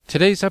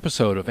Today's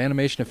episode of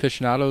Animation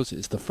Aficionados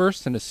is the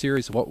first in a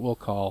series of what we'll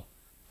call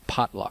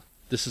Potluck.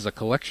 This is a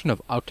collection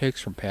of outtakes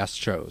from past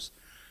shows.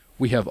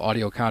 We have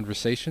audio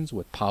conversations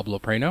with Pablo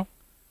Prano,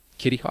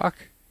 Kitty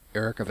Hawk,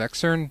 Erica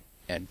Vexern,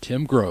 and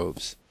Tim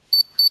Groves.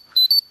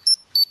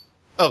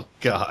 Oh,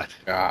 God.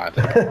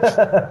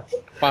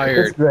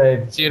 Fired. It's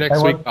great. See you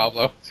next week,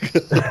 Pablo.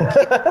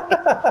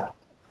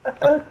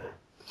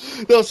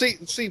 No,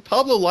 see,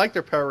 Pablo liked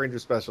their Power Ranger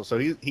special, so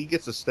he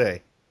gets to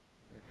stay.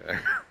 Okay.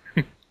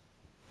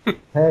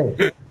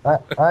 Hey,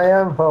 I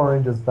am a Power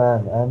Rangers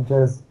fan. I'm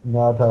just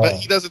not. But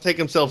he doesn't take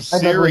himself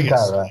I don't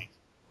seriously.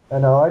 I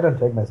know, I don't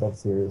take myself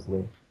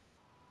seriously.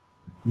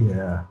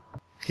 Yeah.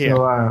 Yeah.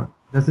 So,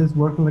 does this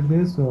work like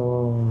this,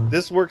 or...?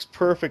 This works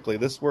perfectly.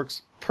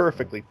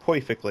 Perfectly.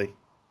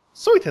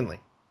 Certainly.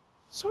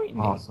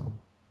 Awesome.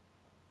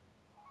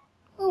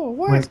 Oh, a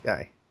wise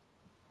guy.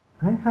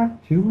 I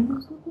have two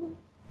windows open?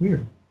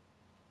 Weird.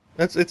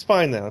 It's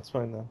fine now.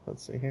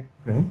 Let's see here.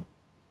 Okay.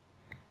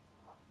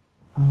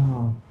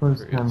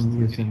 First I'm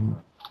using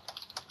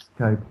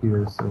Skype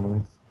here, so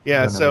let's...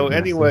 Yeah, so let's see.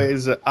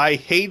 anyways, I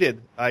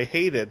hated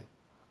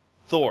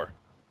Thor.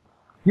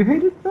 You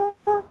hated that?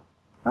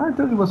 I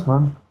thought it was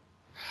fun.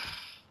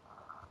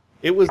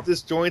 It was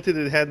disjointed.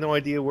 It had no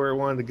idea where it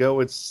wanted to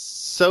go. It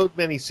sowed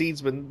many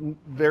seeds, but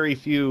very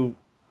few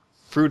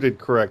fruited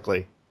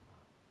correctly.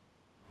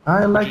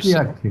 I like you the say-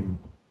 acting.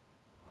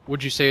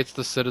 Would you say it's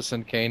the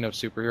Citizen Kane of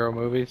superhero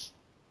movies?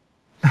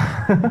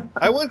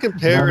 I wouldn't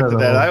compare it Not to at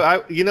that.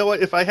 all. You know what?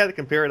 If I had to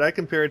compare it, I'd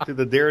compare it to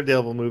the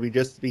Daredevil movie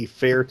just to be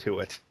fair to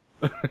it.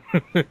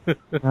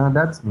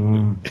 That's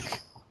mean.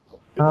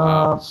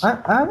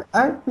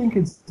 I think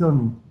it's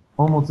on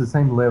almost the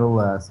same level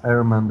as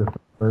Iron Man, the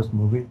first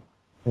movie.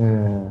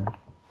 You're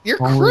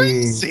Only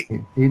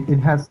crazy! It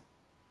has...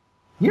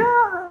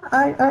 Yeah,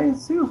 I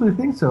seriously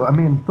think so. I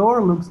mean,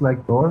 Thor looks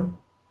like Thor.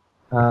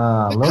 The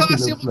Loki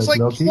costume looks like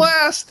like Loki.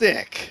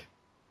 plastic!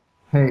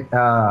 Hey,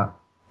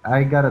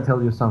 I gotta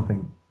tell you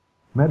something.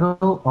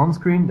 Metal on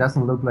screen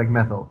doesn't look like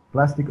metal.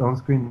 Plastic on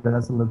screen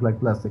doesn't look like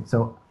plastic.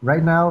 So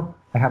right now,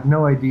 I have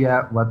no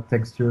idea what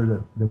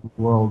texture the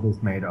world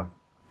is made of.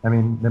 I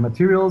mean, the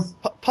materials...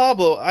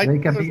 Pablo, I They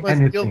don't can have be as much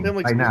anything film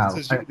by experience now.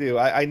 as you do.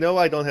 I know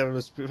I don't have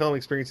as much film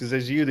experiences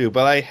as you do,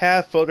 but I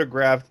have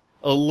photographed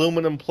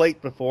aluminum plate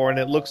before, and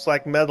it looks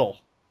like metal.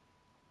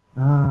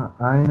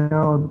 I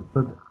know,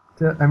 but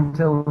I'm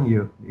telling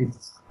you,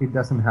 it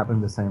doesn't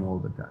happen the same all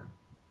the time.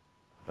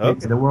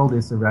 Okay. The world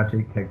is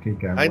erratic,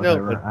 hectic, and I know,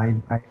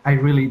 whatever. I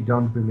really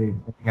don't believe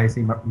everything I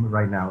see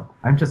right now.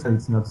 I'm just saying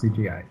it's not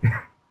CGI.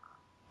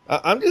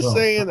 I'm just Well,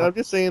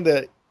 saying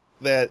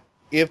that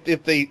if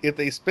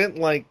they spent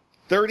like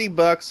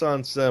 $30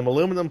 on some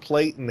aluminum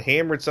plate and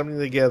hammered something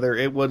together,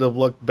 it would have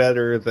looked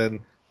better than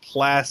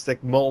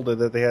plastic molded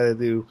that they had to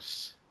do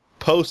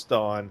post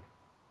on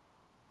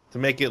to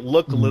make it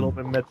look a little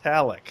bit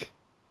metallic.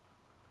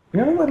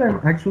 You know what I'm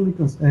actually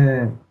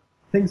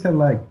things I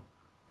like?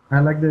 I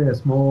like the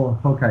small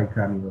Hawkeye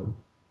cameo.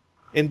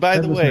 And by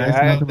That the was way,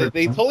 nice,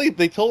 they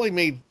totally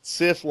made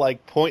Sif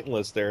like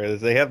pointless there.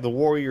 They have the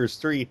Warriors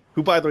 3,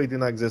 who by the way do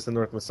not exist in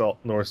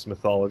Norse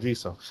mythology,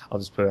 so I'll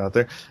just put it out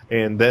there.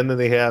 And then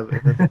they have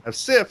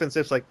Sif, and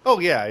Sif's like,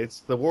 oh yeah, it's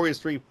the Warriors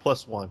 3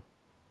 plus 1.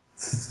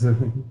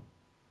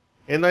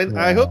 And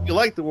I hope you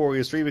like the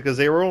Warriors 3 because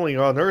they were only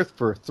on Earth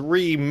for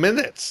 3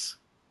 minutes.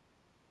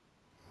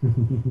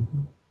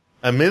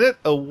 A minute,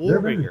 a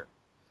warrior.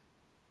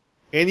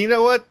 And you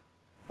know what?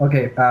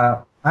 Okay,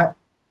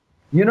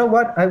 you know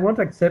what? I won't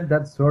accept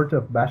that sort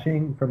of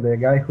bashing from the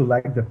guy who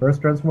liked the first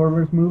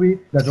Transformers movie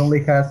that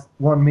only has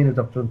 1 minute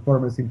of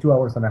Transformers in 2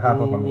 hours and a half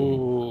of a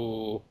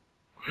movie.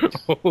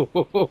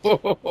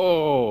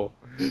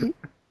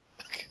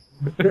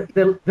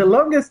 The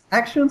longest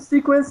action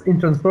sequence in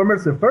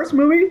Transformers, the first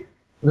movie,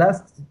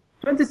 lasts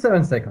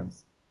 27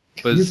 seconds.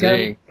 You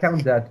can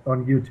count that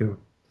on YouTube.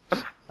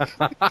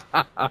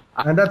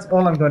 And that's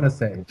all I'm going to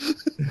say.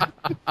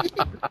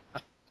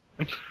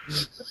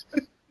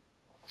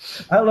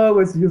 I'll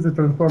always use the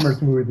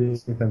Transformers movie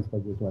defense for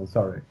this one,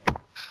 sorry.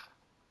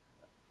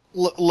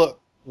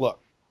 Look.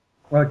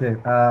 Okay,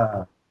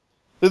 The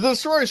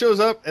Destroyer shows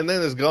up and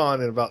then is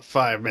gone in about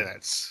 5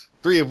 minutes.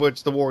 3 of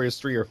which the Warriors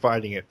 3 are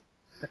fighting it.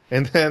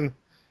 And then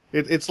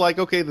it's like,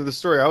 okay, the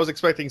Destroyer, I was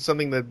expecting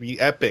something that'd be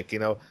epic,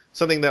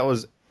 something that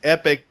was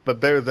epic but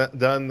better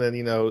done than,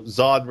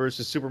 Zod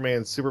versus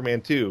Superman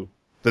 2,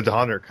 the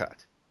Donner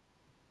cut.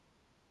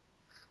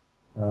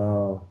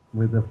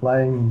 with the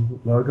flying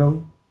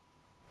logo.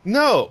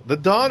 No, the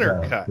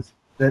Donner cut.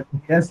 The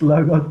S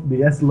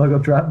logo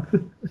trap.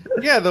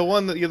 Yeah, the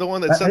one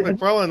that Seth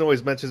MacFarlane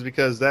always mentions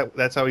because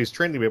that's how he's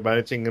trending by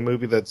mentioning a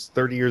movie that's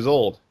 30 years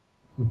old.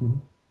 Mm-hmm.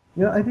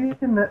 Yeah, I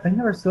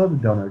never saw the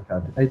Donner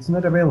cut. It's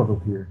not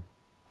available here.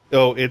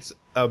 Oh, it's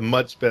a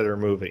much better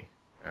movie.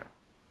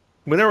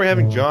 When are we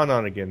having John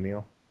on again,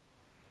 Neil?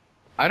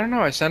 I don't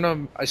know. I sent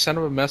him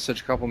a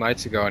message a couple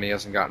nights ago, and he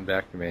hasn't gotten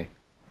back to me.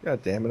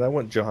 God damn it! I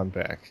want John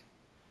back.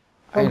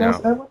 I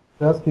know. I want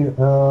to ask you,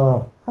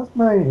 how's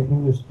my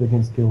English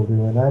speaking skill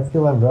doing? I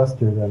feel I'm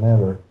rustier than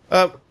ever.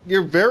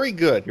 You're very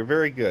good. You're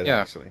very good. Yeah.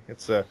 Actually,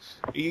 it's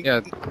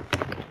Yeah,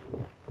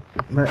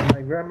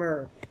 My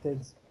grammar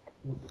takes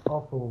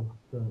awful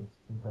turns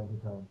from time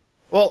to time.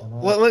 Well,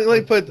 let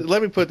me put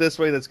it this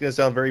way. That's going to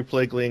sound very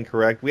politically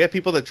incorrect. We have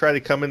people that try to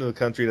come into the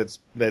country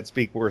that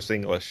speak worse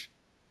English.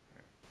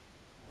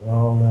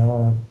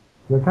 Well,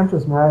 your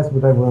country's nice,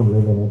 but I won't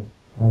live in it.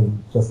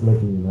 I'm just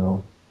letting you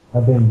know.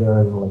 I've been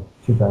there like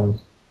 2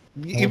 times.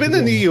 You've been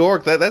to New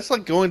York. That's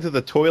like going to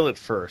the toilet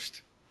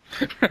first.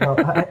 Well,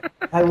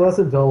 I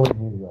wasn't all in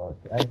New York.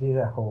 I did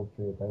a whole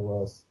trip. I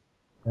was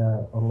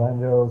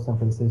Orlando, San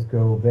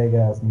Francisco,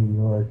 Vegas,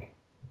 New York.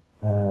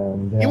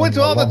 And You went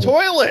to all the Orlando.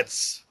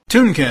 toilets.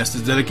 Tooncast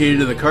is dedicated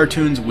to the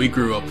cartoons we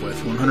grew up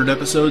with. 100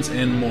 episodes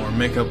and more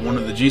make up one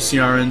of the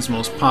GCRN's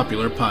most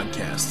popular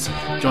podcasts.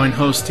 Join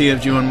hosts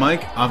TFG and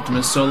Mike,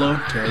 Optimus Solo,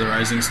 Terror the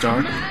Rising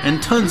Star,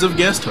 and tons of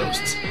guest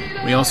hosts.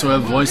 We also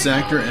have voice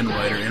actor and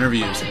writer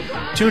interviews.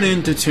 Tune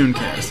in to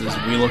Tooncast as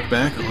we look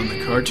back on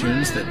the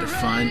cartoons that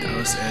defined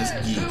us as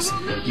geeks.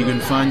 You can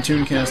find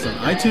Tooncast on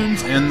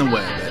iTunes and the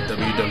web at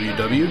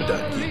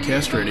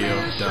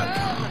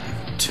www.geekcastradio.com.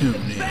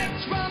 Tune in.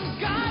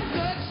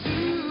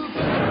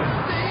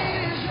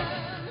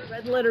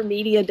 Red Letter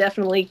Media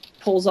definitely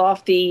pulls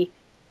off the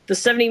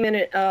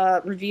 70-minute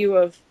review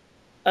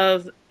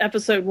of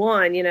episode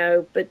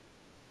 1,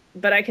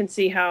 but I can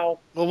see how.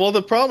 Well,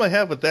 the problem I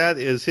have with that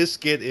is his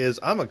skit is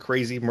I'm a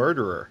crazy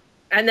murderer.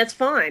 And that's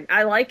fine.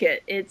 I like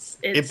it.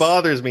 It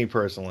bothers me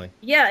personally.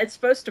 Yeah, it's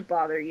supposed to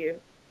bother you.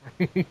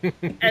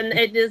 And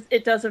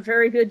it does a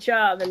very good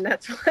job, and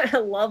that's why I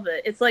love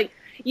it. It's like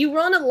you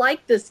want to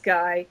like this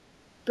guy,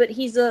 but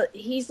he's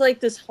like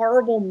this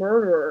horrible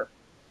murderer.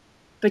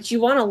 But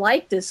you want to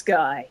like this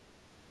guy.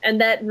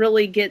 And that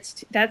really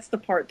that's the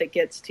part that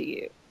gets to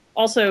you.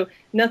 Also,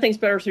 nothing's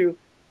better to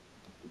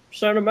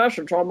send a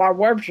message on my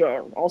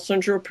website. I'll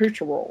send you a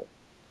pizza roll.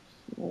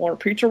 You want a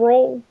pizza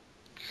roll?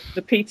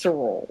 The pizza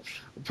rolls.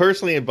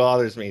 Personally, it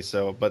bothers me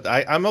but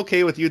I'm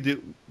okay with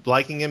you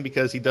liking him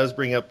because he does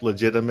bring up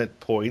legitimate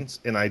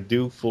points, and I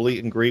do fully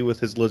agree with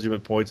his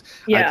legitimate points.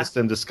 Yeah. I just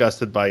am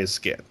disgusted by his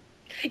skit.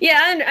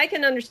 Yeah, I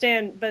can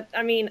understand, but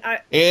I mean,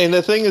 And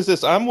the thing is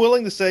this, I'm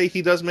willing to say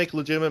he does make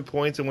legitimate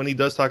points, and when he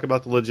does talk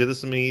about the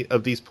legitimacy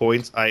of these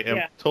points, I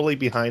am totally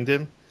behind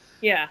him.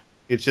 Yeah.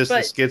 It's just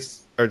the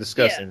skits are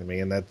disgusting to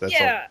me, and that's all I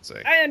can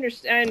say. I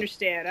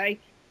understand.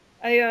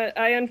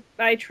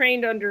 I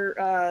trained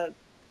under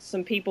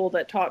some people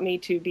that taught me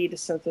to be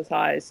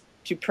desensitized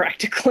to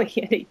practically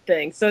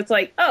anything. So it's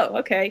like, oh,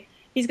 okay,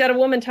 he's got a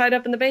woman tied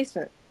up in the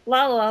basement.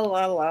 La la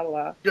la la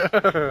la.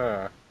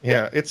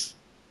 Yeah, it's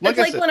like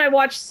when I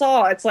watch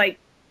Saw. It's like,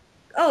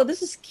 oh,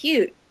 this is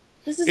cute.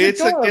 This is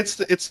adorable. It's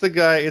the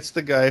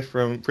guy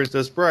from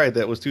Princess Bride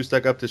that was too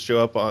stuck up to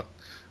show up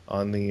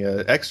on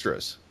the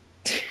extras.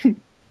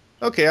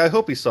 Okay, I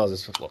hope he saws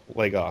his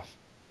leg off.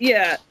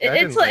 Yeah,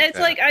 Everybody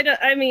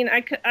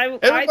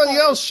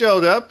else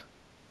showed up.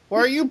 Why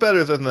are you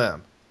better than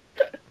them?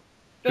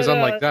 because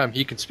unlike them,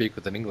 he can speak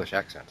with an English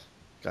accent.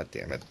 God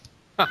damn it.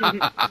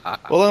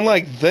 Well,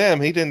 unlike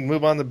them, he didn't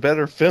move on to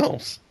better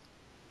films.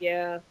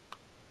 Yeah.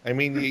 I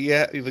mean,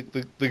 yeah,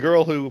 the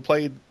girl who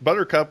played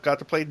Buttercup got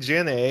to play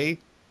Jenny.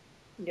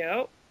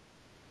 Yep.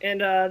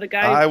 And the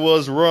guy. I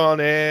was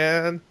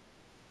running.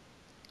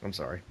 I'm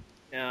sorry.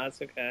 No,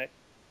 that's okay.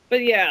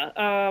 But yeah,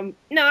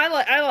 no,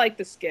 I like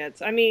the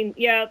skits. I mean,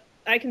 yeah,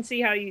 I can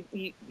see how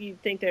you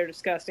think they're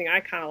disgusting. I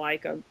kind of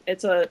like them.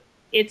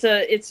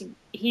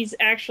 He's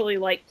actually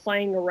like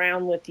playing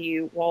around with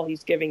you while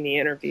he's giving the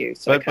interview.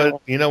 So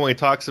but you know, when he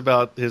talks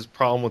about his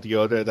problem with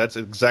Yoda, that's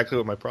exactly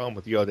what my problem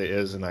with Yoda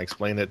is, and I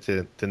explained it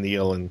to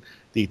Neil in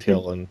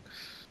detail. And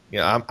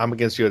I'm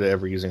against Yoda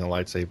ever using a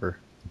lightsaber.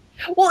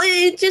 Well,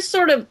 it just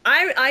sort of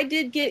I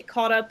did get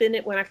caught up in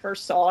it when I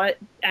first saw it,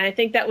 and I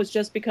think that was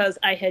just because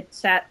I had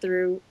sat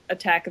through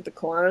Attack of the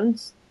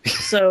Clones.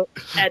 So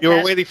you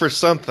were waiting for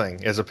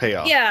something as a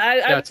payoff.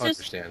 Yeah, that's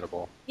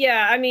understandable.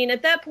 Yeah, I mean,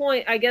 at that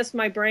point, I guess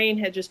my brain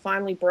had just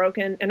finally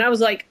broken, and I was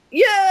like,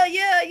 yeah,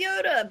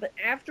 Yoda. But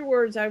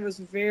afterwards, I was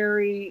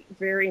very,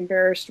 very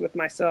embarrassed with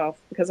myself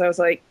because I was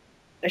like,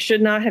 I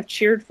should not have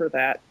cheered for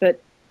that, but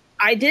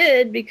I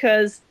did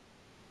because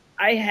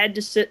I had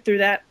to sit through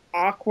that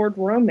awkward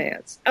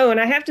romance. Oh, and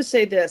I have to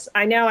say this: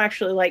 I now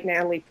actually like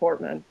Natalie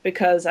Portman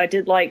because I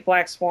did like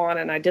Black Swan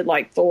and I did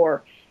like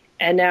Thor,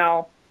 and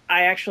now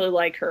I actually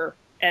like her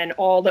and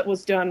all that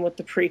was done with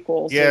the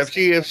prequels. Yeah,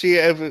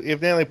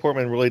 if Natalie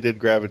Portman really did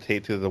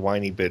gravitate to the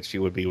whiny bitch, she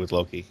would be with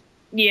Loki.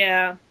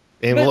 Yeah,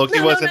 and but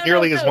Loki wasn't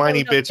nearly as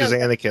whiny bitch as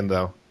Anakin,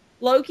 though.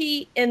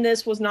 Loki in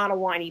this was not a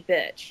whiny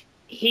bitch.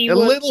 He was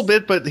a little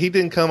bit, but he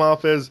didn't come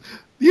off as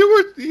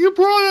you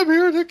brought him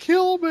here to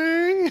kill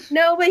me.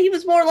 No, but he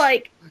was more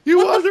like,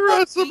 you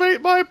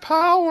underestimate my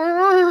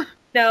power.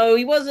 No,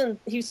 he wasn't.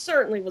 He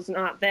certainly was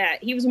not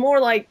that. He was more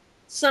like,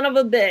 son of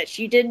a bitch,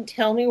 you didn't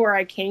tell me where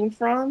I came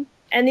from.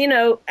 And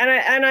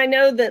and I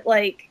know that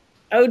like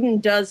Odin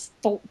does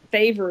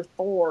favor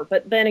Thor,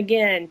 but then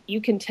again,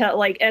 you can tell,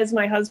 like as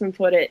my husband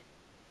put it,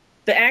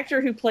 the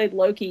actor who played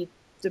Loki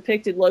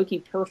depicted Loki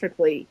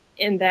perfectly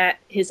in that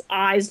his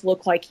eyes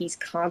look like he's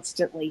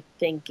constantly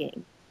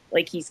thinking,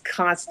 like he's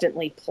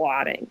constantly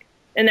plotting.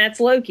 And that's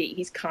Loki.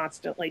 He's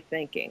constantly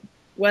thinking,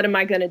 what am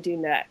I going to do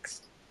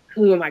next?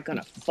 Who am I going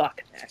to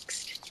fuck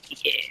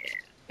next? Yeah.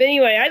 But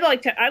anyway, I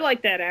like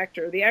that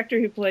actor. The actor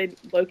who played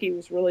Loki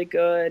was really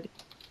good.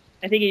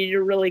 I think he did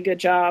a really good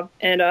job.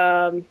 And,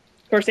 of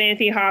course,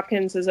 Anthony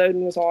Hopkins as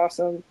Odin was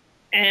awesome.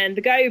 And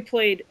the guy who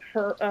played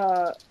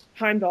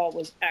Heimdall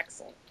was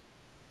excellent.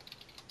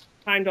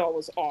 Heimdall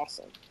was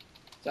awesome.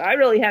 So I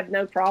really have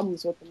no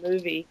problems with the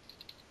movie.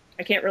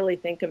 I can't really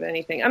think of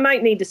anything. I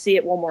might need to see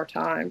it one more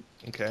time.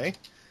 Okay.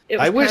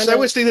 I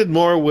wish they did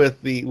more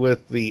with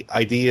the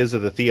ideas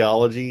of the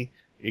theology,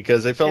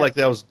 because I felt like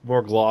that was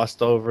more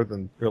glossed over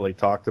than really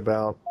talked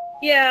about.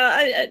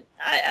 Yeah,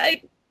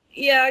 I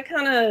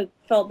kind of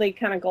felt they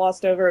kind of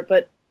glossed over it,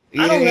 but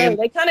I don't know.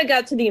 They kind of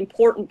got to the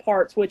important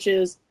parts, which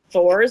is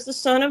Thor is the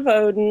son of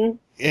Odin,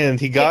 and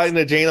he got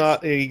into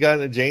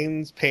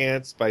Jane's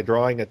pants by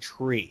drawing a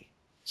tree.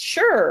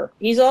 Sure,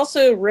 he's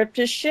also ripped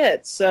his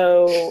shit.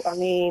 So I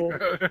mean,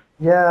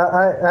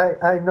 yeah,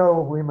 I know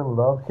women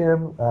love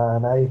him,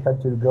 and I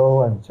had to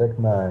go and check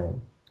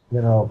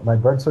my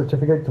birth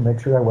certificate to make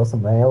sure I was a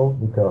male,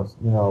 because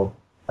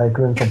I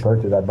couldn't compare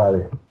to that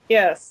body.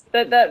 Yes,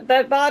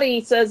 that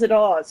body says it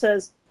all. It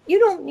says you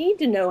don't need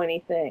to know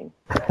anything.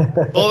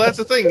 Well, that's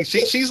the thing.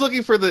 She's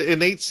looking for the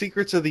innate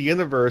secrets of the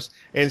universe,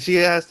 and she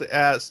has to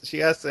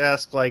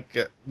ask like,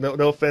 no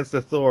offense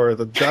to Thor,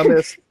 the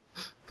dumbest,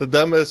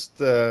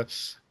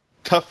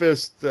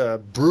 toughest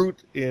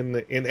brute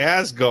in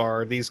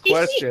Asgard these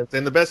questions,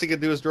 and the best he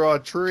could do is draw a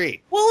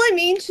tree. Well, I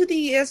mean, to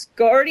the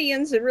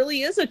Asgardians, it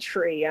really is a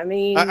tree. I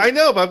mean, I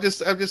know, but I'm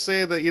just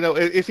saying that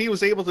if he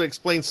was able to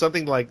explain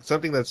something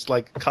that's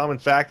like common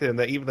fact and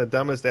that even the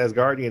dumbest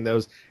Asgardian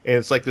knows, and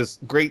it's like this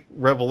great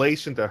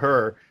revelation to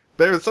her,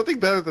 there's something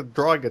better than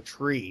drawing a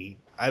tree.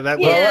 That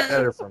was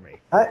better for me.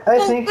 I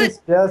think it's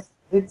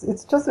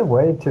just a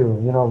way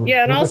to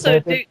Yeah, and also,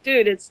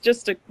 dude, it's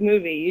just a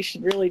movie. You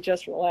should really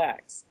just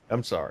relax.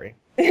 I'm sorry.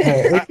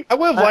 I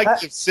would have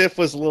liked if Sif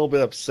was a little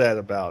bit upset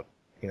about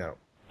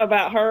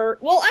about her.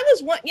 Well, I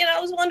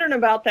was wondering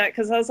about that,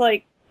 because I was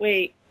like,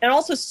 wait. And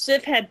also,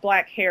 Sif had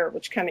black hair,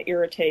 which kind of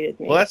irritated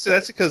me. Well,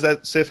 that's because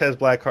Sif has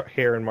black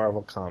hair in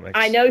Marvel Comics.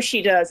 I know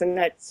she does, and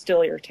that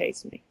still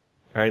irritates me.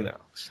 I know.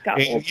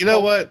 And you know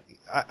what?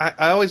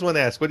 I always want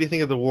to ask, what do you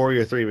think of the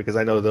Warrior 3? Because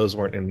I know those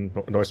weren't in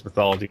Norse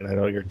mythology, and I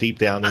know you're deep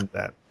down in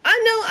that. I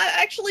know. I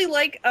actually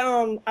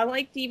I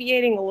like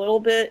deviating a little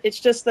bit. It's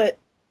just that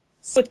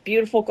with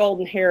beautiful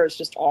golden hair is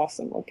just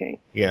awesome looking.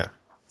 Yeah.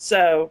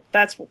 So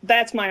that's why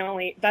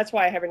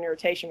I have an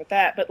irritation with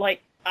that. But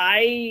like, I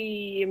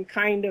am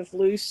kind of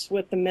loose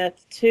with the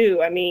myth too.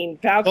 I mean,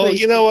 Valkyrie. Well,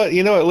 you know what?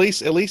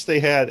 At least they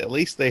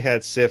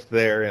had Sif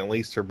there, and at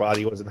least her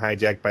body wasn't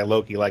hijacked by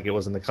Loki like it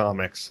was in the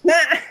comics.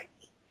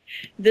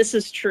 This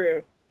is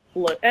true.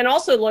 Look, and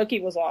also Loki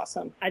was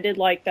awesome. I did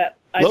like that.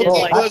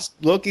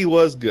 Loki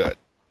was good.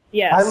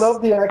 Yes. I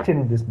love the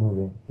acting in this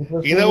movie.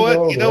 You know what?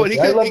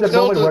 I love the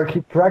moment where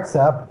he cracks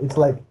up. It's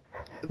like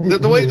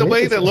the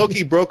way that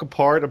Loki broke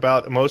apart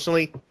about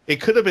emotionally,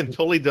 it could have been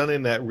totally done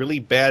in that really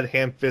bad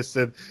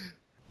ham-fisted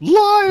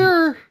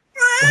liar.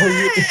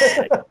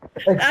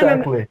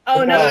 Exactly.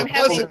 I'm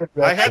happy.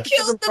 I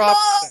killed them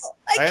all.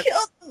 I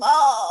killed them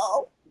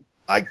all.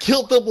 I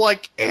killed them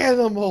like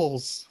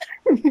animals.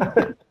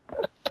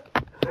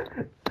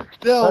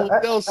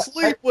 They'll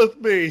sleep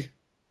with me.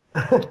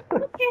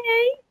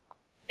 Okay.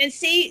 And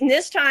see,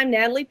 this time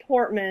Natalie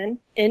Portman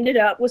ended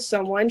up with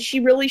someone she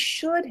really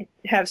should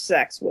have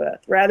sex with,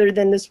 rather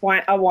than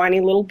a whiny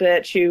little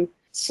bitch who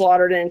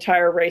slaughtered an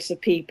entire race of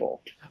people.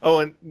 Oh,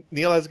 and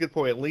Neil has a good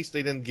point. At least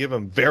they didn't give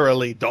him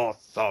 "Verily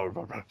doth."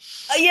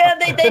 Yeah,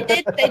 they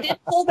did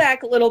pull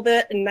back a little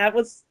bit, and that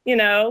was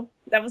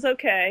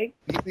okay.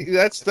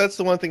 That's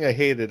the one thing I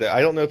hated. I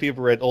don't know if you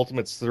ever read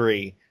Ultimates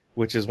 3,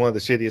 which is one of the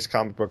shittiest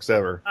comic books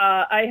ever.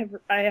 I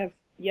have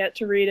yet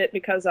to read it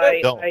because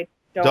I don't.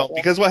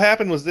 Because what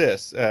happened was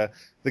this: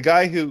 the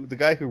guy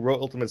who wrote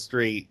Ultimates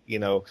 3,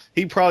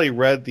 he probably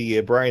read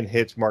the Brian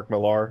Hitch, Mark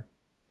Millar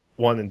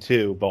 1 and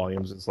 2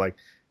 volumes. It's like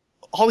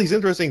all these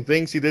interesting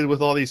things he did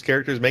with all these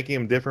characters, making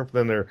them different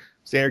than their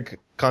standard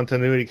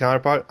continuity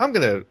counterpart. I'm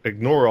gonna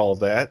ignore all of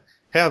that.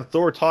 Have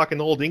Thor talk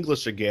in Old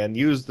English again.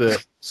 Use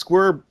the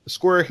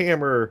square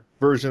hammer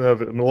version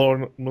of it,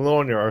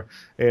 Mjolnir,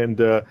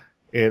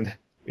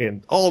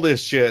 and all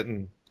this shit.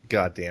 And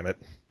god damn it.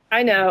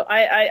 I know.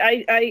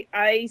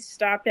 I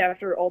stopped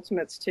after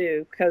Ultimates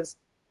 2 because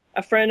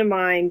a friend of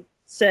mine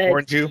said.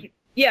 Warned you?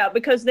 Yeah,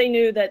 because they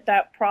knew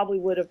that probably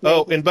would have.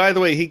 And by the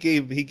way, he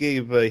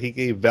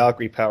gave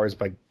Valkyrie powers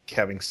by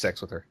having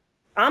sex with her.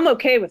 I'm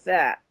okay with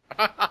that.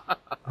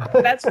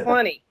 That's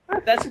funny.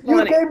 That's funny.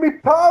 You gave me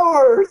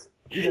powers.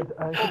 He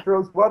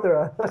throws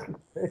water.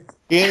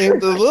 And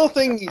the little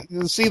thing,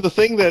 the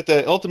thing that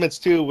Ultimates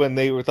 2, when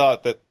they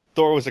thought that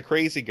Thor was a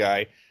crazy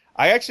guy,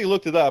 I actually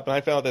looked it up and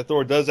I found that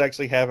Thor does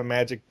actually have a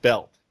magic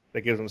belt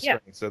that gives him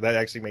strength. Yeah. So that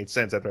actually made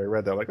sense after I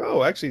read that. Like,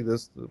 oh, actually,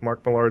 this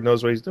Mark Millar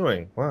knows what he's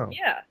doing. Wow.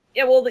 Yeah.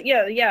 Yeah. Well,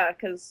 yeah.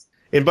 Because.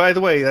 And by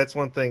the way, that's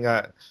one thing.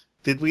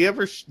 Did you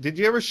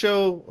ever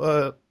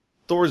show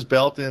Thor's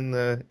belt in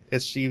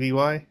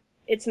SGVY?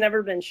 It's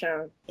never been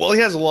shown. Well, he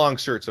has a long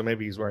shirt, so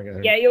maybe he's wearing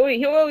it. Yeah,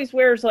 he always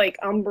wears like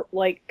kind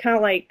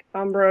of like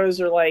Umbros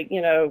or like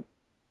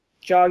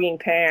jogging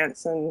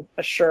pants and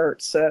a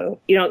shirt, so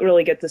you don't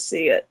really get to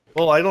see it.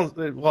 Well, I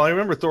don't. Well, I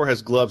remember Thor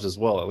has gloves as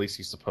well. At least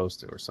he's supposed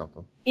to, or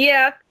something.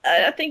 Yeah,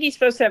 I think he's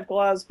supposed to have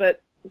gloves,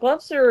 but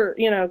gloves are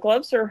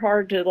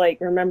hard to like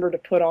remember to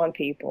put on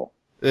people.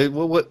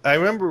 What I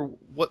remember,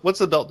 what's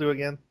the belt do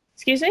again?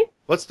 Excuse me?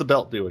 What's the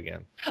belt do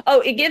again? Oh,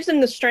 it gives him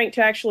the strength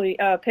to actually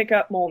pick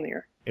up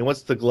Mjolnir. And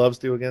what's the gloves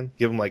do again?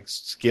 Give him like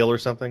skill or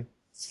something?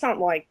 Something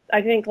like,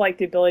 I think like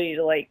the ability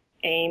to like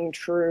aim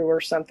true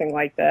or something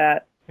like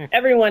that.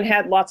 Everyone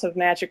had lots of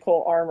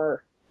magical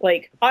armor.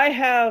 Like, I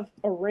have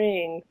a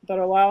ring that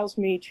allows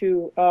me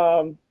to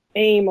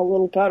aim a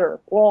little better.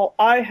 Well,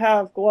 I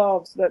have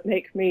gloves that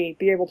make me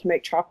be able to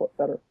make chocolate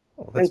better.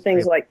 And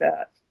things like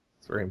that.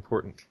 It's very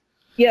important.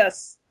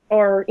 Yes.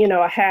 Or,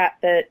 a hat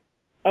that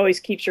always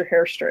keeps your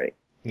hair straight.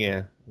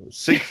 Yeah.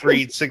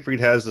 Siegfried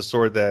has the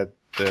sword that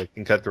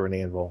can cut through an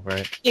anvil,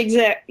 right?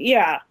 Exactly.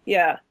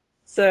 Yeah.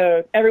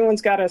 So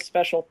everyone's got a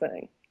special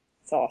thing.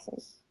 It's awesome.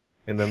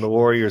 And then the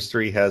Warriors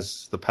 3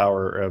 has the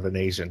power of an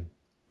Asian.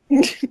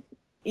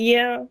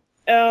 Yeah.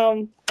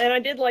 And I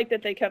did like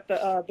that they kept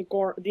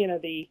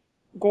the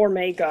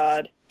gourmet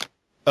god.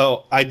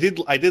 Oh, I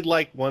did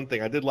like one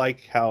thing. I did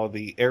like how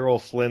the Errol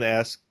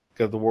Flynn-esque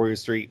of the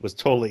Warriors 3 was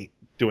totally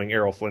doing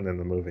Errol Flynn in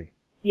the movie.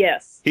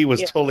 Yes. He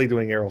was totally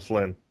doing Errol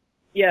Flynn.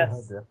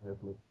 Yes.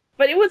 Definitely.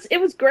 But it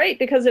was great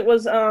because it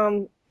was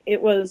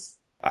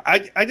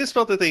I just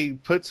felt that they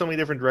put so many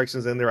different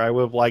directions in there. I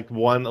would have liked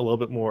one a little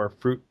bit more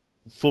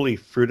fully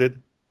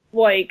fruited.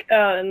 like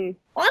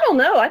I don't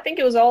know. I think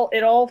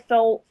it all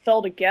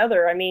fell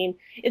together. I mean,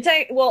 it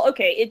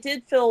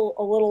did feel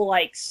a little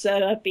like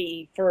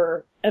set-up-y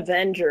for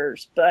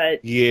Avengers,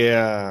 but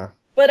Yeah.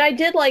 But I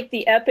did like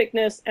the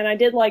epicness, and I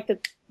did like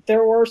that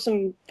there were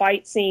some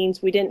fight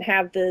scenes. We didn't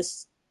have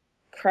this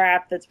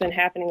crap that's been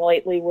happening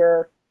lately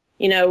where,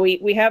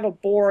 we have a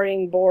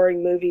boring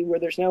movie where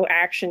there's no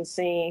action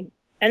scene,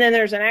 and then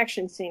there's an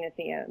action scene at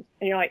the end.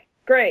 And you're like,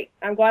 great,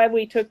 I'm glad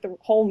we took the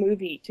whole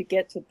movie to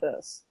get to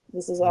this.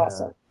 This is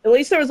awesome. At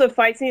least there was a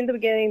fight scene at the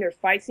beginning, there's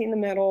fight scene in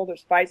the middle,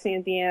 there's fight scene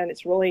at the end.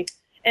 It's really,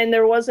 and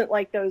there wasn't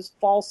like those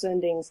false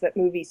endings that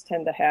movies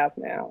tend to have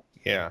now.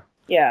 Yeah.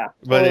 Yeah.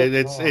 But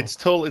it's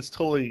totally,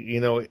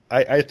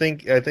 I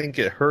think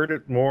it hurt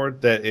it more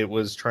that it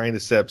was trying to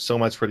set up so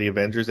much for the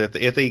Avengers. If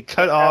they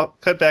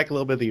cut back a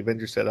little bit of the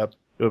Avengers setup,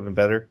 it would have been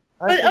better.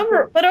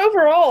 But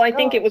overall, I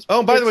think it was.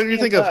 Oh, by the way, what do you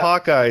think of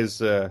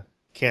Hawkeye's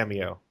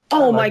cameo?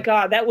 Oh my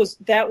God, that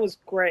was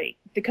great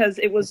because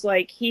it was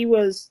like he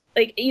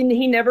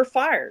never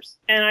fires,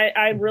 and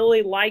I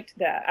really liked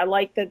that. I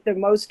liked that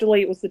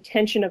mostly it was the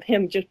tension of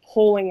him just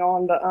pulling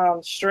on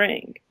the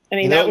string. I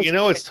mean,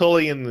 it's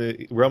totally in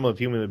the realm of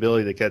human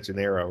ability to catch an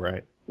arrow,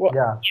 right? Well,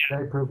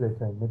 they proved it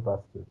in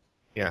Mythbusters.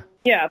 Yeah.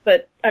 Yeah,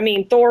 but I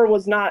mean, Thor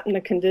was not in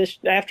the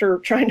condition after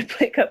trying to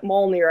pick up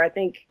Mjolnir. I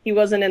think he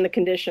wasn't in the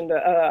condition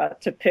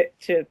to pick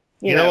to.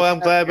 You know what I'm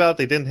glad about?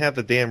 They didn't have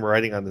the damn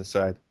writing on the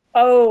side.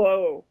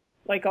 Oh,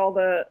 like all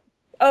the.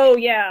 Oh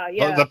yeah.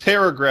 The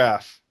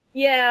paragraph.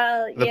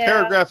 Yeah. The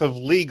paragraph of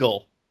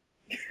legal.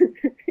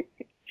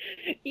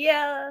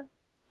 Yeah.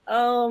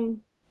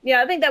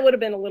 Yeah, I think that would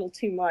have been a little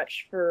too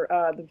much for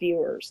the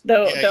viewers.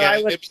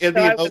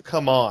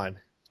 Come on.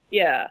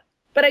 Yeah.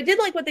 But I did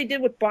like what they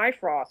did with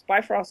Bifrost.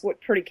 Bifrost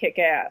looked pretty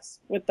kick-ass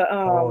with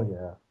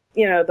the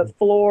the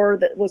floor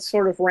that was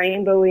sort of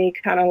rainbowy,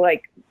 kind of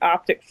like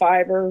optic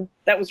fiber.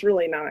 That was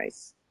really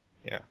nice.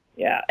 Yeah.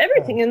 Yeah.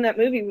 Everything in that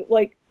movie,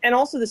 and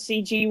also the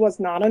CG was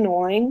not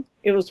annoying.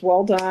 It was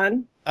well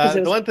done.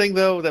 The one thing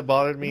though that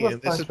bothered me,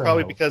 and this is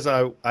probably because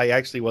I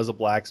actually was a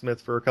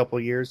blacksmith for a couple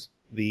of years.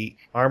 The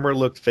armor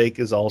looked fake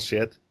as all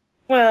shit.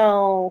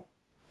 Well,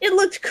 it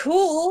looked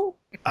cool.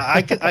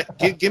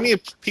 Give me a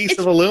piece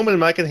of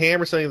aluminum. I can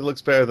hammer something that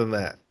looks better than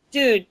that.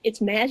 Dude,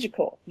 it's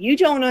magical. You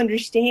don't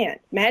understand.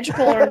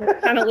 Magical armor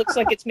kind of looks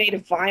like it's made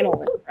of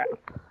vinyl.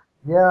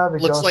 Yeah,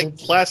 because looks like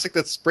plastic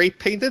that's spray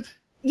painted.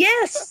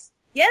 Yes,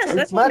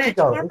 that's what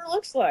magical armor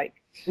looks like.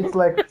 It's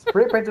like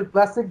spray painted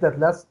plastic that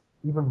lasts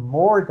even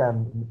more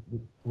than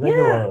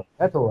regular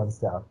metal and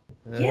stuff.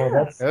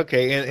 Yeah.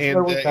 Okay,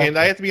 and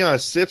I have to be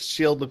honest, Sif's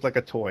shield looked like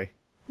a toy.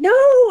 No,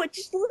 it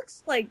just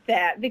looks like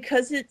that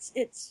because it's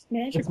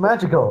magical. It's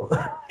magical.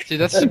 See,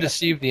 that's to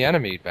deceive the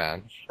enemy,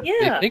 man.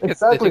 Yeah, they think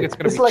exactly. It's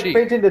going to be like cheap.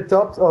 painting the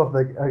tops of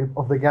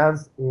the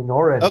guns in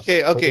orange.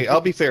 Okay,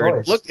 I'll be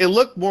fair. It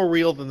looked more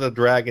real than the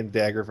dragon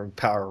dagger from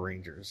Power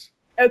Rangers.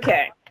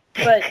 Okay,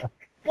 but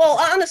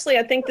honestly,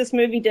 I think this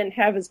movie didn't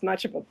have as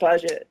much of a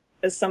budget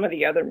as some of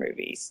the other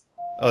movies.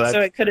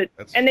 So it could have,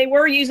 and they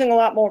were using a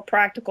lot more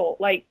practical.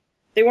 Like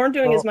they weren't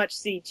doing as much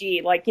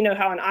CG. Like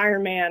how an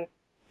Iron Man.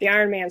 The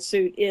Iron Man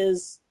suit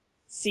is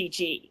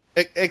CG.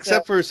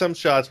 Except for some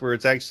shots where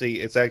it's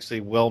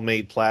actually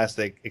well-made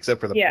plastic,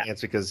 except for the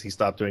pants because he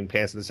stopped doing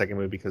pants in the second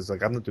movie because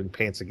I'm not doing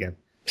pants again.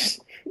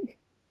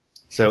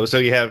 So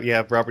you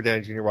have Robert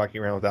Downey Jr.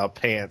 walking around without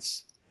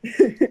pants,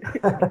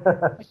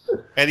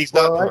 and he's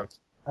not Well,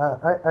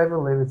 drunk. I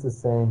believe it's the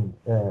same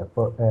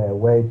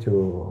way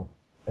to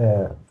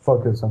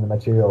focus on the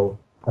material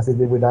as it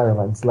did with Iron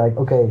Man. It's like,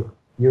 okay,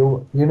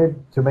 you need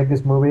to make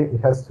this movie.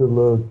 It has to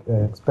look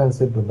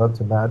expensive, but not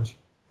too much.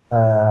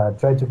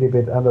 Try to keep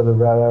it under the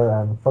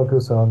radar and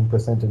focus on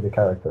presenting the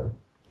character.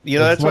 You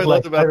know, It's that's what I not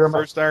loved like about Iron the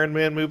Man. first Iron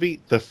Man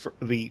movie.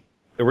 The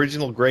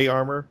original gray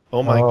armor.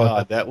 Oh my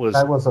God, that was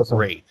awesome.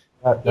 great.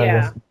 That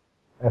Yeah.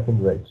 was effing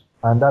great,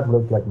 and that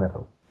looked like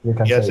metal. You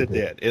can Yes, say it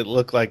did. It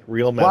looked like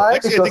real metal. Why?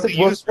 Actually, I Because think it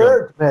they was used real.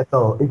 earth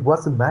metal. It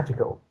wasn't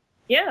magical.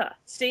 Yeah.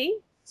 See,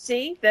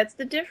 that's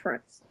the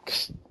difference.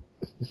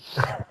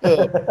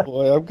 Oh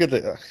boy, I'm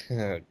gonna.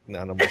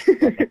 No more.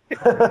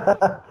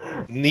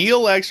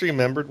 Neil actually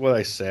remembered what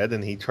I said,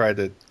 and he tried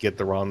to get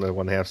the wrong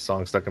 1/2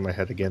 song stuck in my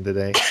head again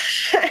today.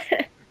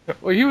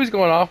 Well, he was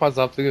going off on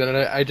something, and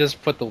I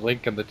just put the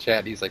link in the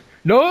chat. He's like,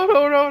 no,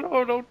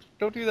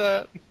 don't do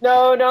that.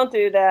 No, don't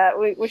do that.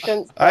 We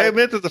shouldn't. I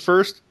admit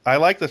that I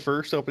like the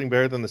first opening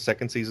better than the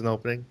second season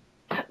opening.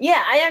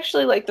 Yeah, I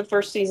actually like the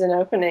first season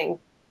opening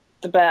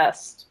the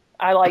best.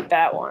 I like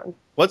that one.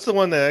 What's the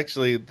one that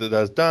actually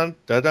does dun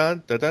dun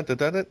dun dun dun dun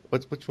dun? Dun?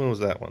 Which one was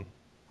that one?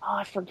 Oh,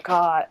 I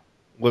forgot.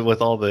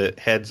 With all the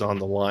heads on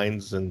the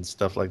lines and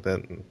stuff like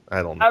that.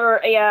 I don't know.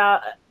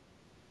 Yeah.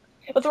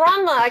 With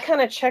Ranma, I kind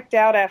of checked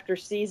out after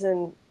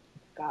season.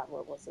 God,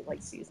 what was it?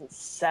 Like season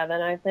 7,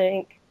 I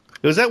think.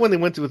 Was that when they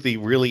went with the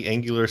really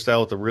angular style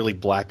with the really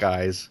black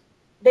eyes?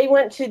 They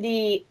went to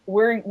the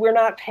we're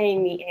not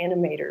paying the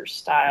animators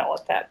style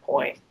at that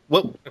point.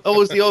 What? Oh, it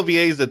was the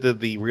OVAs that did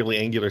the really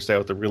angular style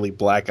with the really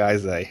black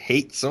eyes that I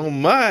hate so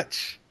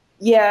much.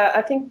 Yeah,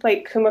 I think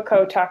like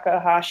Kumiko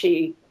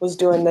Takahashi was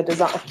doing the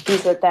design.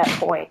 He's at that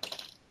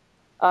point.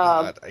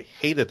 God, I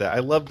hated that. I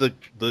love the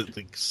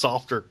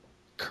softer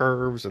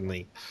curves and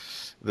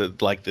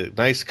the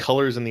nice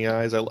colors in the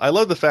eyes. I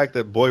love the fact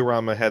that Boy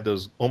Rama had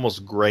those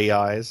almost gray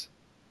eyes.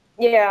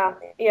 Yeah.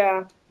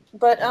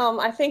 But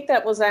I think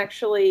that was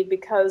actually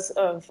because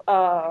of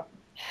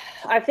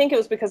I think it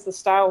was because the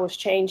style was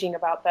changing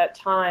about that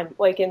time.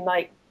 Like in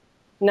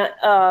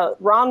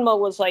Ranma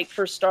was like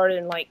first started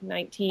in like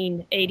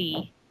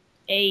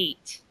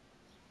 1988,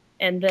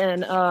 and then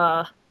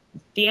the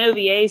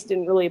OVAs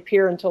didn't really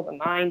appear until the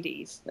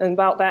 90s. And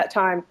about that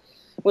time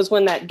was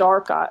when that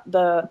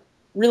the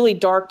really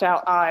darked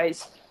out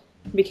eyes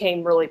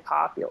became really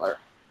popular.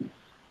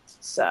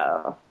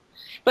 So,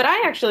 but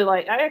I actually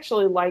liked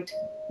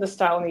the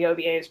style in the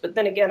OVAs. But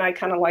then again, I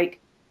kind of like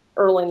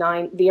the early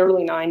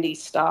 90s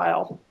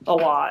style a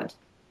lot,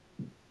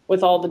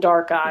 with all the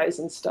dark eyes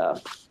and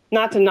stuff.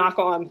 Not to knock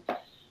on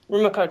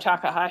Rumiko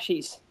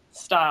Takahashi's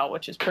style,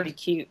 which is pretty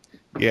cute.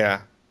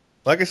 Yeah.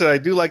 Like I said, I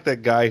do like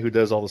that guy who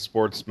does all the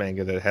sports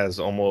manga that has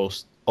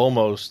almost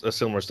a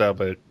similar style,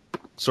 but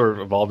sort of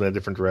evolved in a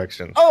different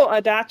direction. Oh,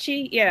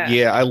 Adachi? Yeah.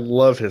 Yeah, I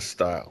love his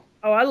style.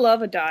 Oh, I love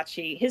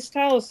Adachi. His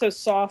style is so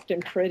soft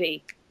and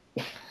pretty.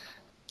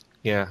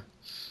 Yeah.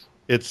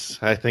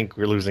 I think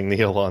we're losing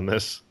Neil on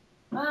this.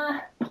 I'm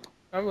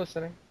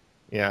listening.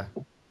 Yeah.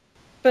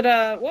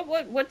 But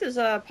what does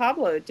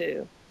Pablo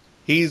do?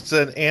 He's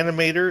an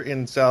animator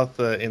in South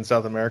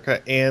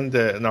America and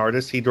an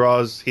artist. He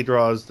draws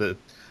the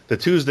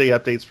Tuesday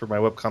updates for my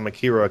webcomic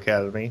Hero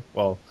Academy.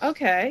 Well,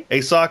 Okay.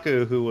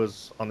 Eisaku, who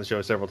was on the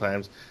show several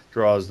times,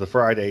 draws the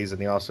Fridays, and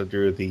he also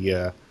drew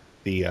the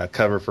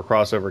cover for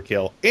Crossover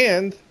Kill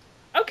and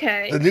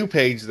Okay. the new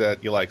page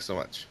that you like so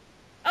much.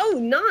 Oh,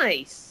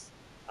 nice.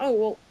 Oh,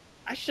 well,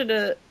 I should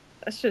have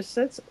said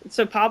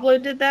so. Pablo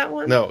did that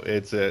one? No,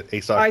 it's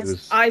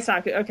Eisaku's.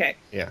 Aisaku, okay.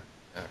 Yeah.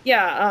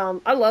 Yeah,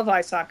 I love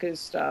Aisaku's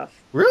stuff.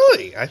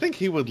 Really? I think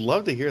he would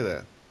love to hear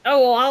that. Oh,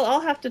 well,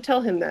 I'll have to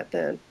tell him that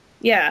then.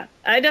 Yeah,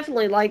 I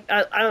definitely like.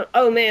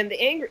 Oh man, the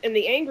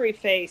angry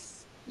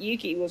face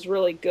Yuki was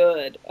really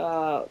good.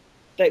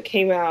 That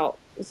came out.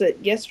 Was it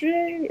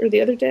yesterday or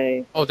the other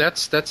day? Oh,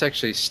 that's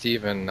actually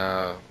Stephen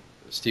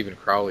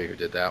Crowley who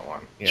did that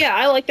one. Yeah,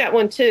 I like that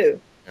one too.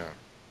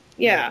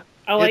 Yeah,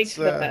 I liked It's,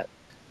 that.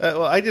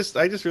 Well, I just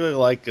really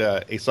like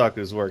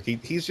Eisaku's work.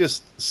 He's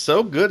just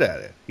so good at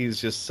it. He's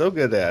just so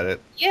good at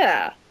it.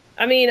 Yeah,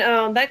 I mean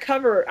that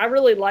cover. I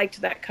really liked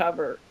that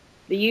cover.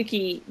 The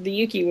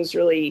Yuki was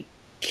really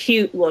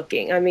cute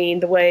looking. I mean,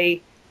 the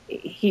way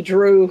he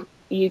drew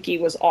Yuki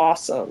was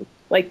awesome.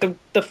 Like the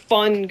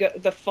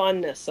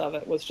funness of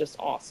it was just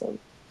awesome.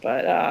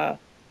 But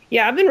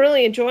yeah, I've been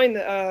really enjoying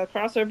the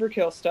crossover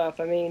kill stuff.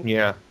 I mean,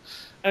 Yeah.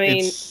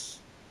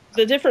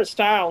 The different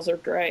styles are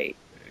great.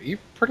 You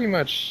pretty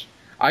much.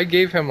 I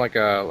gave him like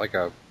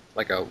a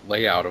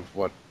layout of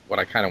what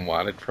I kind of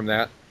wanted from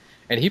that,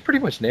 and he pretty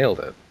much nailed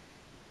it.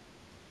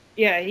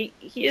 Yeah,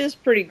 he is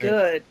pretty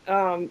good.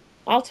 I'll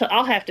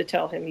have to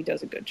tell him he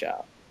does a good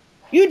job.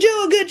 You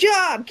do a good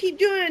job. Keep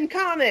doing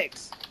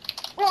comics.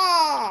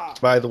 Rah!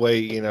 By the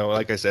way,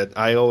 like I said,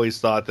 I always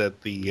thought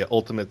that the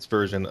Ultimates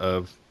version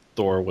of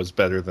Thor was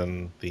better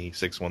than the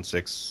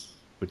 616,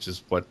 which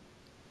is what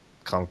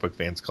comic book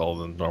fans call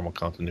the normal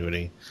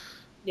continuity.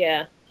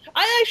 Yeah.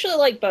 I actually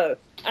like both.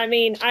 I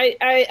mean,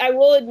 I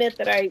will admit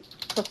that I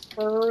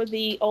prefer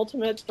the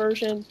Ultimates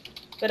version,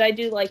 but I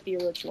do like the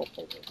original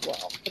Puller as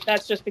well. But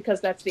that's just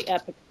because that's the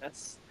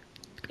epicness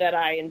that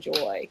I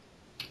enjoy.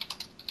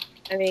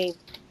 I mean,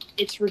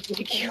 it's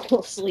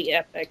ridiculously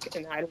epic,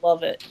 and I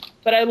love it.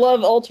 But I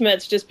love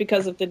Ultimates just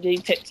because of the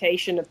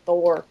dictation of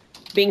Thor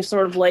being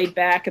sort of laid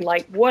back and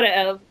like,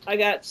 whatever, I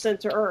got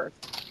sent to Earth.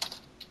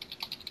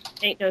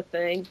 Ain't no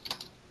thing.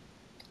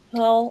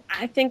 Well,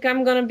 I think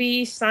I'm gonna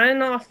be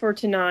signing off for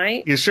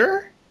tonight. You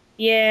sure?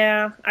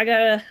 Yeah, I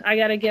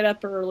gotta get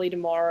up early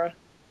tomorrow.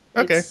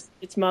 Okay.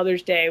 It's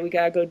Mother's Day. We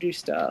gotta go do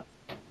stuff.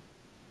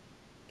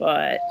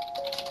 But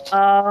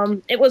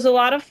it was a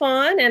lot of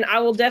fun, and I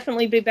will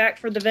definitely be back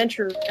for the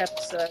Venture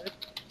episode.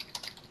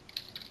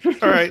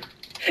 All right.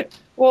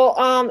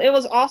 Well, it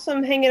was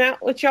awesome hanging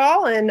out with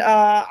y'all, and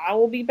I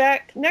will be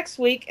back next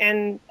week.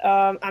 And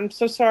I'm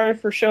so sorry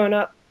for showing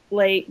up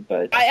late,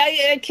 but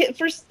I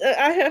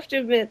have to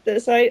admit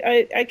this.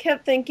 I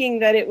kept thinking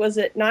that it was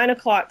at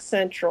 9:00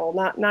 Central,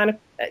 not 9,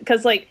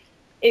 because like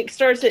it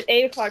starts at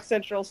 8:00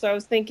 Central. So I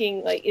was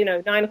thinking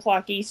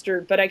 9:00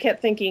 Eastern, but I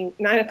kept thinking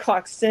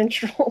 9:00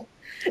 Central.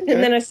 And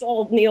then I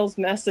saw Neil's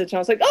message. And I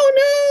was like,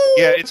 oh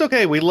no! Yeah, it's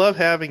okay. We love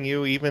having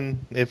you,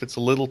 even if it's a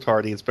little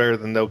tardy. It's better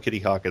than no Kitty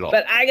Hawk at all.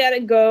 But I gotta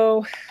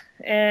go,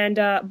 and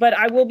but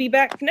I will be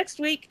back next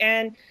week,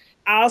 and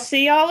I'll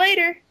see y'all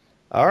later.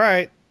 All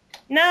right.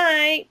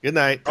 Night. Good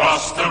night.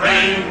 Cross the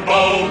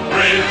rainbow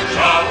bridge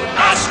of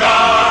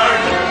Asgard,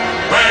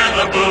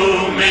 where the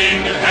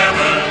booming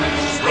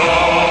heavens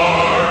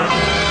roar.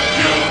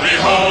 You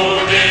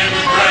behold in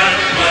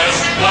breathless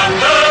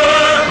wonder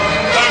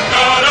the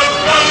god of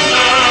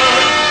thunder,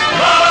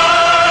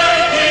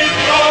 mighty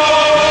Thor.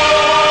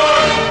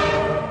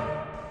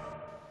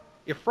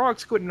 If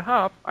frogs couldn't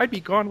hop, I'd be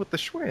gone with the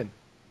Schwinn.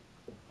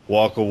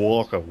 Waka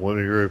waka,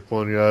 wanna hear a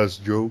funny ass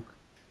joke?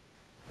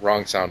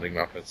 Wrong sounding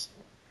Muppets.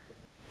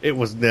 It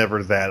was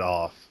never that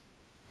off.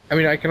 I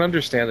mean, I can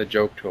understand the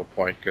joke to a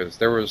point, because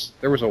there was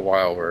a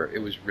while where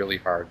it was really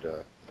hard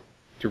to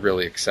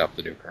really accept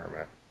the new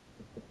Kermit.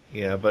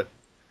 Yeah, but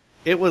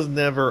it was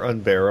never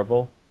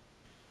unbearable.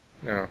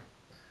 No.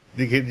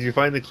 Did you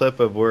find the clip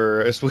of where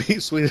a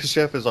Swedish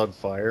Chef is on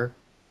fire?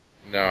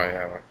 No, I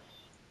haven't.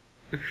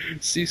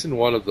 Season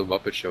 1 of The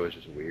Muppet Show is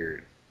just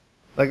weird.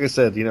 Like I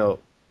said,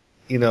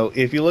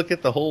 if you look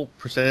at the whole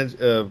percentage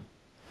of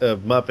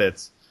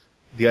Muppets,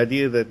 the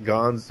idea that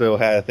Gonzo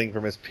had a thing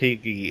for Miss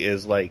Piggy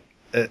is like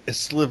a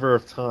sliver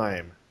of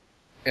time.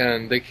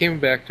 And they came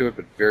back to it,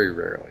 but very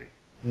rarely.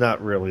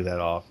 Not really that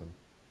often.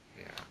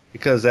 Yeah.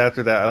 Because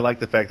after that, I like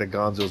the fact that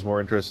Gonzo was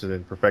more interested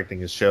in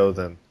perfecting his show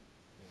than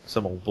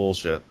some old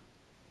bullshit.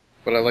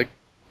 But I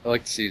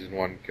liked Season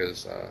 1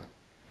 because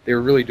they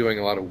were really doing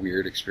a lot of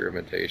weird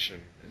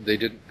experimentation. They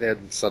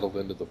hadn't settled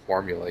into the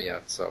formula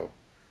yet, so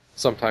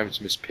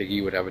sometimes Miss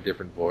Piggy would have a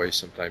different voice,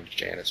 sometimes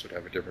Janice would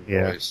have a different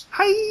voice.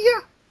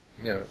 Hiya!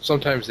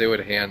 Sometimes they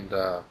would hand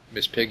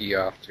Miss Piggy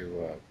off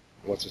to,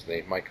 what's his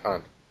name, Mike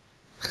Hunt.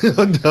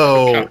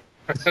 No.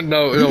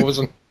 No, it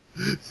wasn't.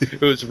 It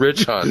was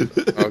Rich Hunt.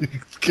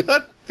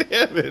 God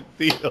damn it,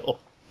 Neil.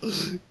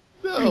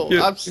 No,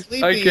 Yeah, I'm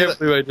sleepy. I can't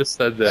believe I just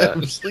said that.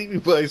 I'm sleepy,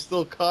 but I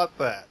still caught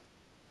that.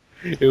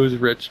 It was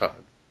Rich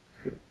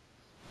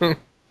Hunt.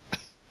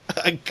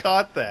 I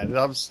caught that, and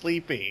I'm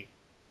sleepy.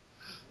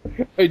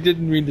 I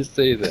didn't mean to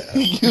say that.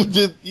 You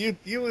did.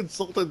 You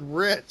insulted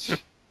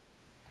Rich.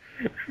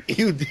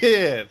 You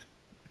did.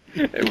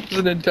 It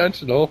wasn't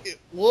intentional.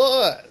 It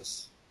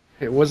was.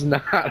 It was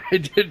not. I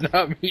did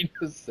not mean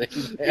to say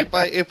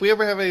that. If we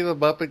ever have any of the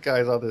Muppet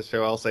guys on this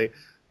show, I'll say,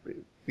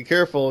 be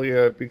careful.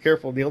 Be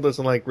careful. Neil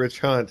doesn't like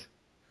Rich Hunt.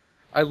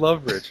 I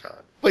love Rich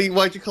Hunt. But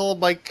why'd you call him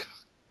Mike?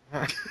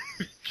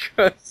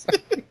 Because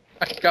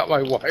I got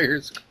my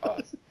wires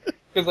crossed.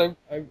 Because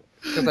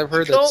I've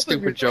heard that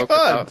stupid joke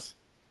about.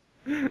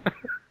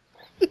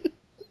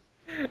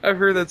 I've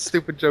heard that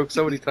stupid joke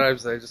so many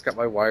times that I just got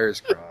my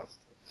wires crossed.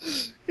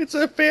 It's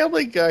a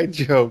Family Guy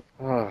joke.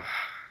 Oh.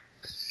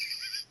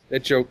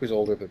 That joke was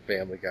older than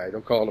Family Guy.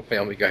 Don't call it a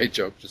Family Guy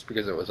joke just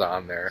because it was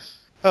on there.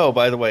 Oh,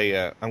 by the way,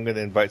 I'm going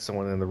to invite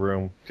someone in the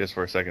room just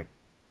for a second.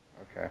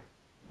 Okay.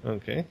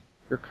 Okay.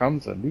 Here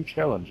comes a new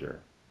challenger.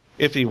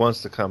 If he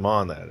wants to come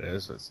on, that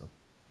is. Is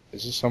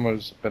this someone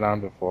who's been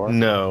on before?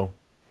 No.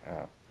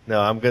 Oh.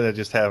 No, I'm going to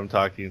just have him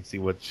talk to you and see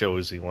what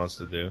shows he wants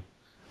to do.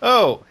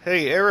 Oh,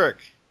 hey, Eric.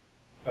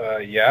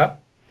 Yeah?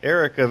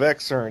 Eric of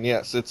Exern,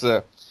 yes.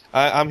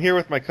 I'm here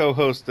with my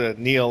co-host,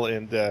 Neil,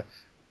 and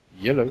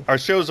Yellow. our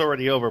show's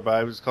already over, but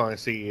I was just calling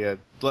to see, you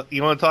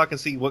want to talk and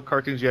see what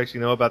cartoons you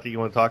actually know about that you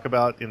want to talk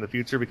about in the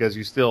future, because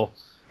you still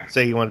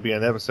say you want to be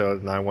on an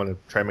episode, and I want to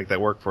try and make that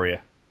work for you.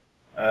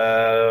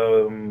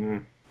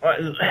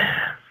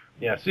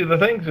 Yeah, see, the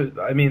things is,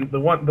 I mean, the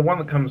one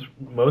that comes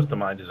most to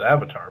mind is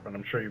Avatar, but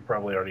I'm sure you've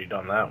probably already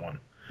done that one.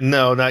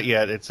 No, not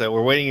yet. It's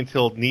we're waiting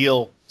until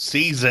Neil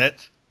sees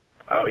it.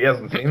 Oh, he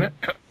hasn't seen it?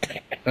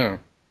 Oh.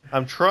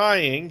 I'm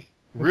trying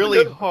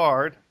really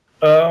hard.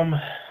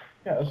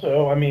 Yeah,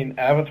 so, I mean,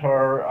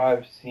 Avatar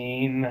I've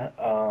seen,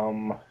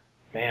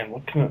 Man,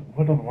 what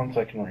are the ones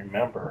I can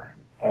remember?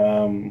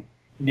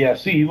 Yeah,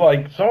 see,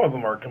 like some of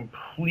them are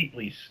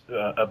completely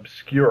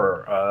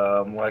obscure.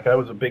 Like I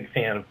was a big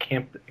fan of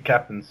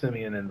Captain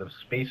Simeon and the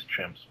Space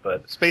Chimps,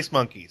 but Space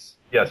Monkeys.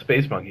 yeah,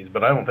 Space Monkeys.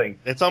 But I don't think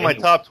It's on my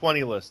top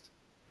 20 list.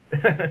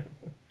 That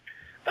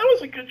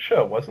was a good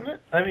show, wasn't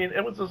it? I mean,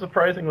 it was a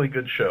surprisingly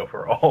good show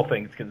for all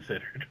things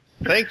considered.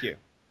 Thank you.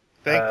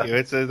 Thank you.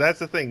 That's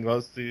the thing.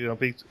 Most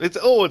it's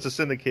a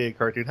syndicated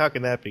cartoon. How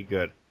can that be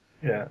good?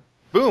 Yeah.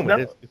 Boom. No.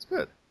 It's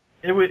good.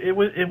 It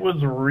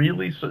was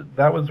really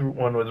that was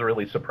one was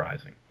really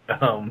surprising.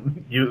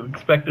 You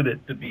expected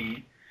it to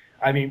be,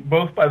 I mean,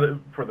 both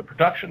for the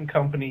production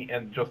company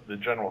and just the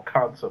general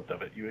concept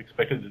of it, you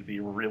expected it to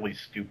be really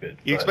stupid.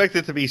 You expect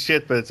it to be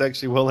shit, but it's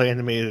actually well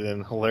animated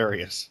and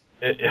hilarious.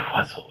 It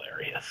was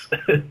hilarious.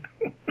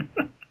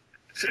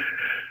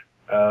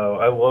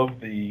 I love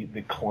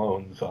the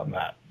clones on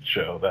that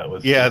show. That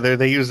was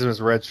they use them as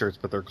red shirts,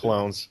 but they're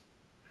clones.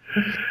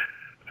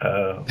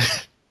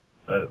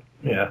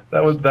 Yeah,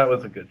 that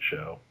was a good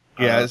show.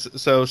 Yeah,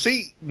 so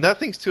see,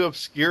 nothing's too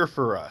obscure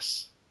for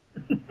us.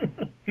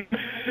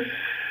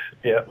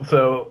 Yeah,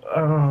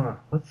 so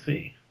let's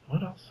see,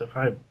 what else have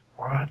I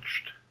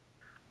watched?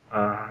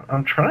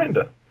 I'm trying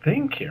to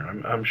think here.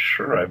 I'm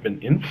sure I've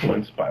been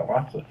influenced by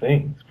lots of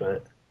things,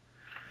 but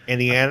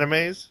any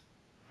animes?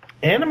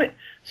 Animes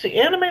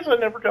I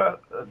never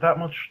got that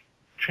much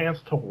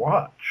chance to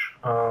watch.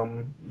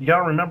 You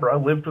gotta remember, I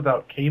lived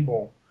without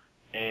cable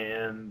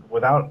and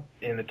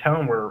in a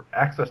town where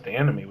access to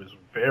anime was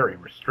very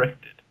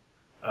restricted,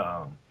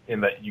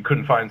 in that you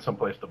couldn't find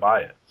someplace to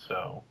buy it.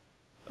 So,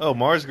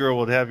 Mars Girl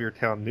would have your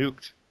town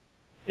nuked.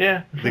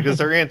 Yeah, because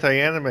they're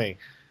anti-anime.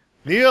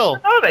 Neil,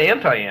 they're not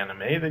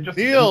anti-anime. They just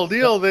Neil. They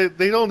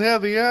don't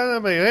have the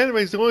anime.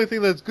 Anime's the only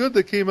thing that's good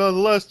that came out in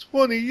the last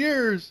 20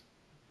 years.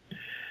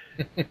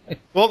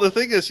 Well, the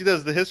thing is, she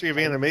does the history of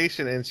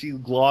animation, and she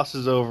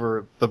glosses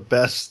over the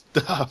best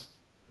stuff.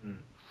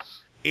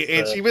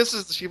 And she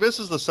misses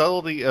the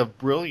subtlety of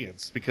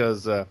brilliance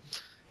because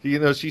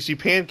she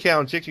pan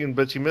count chicken,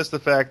 but she missed the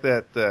fact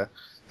that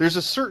there's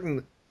a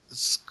certain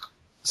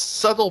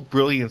subtle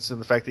brilliance in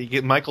the fact that you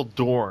get Michael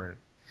Dorn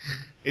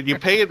and you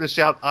pay him to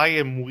shout, "I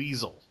am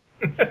Weasel."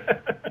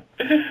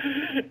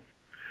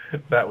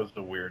 That was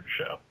the weird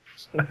show.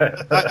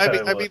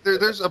 I mean,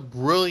 there's a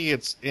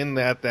brilliance in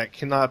that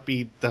cannot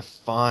be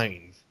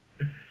defined.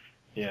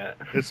 Yeah,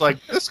 it's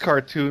like this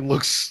cartoon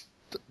it's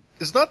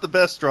not the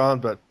best drawn,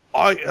 but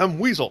I am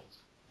Weasel.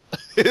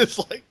 It's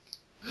like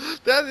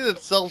that in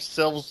itself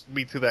sells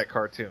me to that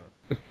cartoon.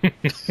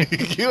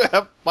 You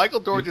have Michael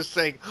Dorn just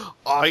saying,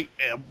 "I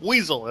am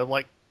Weasel." I'm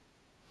like,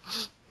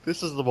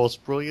 this is the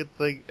most brilliant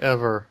thing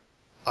ever.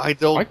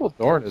 Michael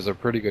Dorn is a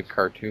pretty good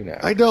cartoon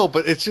actor. I know,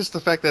 but it's just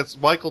the fact that it's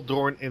Michael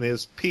Dorn in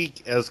his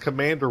peak as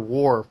Commander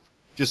Worf,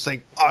 just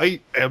saying,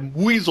 "I am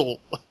Weasel."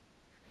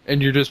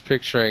 And you're just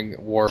picturing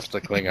Worf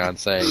the Klingon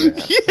saying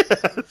that.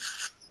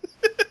 Yes!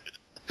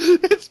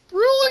 It's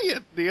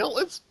brilliant, Neil.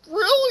 It's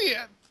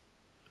brilliant.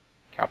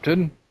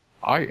 Captain,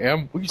 I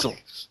am Weasel.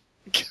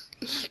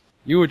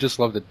 You would just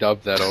love to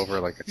dub that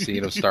over like a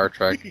scene of Star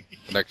Trek The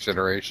Next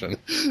Generation.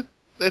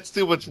 That's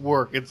too much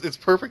work. It's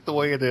perfect the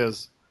way it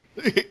is.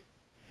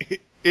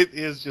 It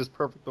is just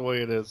perfect the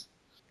way it is.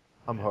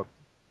 I'm hooked.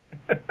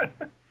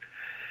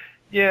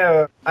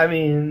 Yeah, I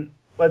mean,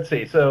 let's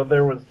see. So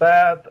there was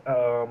that.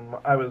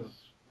 I was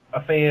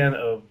a fan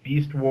of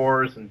Beast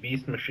Wars and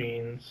Beast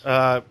Machines.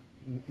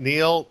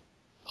 Neil,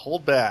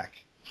 hold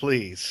back,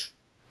 please.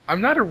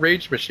 I'm not a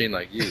rage machine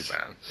like you,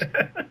 man.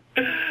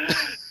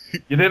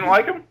 You didn't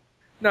like them?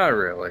 Not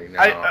really, no.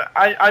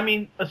 I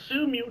mean,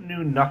 assume you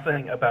knew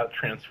nothing about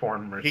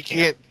Transformers. He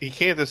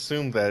can't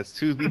assume that. It's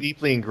too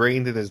deeply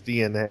ingrained in his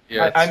DNA.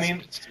 Yeah, I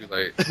mean, it's too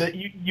late.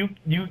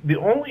 The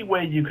only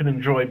way you can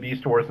enjoy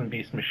Beast Wars and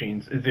Beast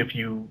Machines is if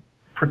you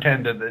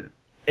pretended that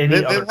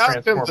any other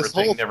Transformers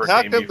thing never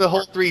came before. How come the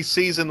whole 3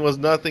 season was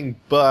nothing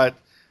but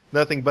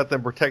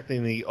them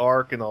protecting the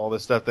Ark and all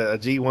this stuff that a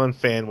G1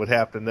 fan would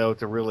have to know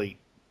to really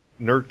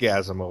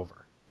nerdgasm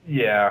over?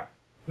 Yeah.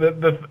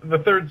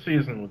 The third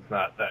season was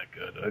not that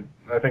good.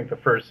 I think the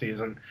first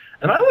season,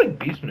 and I like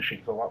Beast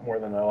Machines a lot more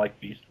than I like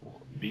Beast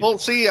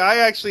Wars. See, I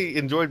actually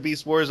enjoyed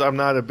Beast Wars. I'm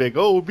not a big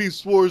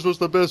Beast Wars was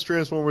the best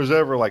Transformers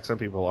ever, like some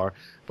people are.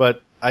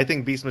 But I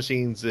think Beast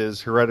Machines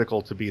is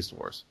heretical to Beast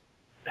Wars.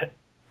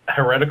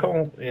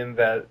 Heretical in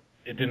that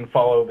it didn't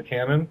follow the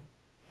canon?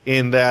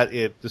 In that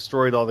it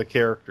destroyed all the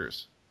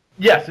characters.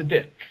 Yes, it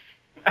did.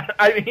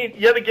 I mean,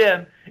 yet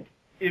again,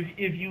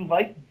 if you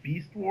liked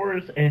Beast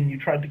Wars and you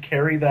tried to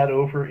carry that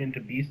over into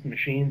Beast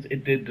Machines,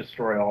 it did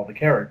destroy all the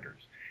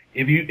characters.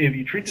 If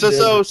you treat it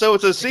so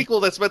it's a sequel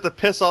that's meant to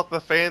piss off the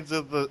fans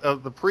of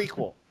the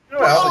prequel.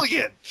 Well,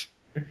 brilliant!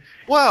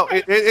 Wow,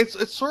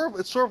 it's sort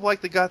of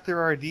like they got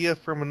their idea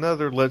from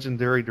another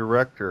legendary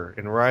director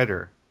and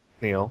writer,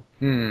 Neil.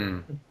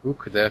 Who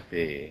could that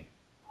be?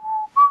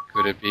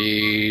 Could it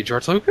be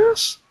George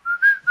Lucas?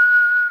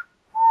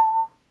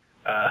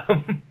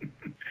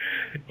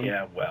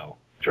 Yeah, well,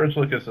 George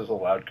Lucas is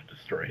allowed to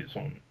destroy his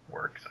own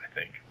works, I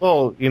think.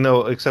 Well,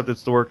 except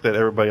it's the work that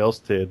everybody else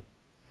did,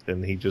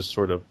 and he just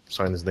sort of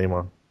signed his name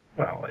on.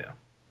 Well,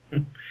 yeah.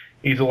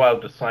 He's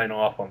allowed to sign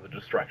off on the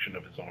destruction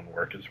of his own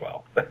work as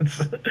well.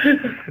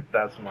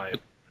 That's my...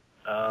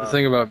 The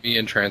thing about me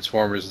and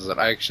Transformers is that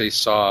I actually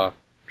saw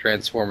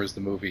Transformers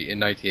the movie in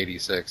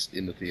 1986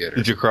 in the theater.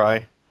 Did you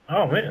cry?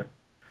 Oh, man.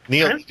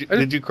 Neil,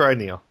 did you cry,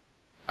 Neil?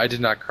 I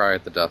did not cry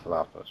at the death of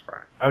Optimus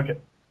Prime. Okay.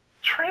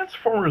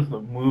 Transformers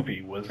the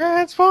movie was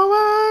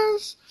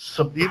Transformers!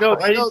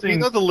 surprising. You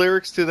know the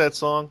lyrics to that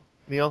song,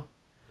 Neil?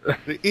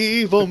 The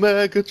evil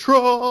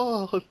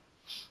Megatron!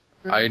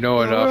 I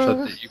know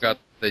enough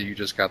that you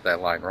just got that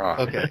line wrong.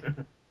 Okay.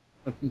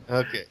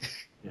 Okay.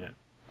 Yeah.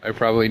 I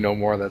probably know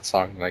more of that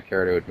song than I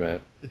care to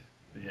admit.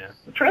 Yeah.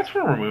 The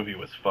Transformer movie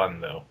was fun,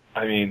 though.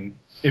 I mean,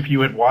 if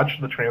you had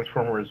watched the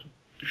Transformers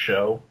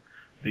show,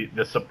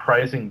 the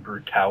surprising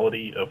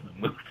brutality of the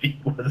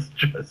movie was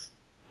just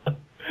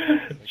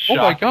Oh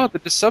my god, the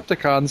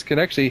Decepticons can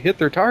actually hit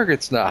their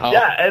targets now.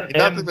 Yeah, and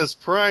Optimus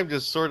Prime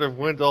just sort of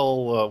went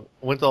all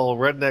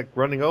redneck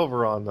running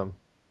over on them.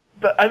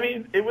 But I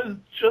mean, you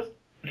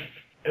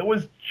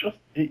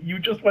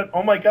just went,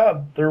 oh my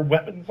god, their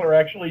weapons are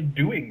actually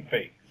doing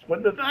things.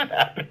 When did that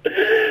happen?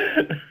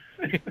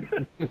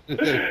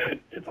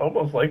 It's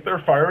almost like they're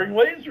firing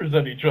lasers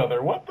at each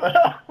other. What the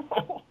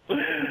hell?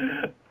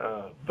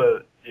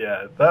 But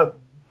yeah,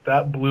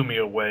 that blew me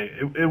away.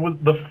 It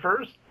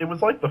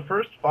was like the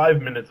first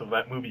 5 minutes of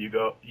that movie.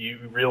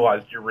 You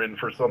realized you're in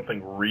for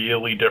something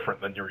really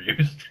different than you're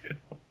used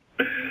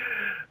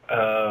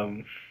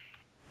to.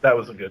 That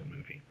was a good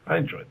movie. I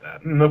enjoyed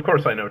that, and of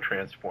course I know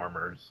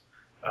Transformers,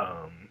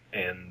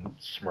 and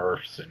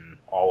Smurfs, and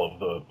all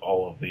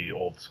of the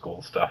old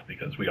school stuff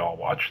because we all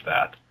watched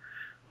that.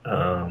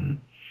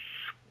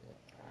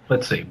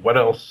 Let's see, what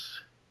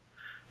else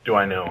do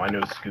I know? I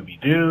know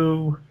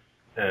Scooby-Doo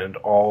and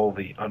all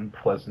the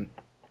unpleasant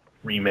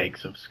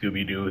remakes of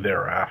Scooby-Doo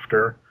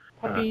thereafter.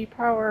 Puppy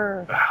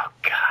power. Oh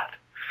God!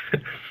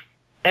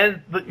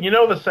 And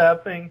the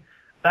sad thing.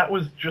 That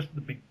was just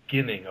the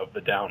beginning of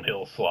the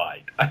downhill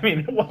slide. I mean,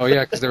 it wasn't... Oh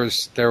yeah, because there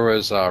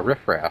was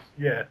Riff Raff.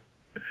 Yeah,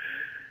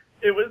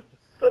 it was.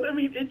 But I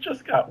mean, it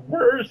just got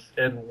worse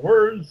and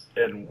worse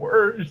and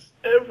worse.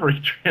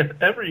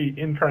 Every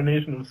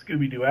incarnation of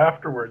Scooby-Doo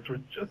afterwards was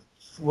just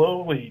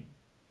slowly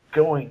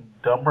going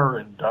dumber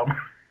and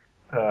dumber.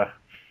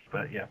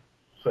 But yeah,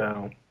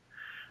 so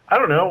I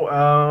don't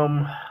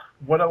know.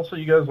 What else are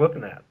you guys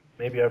looking at?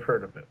 Maybe I've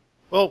heard of it.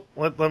 Well,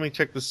 let me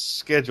check the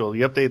schedule.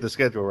 You updated the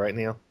schedule, right,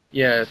 Neil?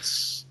 Yeah,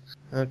 it's...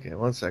 Okay,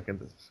 1 second.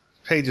 The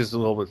page is a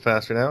little bit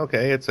faster now.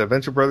 Okay, it's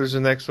Venture Brothers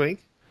in next week.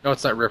 No,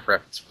 it's not Riff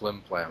Raff, it's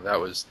Flim Flam. That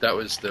was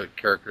the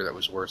character that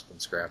was worse than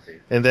Scrappy.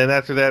 And then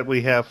after that,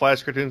 we have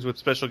Flash Cartoons with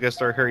special guest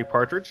star Harry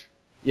Partridge.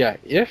 Yeah,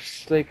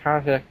 if they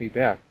contact me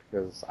back,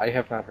 because I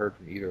have not heard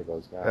from either of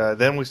those guys.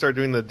 Then we start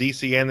doing the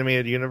DC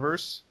Animated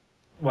Universe.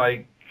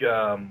 Like,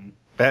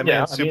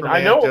 Batman, Superman,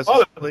 I know Justice a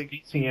lot of the League.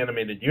 DC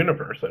Animated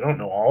Universe. I don't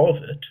know all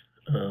of it.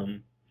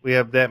 We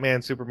have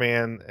Batman,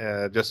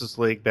 Superman, Justice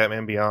League,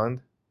 Batman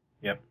Beyond.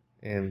 Yep.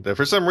 And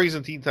for some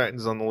reason, Teen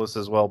Titans is on the list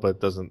as well, but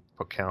it doesn't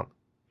count.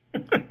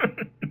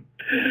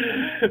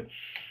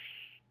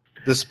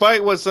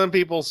 Despite what some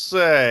people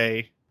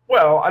say.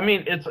 Well, I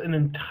mean, it's an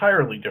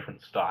entirely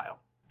different style.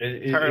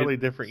 Entirely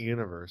different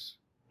universe.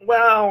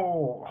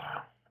 Well,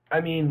 I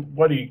mean,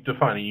 what do you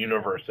define a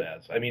universe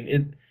as? I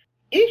mean,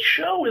 each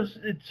show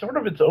it's sort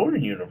of its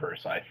own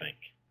universe, I think.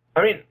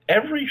 I mean,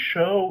 every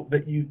show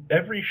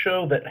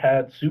that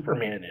had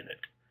Superman in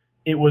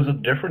it was a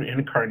different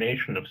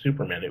incarnation of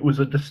Superman. It was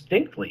a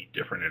distinctly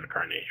different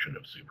incarnation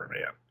of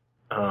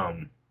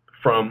Superman.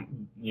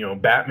 From,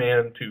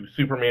 Batman to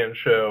Superman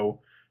show,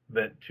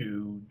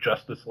 to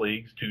Justice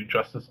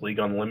League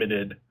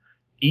Unlimited,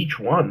 each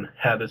one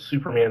had a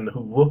Superman who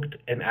looked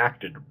and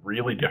acted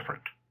really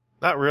different.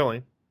 Not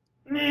really.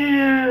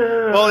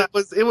 Yeah. Well,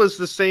 it was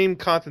the same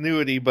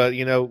continuity, but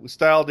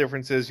style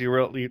differences.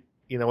 You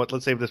know what?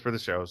 Let's save this for the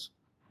shows.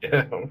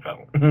 Yeah.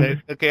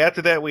 Okay.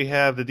 After that, we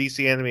have the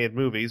DC animated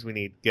movies. We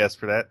need guests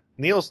for that.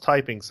 Neil's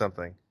typing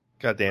something.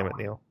 God damn it,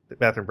 Neil.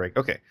 Bathroom break.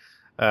 Okay.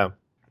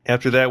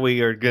 After that,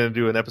 we are going to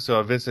do an episode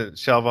of Vincent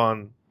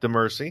Chalvon de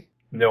Mercy.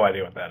 No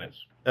idea what that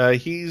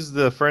is. He's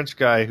the French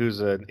guy who's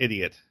an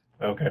idiot.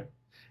 Okay.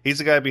 He's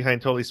the guy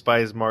behind Totally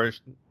Spies,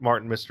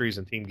 Martin Mysteries,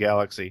 and Team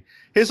Galaxy.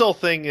 His whole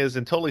thing is,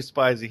 in Totally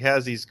Spies, he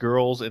has these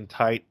girls in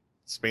tight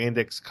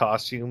spandex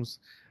costumes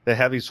that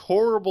have these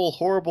horrible,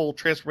 horrible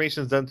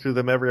transformations done to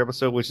them every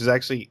episode, which is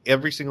actually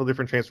every single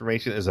different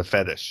transformation is a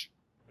fetish.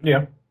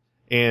 Yeah.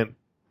 And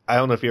I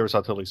don't know if you ever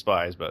saw Totally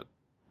Spies, but...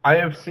 I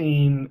have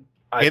seen,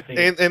 and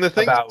the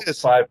thing about is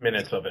this, 5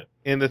 minutes of it.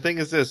 And the thing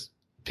is this,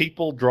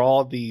 people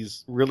draw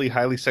these really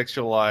highly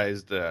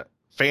sexualized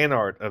fan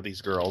art of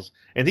these girls,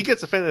 and he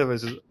gets offended and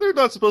says, they're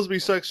not supposed to be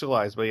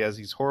sexualized, but he has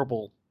these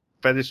horrible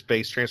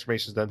fetish-based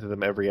transformations done to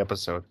them every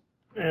episode.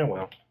 Yeah,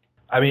 well...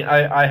 I mean,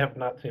 I have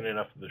not seen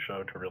enough of the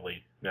show to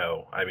really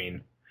know. I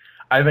mean,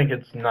 I think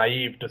it's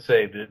naive to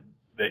say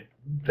that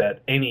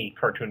that any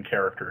cartoon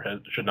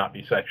character should not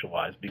be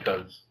sexualized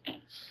because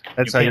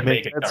That's you how you can't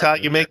make. make a That's how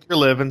cartoon you make your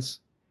livings.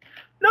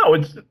 No,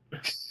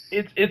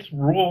 it's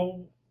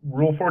rule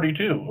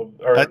 42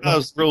 or I thought it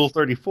was Rule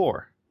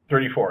 34.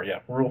 34. Yeah,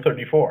 rule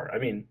 34. I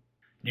mean,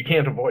 you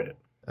can't avoid it.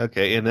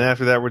 Okay, and then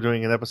after that, we're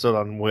doing an episode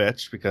on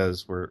Witch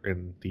because we're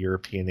in the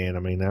European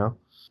anime now.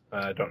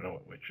 I don't know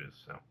what Witch is.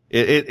 So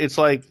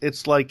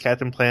It's like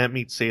Captain Planet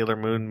meets Sailor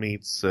Moon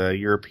meets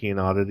European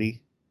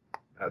Oddity.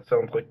 that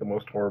sounds like the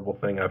most horrible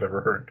thing I've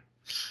ever heard.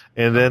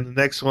 And then the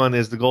next one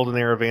is the Golden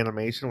Era of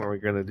Animation, where we're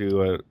going to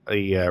do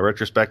a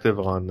retrospective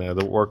on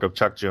the work of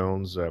Chuck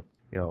Jones,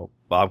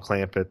 Bob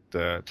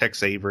Clampett,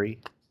 Tex Avery.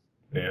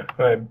 Yeah,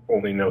 I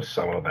only know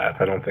some of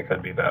that. I don't think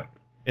I'd be that.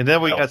 And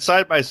then we got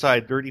side by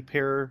side Dirty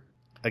Pair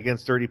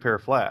against Dirty Pair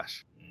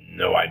Flash.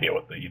 No idea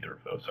what either of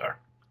those are.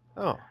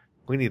 Oh,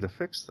 we need to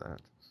fix that.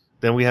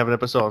 Then we have an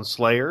episode on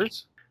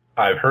Slayers.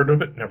 I've heard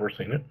of it, never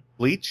seen it.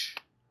 Bleach.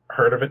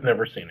 Heard of it,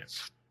 never seen it.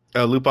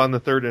 Lupin the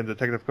Third and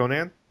Detective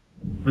Conan.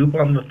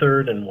 Lupin the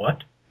Third and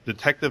what?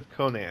 Detective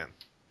Conan.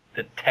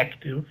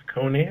 Detective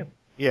Conan?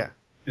 Yeah.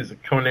 Is it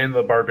Conan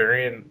the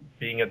Barbarian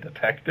being a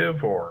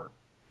detective, or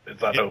is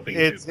that hoping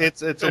it's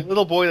a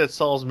little boy that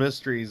solves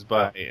mysteries,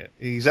 but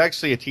he's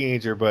actually a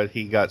teenager, but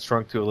he got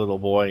shrunk to a little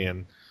boy,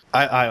 and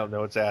I don't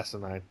know, it's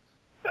asinine.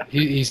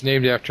 He's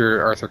named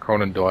after Arthur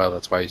Conan Doyle.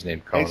 That's why he's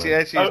named Conan.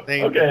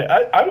 Okay,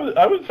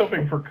 I was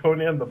hoping for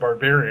Conan the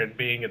Barbarian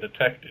being a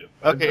detective.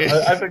 Okay,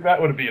 I think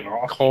that would be an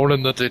awesome.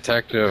 Conan the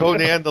Detective.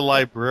 Conan the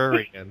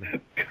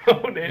Librarian.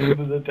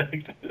 Conan the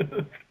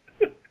Detective.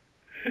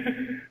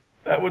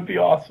 That would be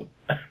awesome.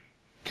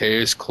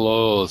 Case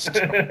closed.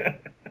 and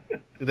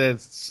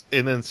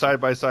then side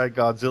by side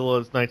Godzilla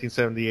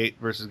 1978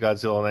 versus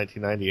Godzilla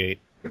 1998.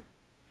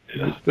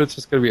 That's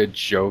just gonna be a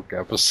joke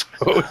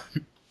episode.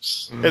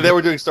 And then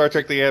we're doing Star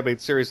Trek the Animated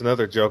Series,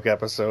 another joke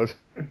episode.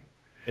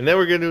 And then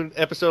we're going to do an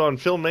episode on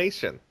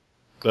Filmation.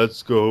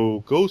 Let's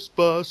go,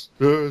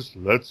 Ghostbusters,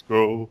 let's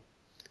go.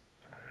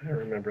 I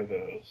remember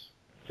those.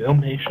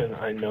 Filmation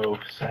I know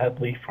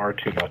sadly far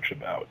too much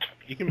about.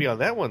 You can be on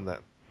that one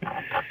then.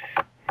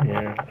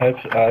 Yeah,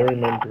 I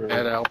remember.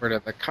 Ed Albert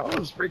and the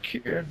Cosby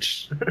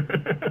Kids.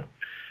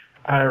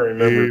 I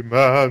remember.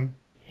 He-Man.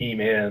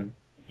 He-Man,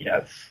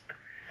 yes.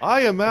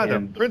 I am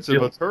Adam, Prince of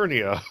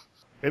Eternia.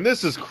 And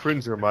this is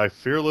Cringer, my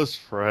fearless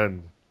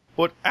friend.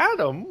 But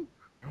Adam?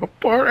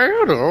 But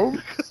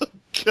Adam?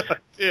 God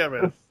damn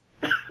it.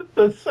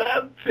 The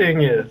sad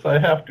thing is, I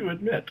have to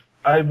admit,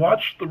 I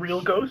watched the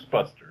real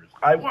Ghostbusters.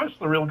 I watched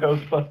the real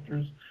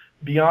Ghostbusters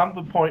beyond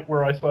the point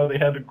where I saw they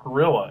had a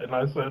gorilla, and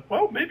I said,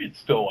 well, maybe it's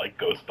still like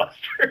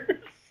Ghostbusters.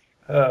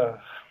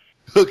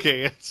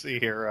 Okay, let's see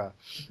here.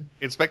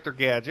 Inspector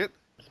Gadget.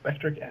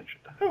 Inspector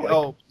Gadget.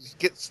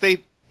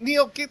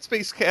 Neil, get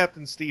Space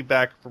Captain Steve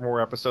back for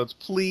more episodes,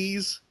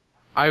 please.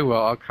 I will.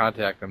 I'll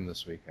contact him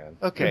this weekend.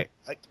 Okay.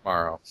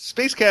 Tomorrow.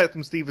 Space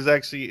Captain Steve is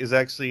actually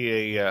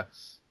a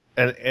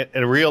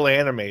real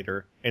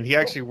animator, and he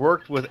actually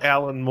worked with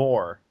Alan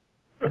Moore.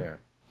 Yeah.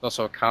 He's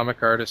also a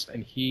comic artist,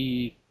 and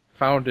he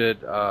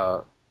founded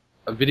a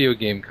video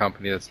game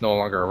company that's no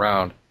longer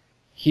around.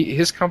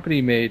 His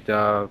company made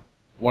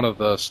one of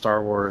the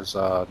Star Wars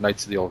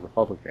Knights of the Old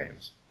Republic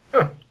games.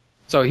 Huh.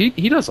 So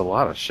he does a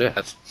lot of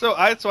shit. So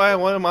that's why I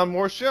want him on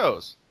more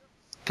shows.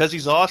 Because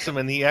he's awesome,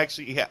 and he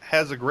actually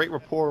has a great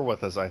rapport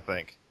with us, I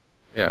think.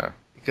 Yeah.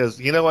 Because,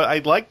 you know what, I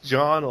like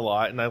John a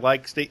lot, and I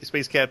like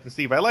Space Captain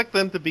Steve. I like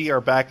them to be our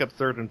backup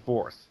third and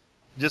fourth.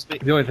 The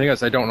only thing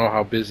is I don't know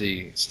how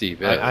busy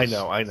Steve is. I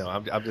know.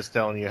 I'm just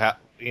telling you how,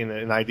 in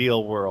an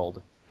ideal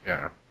world.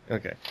 Yeah.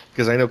 Okay.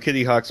 Because I know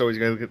Kitty Hawk's always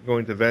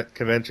going to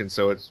conventions,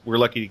 so we're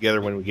lucky to get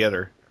her when we get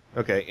her.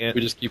 Okay. And we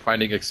just keep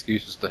finding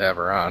excuses to have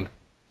her on.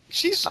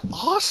 She's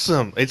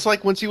awesome. It's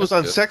like when she was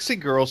on Sexy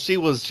Girl, she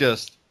was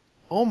just,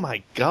 oh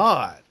my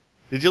god.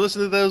 Did you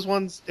listen to those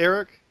ones,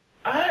 Eric?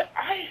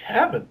 I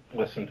haven't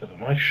listened to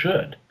them. I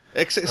should.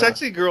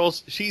 Sexy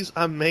Girls, she's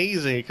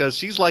amazing because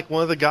she's like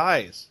one of the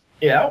guys.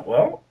 Yeah,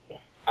 well,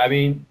 I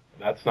mean,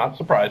 that's not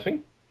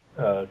surprising,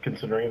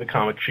 considering the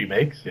comics she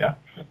makes, yeah.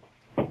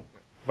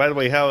 By the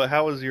way,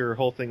 how is your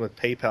whole thing with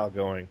PayPal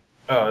going?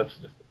 Oh, it's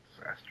just a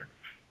disaster.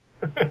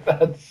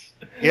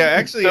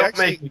 Don't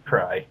make me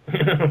cry.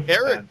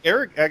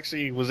 Eric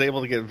actually was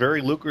able to get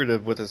very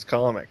lucrative with his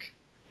comic.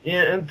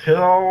 Yeah,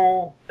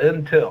 until.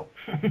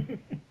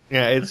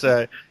 Yeah, it's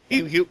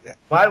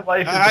my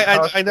life is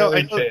I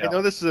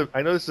know this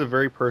is a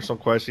very personal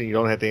question. You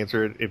don't have to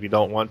answer it if you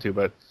don't want to,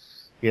 but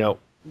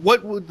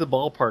what would the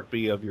ballpark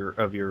be of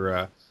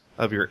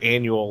your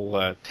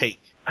annual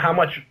take? How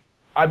much?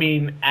 I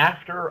mean,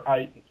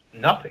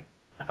 nothing.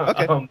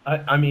 Okay.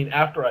 I mean,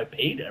 after I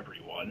paid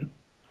everyone,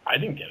 I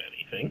didn't get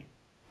anything.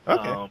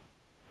 Okay.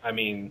 I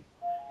mean,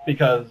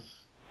 because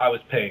I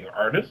was paying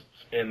artists,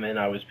 and then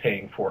I was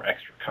paying for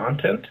extra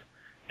content,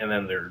 and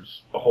then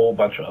there's a whole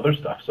bunch of other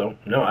stuff. So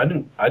no, I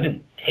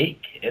didn't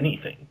take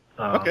anything.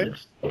 Okay.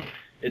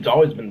 It's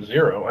always been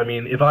zero. I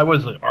mean, if I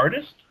was an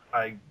artist,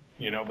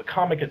 the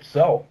comic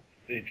itself,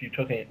 if you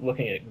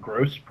looking at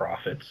gross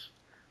profits,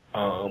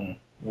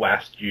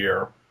 last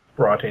year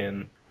brought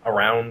in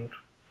around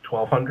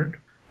 1,200,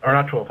 or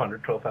not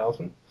 1,200,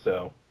 12,000.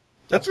 So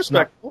That's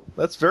respectable.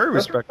 That's very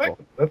that's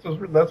respectable. That's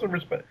a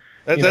respect.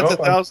 That's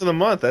 1,000 a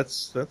month.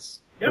 That's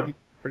Yeah.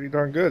 pretty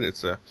darn good.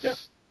 It's a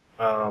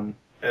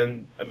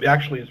And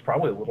actually, it's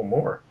probably a little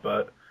more,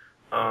 but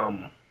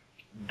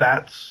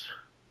that's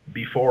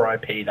before I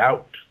paid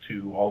out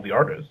to all the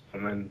artists,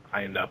 and then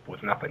I end up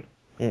with nothing.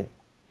 Mm.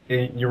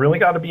 You really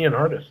got to be an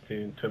artist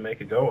to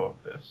make a go of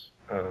this.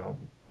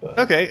 But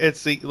Okay,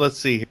 let's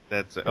see.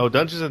 That's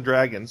Dungeons and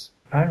Dragons.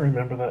 I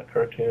remember that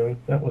cartoon.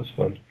 That was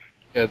fun.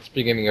 Yeah, it's the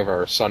beginning of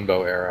our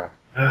Sunbow era.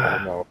 I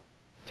don't know.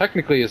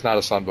 Technically, it's not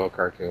a Sunbow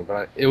cartoon,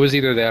 but it was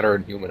either that or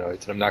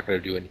Inhumanoids, and I'm not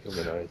going to do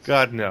Inhumanoids.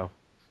 God no.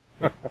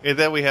 And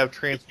then we have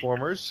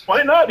Transformers,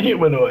 Why not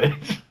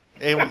humanoids?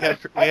 and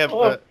I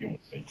love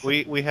humanoids.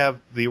 we have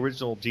the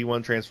original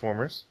G1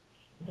 Transformers.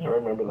 I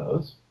remember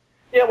those.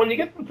 Yeah, when you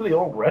get into the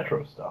old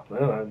retro stuff,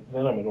 then I'm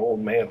an old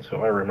man,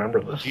 so I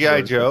remember this.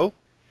 G.I. Joe,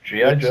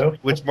 G.I. Joe,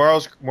 which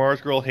Mars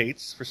Girl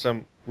hates for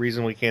some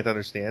reason we can't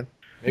understand.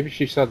 Maybe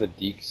she saw the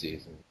Deke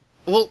season.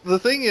 Well, the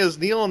thing is,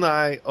 Neil and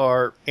I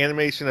are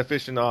animation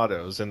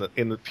aficionados in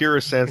the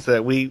purest sense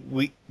that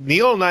we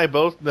Neil and I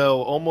both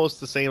know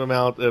almost the same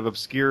amount of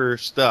obscure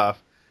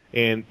stuff,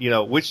 and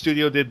which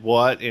studio did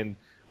what and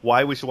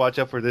why we should watch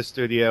out for this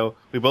studio.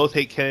 We both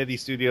hate Kennedy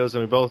Studios,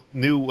 and we both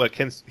knew what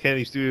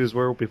Kennedy Studios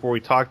were before we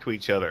talked to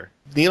each other.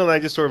 Neil and I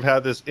just sort of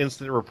have this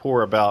instant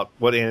rapport about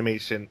what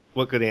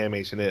good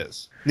animation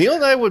is. Neil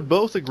and I would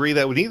both agree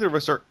that neither of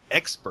us are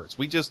experts.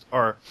 We just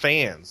are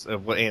fans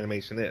of what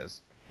animation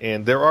is.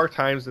 And there are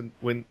times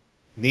when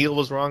Neil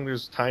was wrong,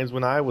 there's times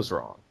when I was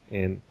wrong.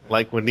 And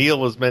like when Neil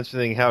was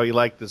mentioning how he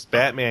liked this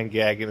Batman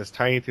gag in his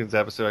Tiny Toons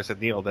episode, I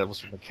said, Neil, that was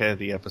from the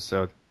Kennedy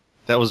episode.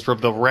 That was from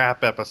the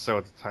rap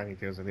episode of Tiny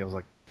Toons. And Neil was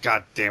like,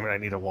 God damn it, I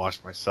need to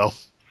wash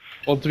myself.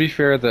 Well, to be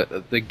fair,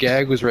 the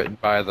gag was written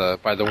by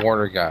the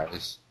Warner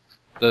guys.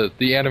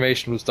 The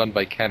animation was done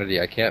by Kennedy.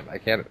 I can't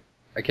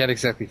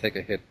exactly take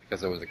a hit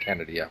because it was a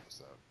Kennedy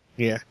episode.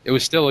 Yeah. It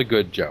was still a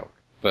good joke,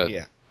 but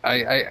yeah.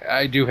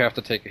 I do have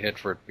to take a hit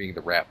for it being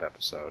the rap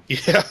episode.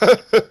 Yeah.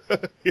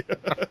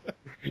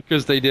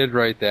 Because they did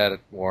write that at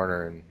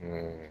Warner, and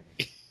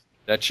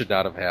that should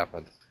not have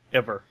happened.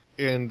 Ever.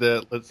 And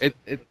let's...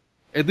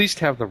 At least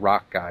have the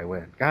rock guy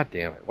win. God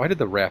damn it. Why did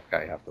the rap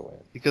guy have to win?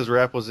 Because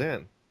rap was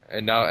in.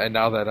 And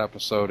now that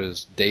episode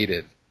is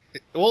dated.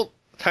 Well,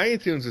 Tiny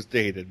Toons is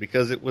dated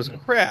because it was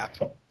crap.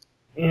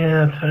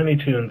 Yeah, Tiny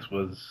Toons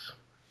was...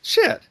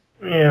 Shit.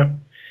 Yeah.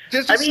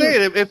 Just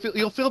say it.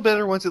 You'll feel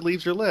better once it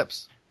leaves your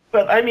lips.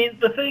 But, I mean,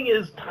 the thing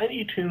is,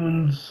 Tiny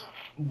Toons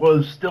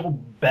was still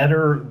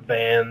better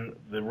than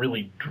the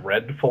really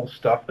dreadful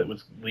stuff that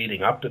was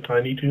leading up to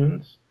Tiny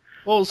Toons.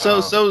 Well, so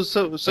like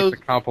the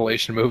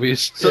compilation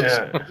movies. So,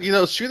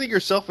 Yeah. shooting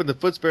yourself in the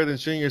foot's better than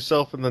shooting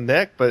yourself in the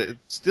neck, but it's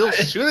still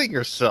shooting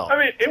yourself. I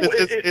mean,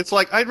 it's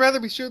like, I'd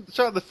rather be shot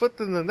in the foot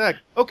than the neck.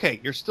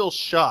 Okay, you're still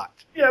shot.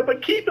 Yeah,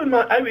 but keep in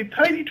mind, I mean,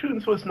 Tiny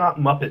Toons was not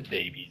Muppet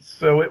Babies,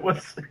 so it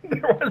was,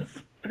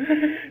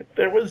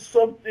 there was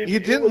something...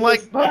 You didn't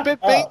like Muppet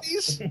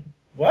Babies?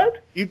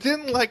 What? You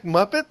didn't like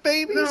Muppet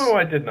Babies? No,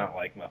 I did not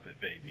like Muppet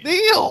Babies.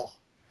 Neil,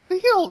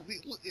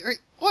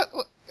 what?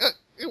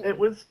 It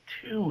was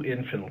too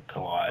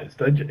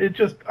infantilized.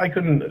 I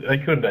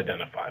couldn't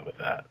identify with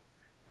that.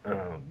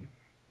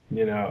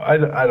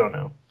 I don't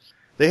know.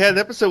 They had an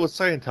episode with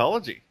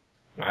Scientology.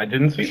 I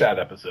didn't see that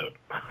episode,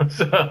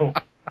 so.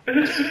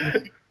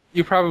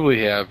 You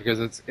probably have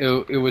because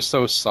it was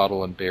so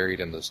subtle and buried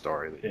in the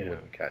story that you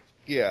wouldn't catch.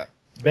 Yeah.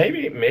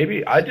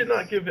 Maybe I did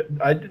not give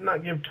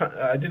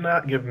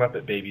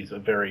Muppet Babies a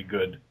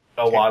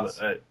lot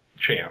of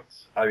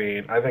chance. I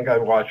mean, I think I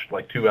watched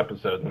like 2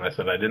 episodes and I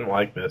said I didn't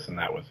like this and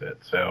that was it.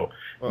 So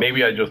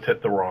maybe I just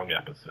hit the wrong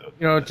episode.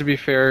 To be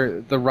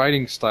fair, the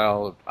writing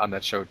style on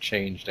that show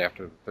changed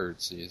after the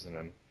 3rd season,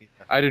 and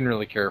I didn't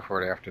really care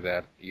for it after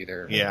that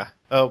either. Yeah.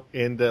 Oh,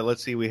 and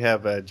let's see, we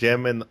have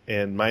Jem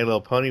and My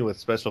Little Pony with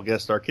special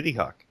guest star Kitty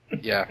Hawk.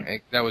 Yeah,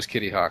 that was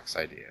Kitty Hawk's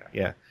idea.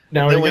 Yeah.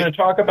 Now, are you going to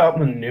talk about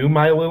the new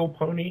My Little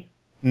Pony?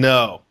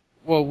 No.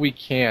 Well, we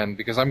can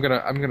because I'm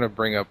gonna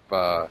bring up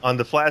on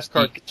the Flash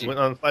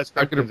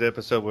Cartoons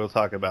episode. We'll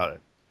talk about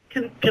it.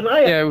 Can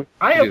I? Yeah,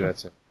 I do that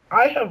too.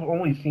 I have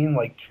only seen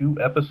like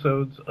 2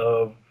 episodes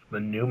of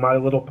the new My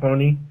Little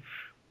Pony.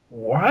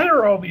 Why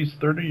are all these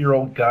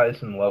 30-year-old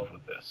guys in love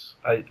with this?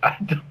 I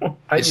don't.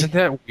 Isn't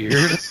that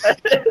weird?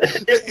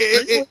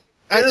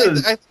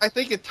 I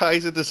think it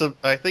ties into some.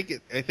 I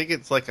think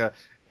it's like a.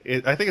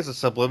 I think it's a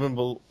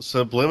subliminal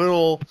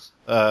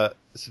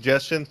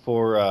suggestion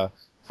for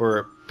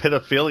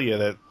pedophilia.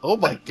 That, oh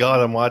my god,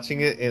 I'm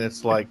watching it and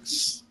it's like,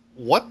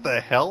 what the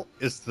hell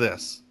is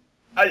this?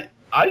 I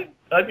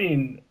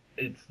mean,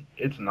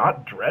 it's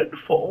not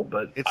dreadful,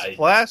 but it's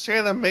Flash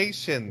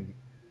animation.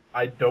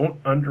 I don't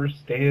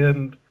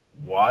understand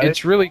why.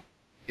 It's really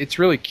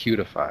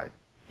cutified.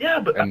 Yeah,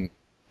 but and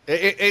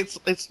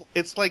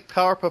it's like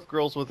Powerpuff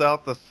Girls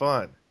without the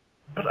fun.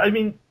 But I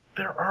mean,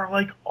 there are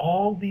like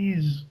all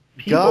these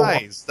people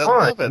guys that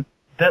love it,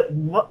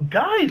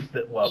 guys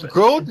that love it.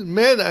 Grown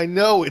men, I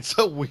know it's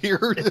a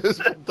weird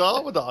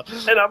phenomenon.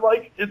 And I'm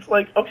like, it's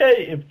like,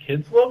 okay, if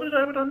kids loved it,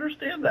 I would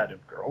understand that.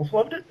 If girls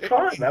loved it,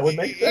 fine, that would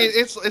make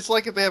sense. It's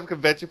like if they have a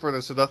convention for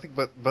this, so nothing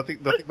but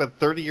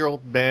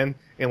 30-year-old men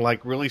in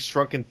like really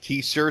shrunken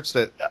T-shirts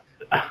that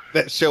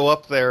show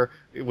up there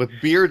with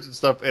beards and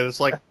stuff, and it's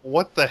like,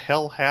 what the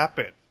hell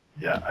happened?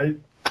 Yeah,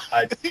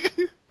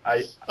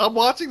 I'm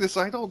watching this.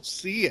 I don't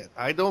see it.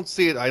 I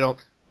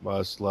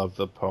must love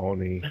the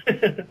pony.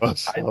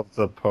 Must love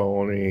the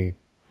pony.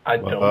 I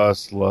don't.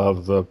 Must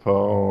love the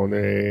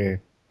pony.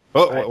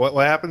 Oh,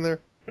 what happened there?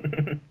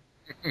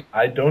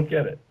 I don't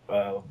get it.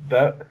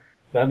 That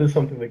is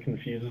something that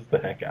confuses the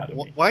heck out of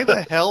me. Why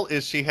the hell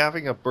is she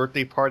having a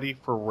birthday party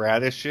for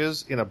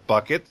radishes in a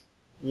bucket?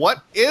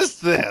 What is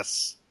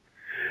this?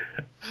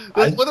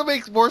 Would it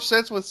make more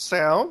sense with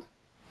sound?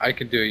 I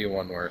can do you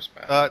one worse,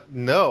 Matt.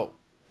 No.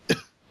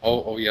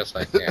 Oh, yes,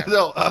 I can.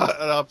 No,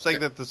 I'm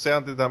saying that the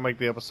sound did not make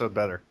the episode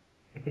better.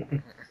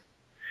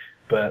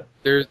 But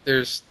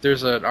there's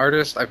an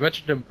artist, I've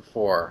mentioned him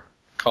before,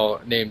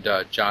 named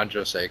John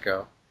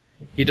Joseko.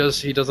 He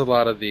does a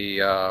lot of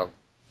the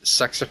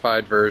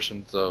sexified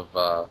versions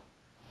of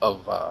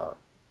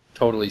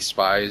Totally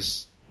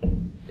Spies,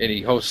 and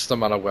he hosts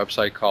them on a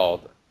website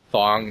called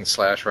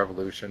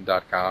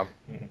thong/revolution.com.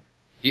 Mm-hmm.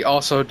 He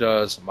also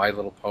does My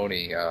Little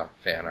Pony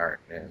fan art.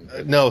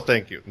 And no,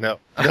 thank you. No,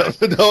 no,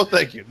 thank you. No,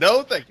 thank you.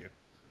 No, thank you.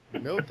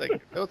 No, thank you.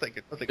 No, thank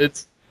you.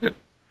 It's God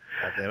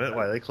damn it!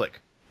 Why they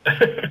click?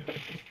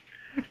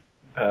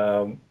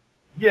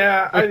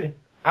 Yeah,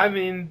 I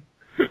mean,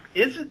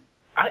 is it?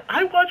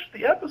 I watched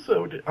the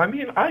episode. I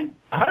mean,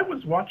 I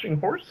was watching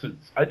horses.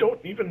 I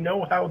don't even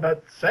know how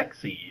that's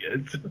sexy.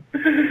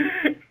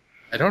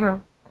 I don't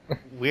know.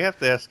 We have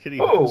to ask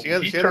Kitty. Oh,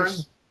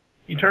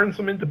 he turns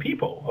them into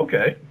people.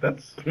 Okay,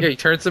 that's... Yeah, he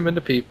turns them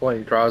into people, and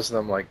he draws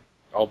them, like,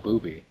 all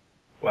booby.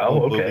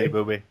 Well, okay.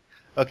 Booby.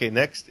 Okay,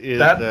 next is...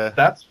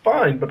 That's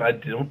fine, but I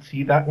don't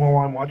see that while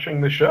I'm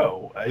watching the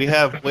show. We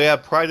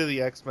have Pride of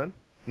the X-Men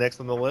next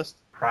on the list.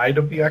 Pride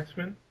of the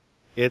X-Men?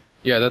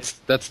 Yeah,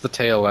 that's the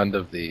tail end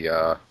of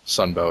the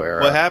Sunbow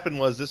era. What happened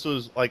was this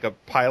was like a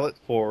pilot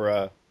for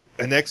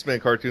an X-Men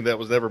cartoon that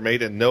was never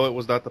made, and no, it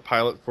was not the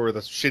pilot for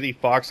the shitty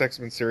Fox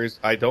X-Men series.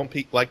 I don't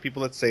like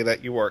people that say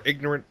that. You are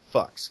ignorant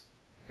fucks.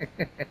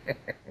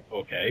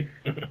 Okay.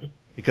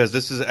 Because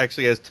this is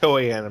actually as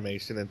Toei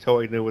animation, and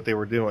Toei knew what they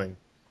were doing.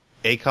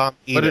 Acom,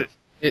 but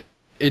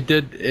it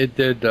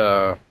did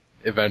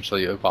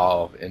eventually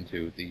evolve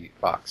into the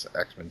Fox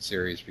X-Men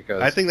series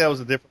because I think that was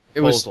a different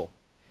proposal.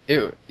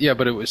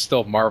 But it was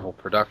still Marvel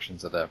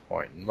Productions at that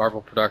point. And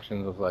Marvel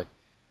Productions was like,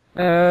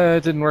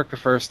 it didn't work the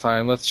first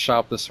time. Let's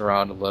shop this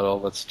around a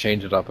little. Let's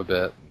change it up a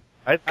bit.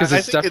 Because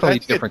it's definitely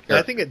different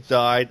characters. I think it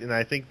died, and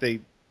I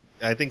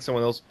think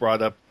someone else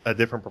brought up a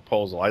different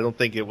proposal. I don't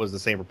think it was the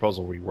same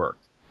proposal reworked.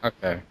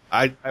 Okay.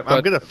 I'm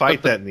going to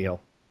fight that,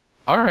 Neil.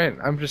 All right.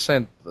 I'm just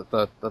saying that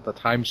the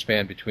time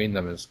span between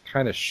them is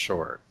kind of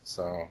short.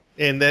 So.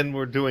 And then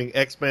we're doing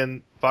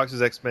X-Men,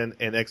 Fox's X-Men,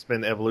 and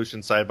X-Men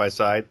Evolution side by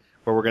side,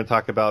 where we're going to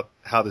talk about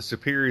how the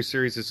superior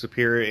series is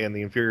superior and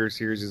the inferior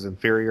series is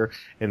inferior,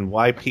 and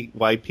why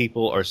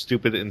people are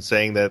stupid in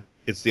saying that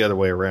it's the other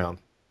way around.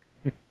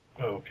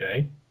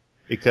 Okay.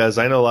 Because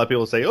I know a lot of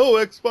people say, "Oh,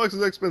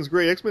 Xbox's X-Men's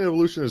great. X-Men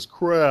Evolution is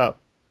crap."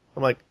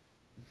 I'm like,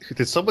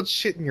 did someone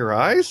shit in your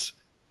eyes?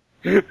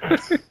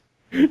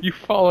 You've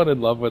fallen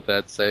in love with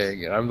that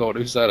saying, and I'm the one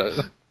who said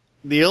it.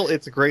 Neil,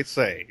 it's a great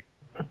saying,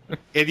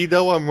 and you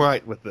know I'm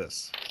right with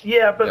this.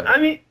 Yeah, but I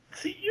mean,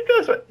 see, you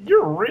guys,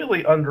 you're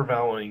really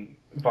undervaluing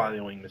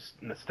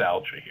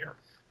nostalgia here.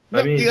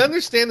 No, we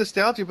understand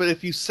nostalgia, but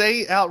if you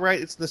say outright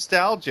it's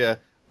nostalgia,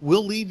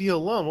 we'll leave you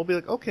alone. We'll be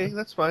like, okay,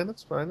 that's fine.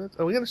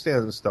 We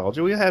understand the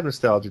nostalgia. We have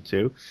nostalgia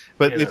too.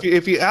 But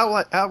if you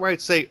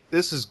outright say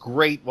this is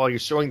great while you're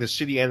showing the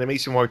shitty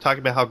animation while we're talking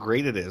about how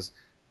great it is,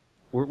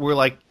 we're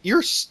like,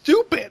 you're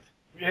stupid.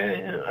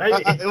 Yeah.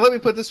 Let me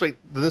put it this way: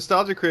 the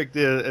Nostalgia Critic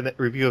did a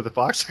review of the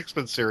Fox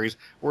X-Men series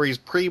where he's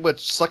pretty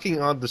much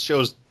sucking on the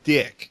show's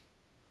dick,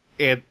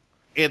 and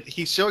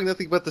he's showing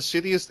nothing but the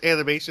shittiest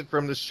animation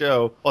from the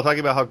show while talking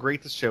about how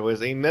great the show is.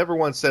 And he never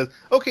once says,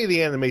 okay,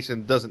 the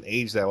animation doesn't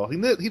age that well.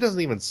 He doesn't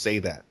even say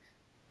that.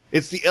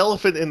 It's the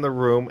elephant in the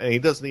room, and he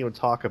doesn't even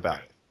talk about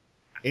it.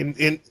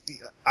 And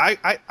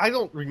I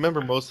don't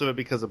remember most of it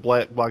because it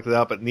blocked it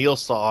out, but Neil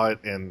saw it,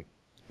 and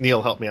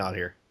Neil, help me out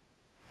here.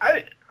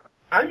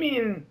 I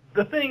mean,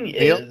 the thing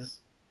Neil? is...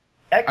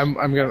 I'm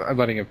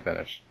letting him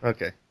finish.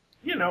 Okay.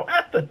 You know,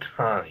 at the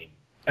time,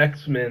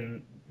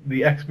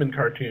 the X-Men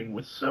cartoon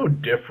was so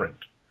different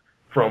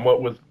from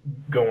what was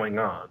going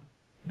on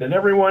that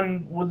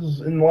everyone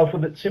was in love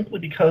with it simply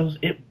because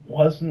it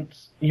wasn't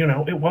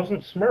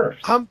Smurfs.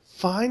 I'm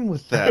fine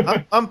with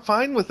that. I'm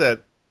fine with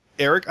that,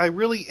 Eric. I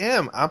really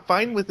am. I'm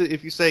fine with it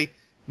if you say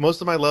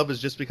most of my love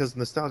is just because of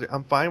nostalgia.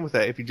 I'm fine with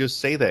that if you just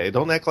say that.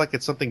 Don't act like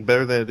it's something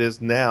better than it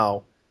is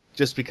now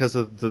just because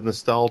of the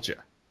nostalgia.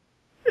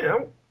 You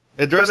know,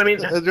 Address But, I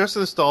mean- address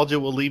the nostalgia.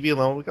 We'll leave you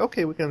alone. Like,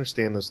 okay, we can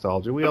understand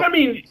nostalgia. We But all I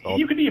mean, nostalgia.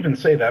 you could even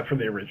say that for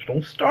the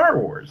original Star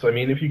Wars. I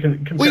mean, if you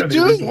can compare We the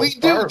do, original we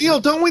Star do, Neil.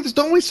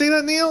 Don't we say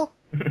that, Neil?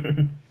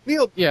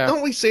 Neil, Yeah.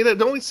 don't we say that?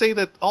 Don't we say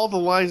that all the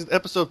lines in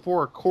Episode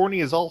 4 are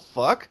corny as all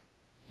fuck?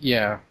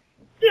 Yeah.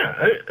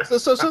 Yeah.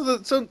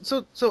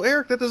 So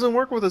Eric, that doesn't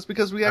work with us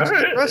because we actually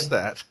Alright. address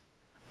that.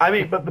 I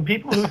mean, but the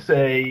people who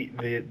say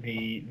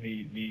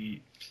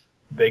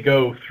they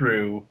go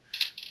through,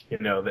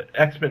 that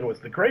X-Men was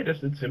the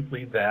greatest, it's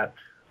simply that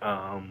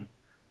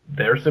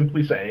they're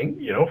simply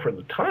saying, for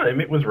the time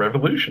it was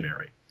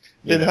revolutionary.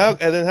 Then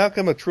how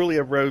come a truly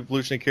a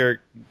revolutionary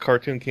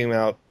cartoon came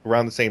out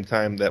around the same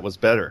time that was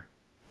better?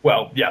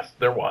 Well, yes,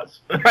 there was.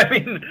 I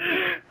mean,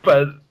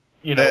 but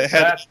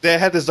that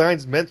had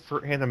designs meant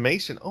for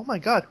animation. Oh my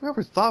god,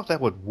 whoever thought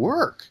that would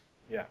work?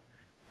 yeah,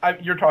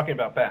 you're talking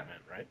about Batman,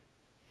 right?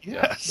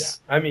 Yes.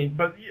 Yeah. I mean,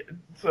 but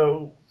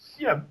so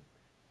yeah,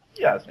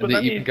 yes, but And they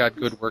I even mean, got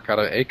good work out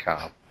of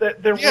ACOM.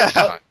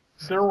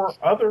 There were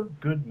other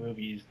good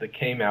movies that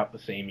came out the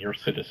same year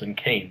Citizen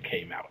Kane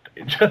came out.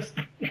 It just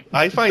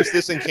I find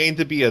Citizen Kane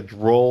to be a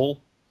droll,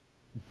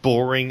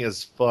 boring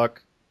as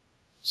fuck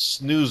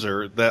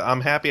snoozer that I'm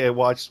happy I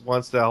watched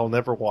once that I'll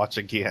never watch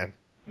again.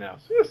 no,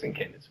 Citizen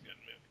Kane is a good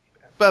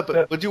movie.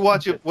 But would you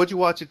watch it? Would you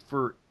watch it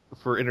for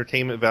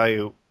entertainment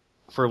value,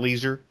 for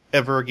leisure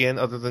ever again,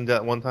 other than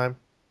that one time?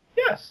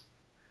 Yes,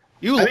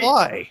 You I mean-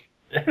 lie.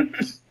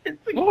 it's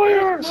a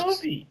Lawyers. good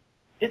movie.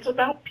 It's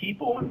about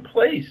people and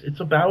place. It's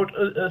about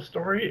a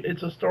story.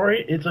 It's a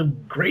story. It's a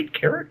great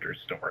character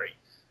story.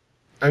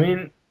 I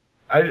mean,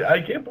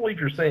 I can't believe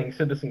you're saying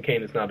Citizen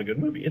Kane is not a good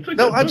movie. It's a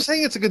No, good I'm movie.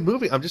 saying it's a good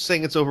movie. I'm just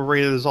saying it's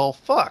overrated as all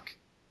fuck.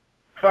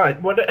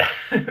 Fine. What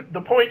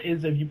the point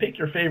is, if you pick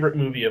your favorite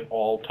movie of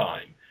all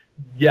time,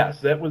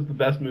 yes, that was the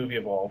best movie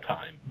of all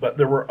time. But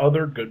there were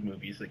other good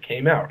movies that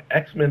came out.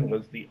 X-Men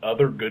was the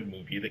other good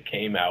movie that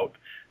came out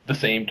the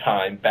same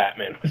time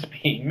Batman was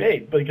being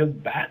made, because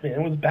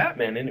Batman was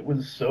Batman, and it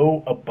was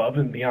so above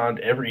and beyond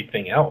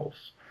everything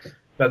else.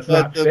 That's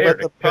not fair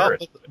to compare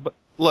it. But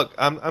look,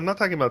 I'm not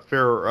talking about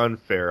fair or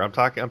unfair. I'm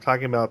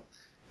talking about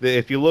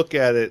if you look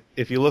at it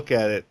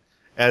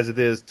as it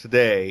is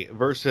today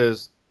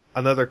versus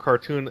another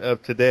cartoon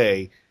of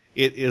today,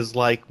 it is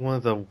like one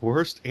of the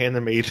worst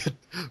animated,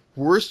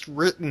 worst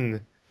written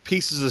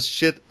pieces of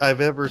shit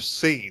I've ever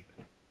seen.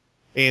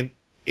 And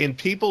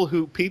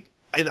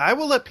and I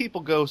will let people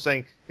go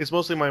saying it's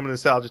mostly my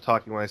nostalgia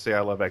talking when I say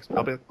I love X-Men.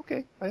 I'll be like,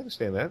 okay, I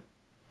understand that.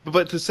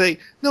 But to say,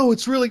 no,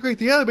 it's really great,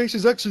 the animation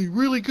is actually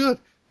really good,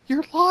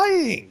 you're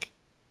lying.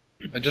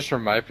 And just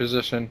from my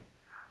position,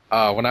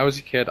 when I was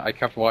a kid, I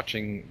kept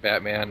watching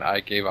Batman. I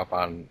gave up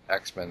on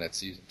X-Men at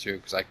season 2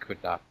 because I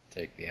could not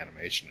take the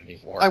animation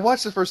anymore. I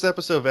watched the first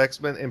episode of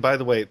X-Men, and by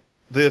the way,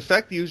 the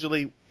effect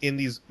usually in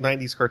these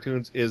 90s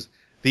cartoons is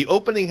the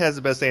opening has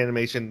the best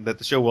animation that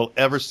the show will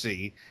ever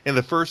see, and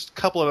the first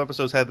couple of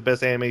episodes had the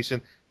best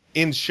animation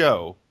in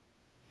show.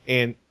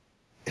 And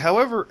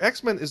however,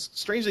 X-Men is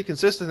strangely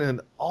consistent,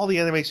 and all the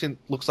animation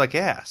looks like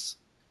ass.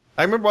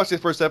 I remember watching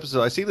the first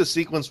episode. I see the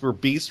sequence where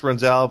Beast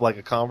runs out of like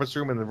a conference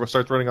room and then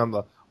starts running on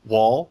the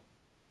wall.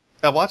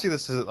 I'm watching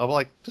this, and I'm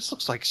like, this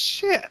looks like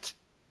shit.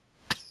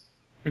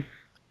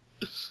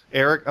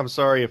 Eric, I'm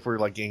sorry if we're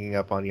like ganging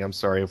up on you. I'm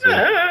sorry if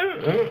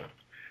we're...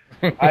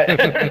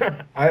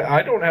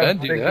 I don't have a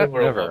Don't do that,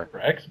 particular never. love for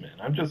X-Men.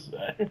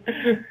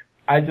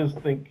 I just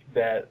think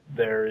that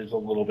there is a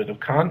little bit of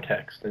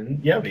context,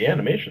 and yeah, the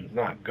animation's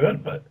not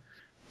good, but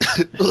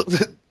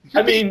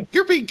I mean,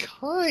 you're being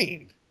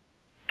kind.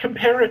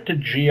 compare it to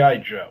G.I.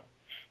 Joe.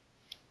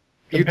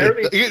 You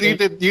Compare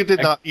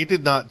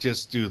did not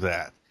just do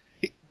that.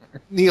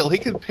 Neil, he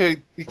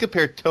compared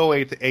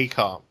Toei to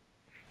ACOM.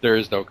 There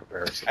is no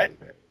comparison.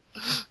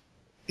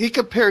 He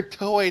compared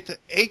Toei to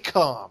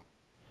ACOM.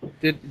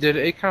 Did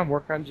ACOM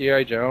work on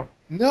G.I. Joe?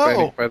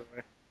 No, By the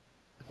way?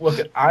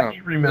 Look, I No.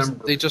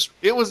 remember. They just...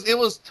 it was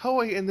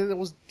Toei and then it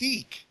was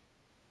Deke.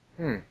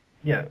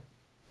 Yeah,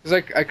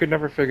 Because I could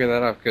never figure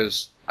that out,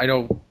 because I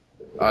know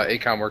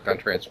ACOM worked on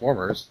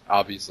Transformers,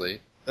 obviously.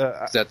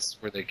 'Cause that's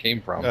where they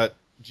came from.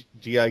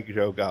 G.I.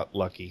 Joe got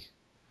lucky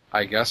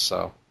I guess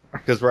so.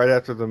 because right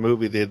after the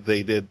movie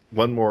they did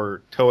one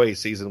more Toei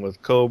season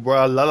with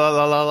Cobra. La la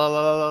la la la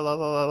la la la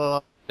la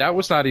la. That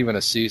was not even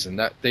a season.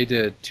 That they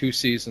did 2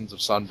 seasons of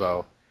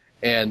Sunbow,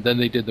 and then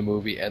they did the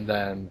movie, and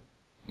then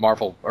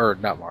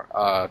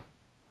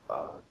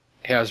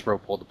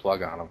Hasbro pulled the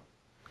plug on them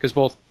because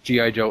both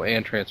G.I. Joe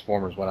and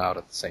Transformers went out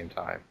at the same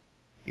time.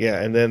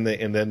 Yeah, and then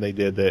they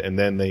did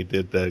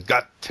the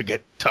Got to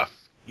Get Tough,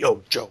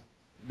 Yo Joe.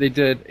 They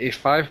did a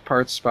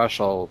 5-part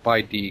special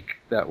by Deke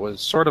that was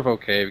sort of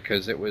okay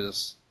because it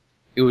was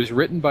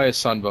written by a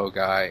Sunbow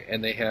guy,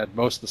 and they had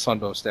most of the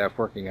Sunbow staff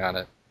working on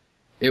it.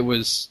 It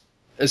was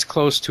as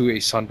close to a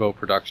Sunbow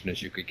production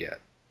as you could get,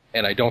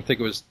 and I don't think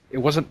it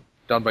wasn't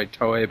done by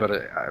Toei, but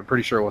I'm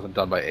pretty sure it wasn't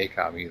done by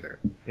ACOM either.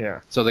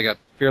 Yeah, So they got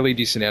fairly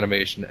decent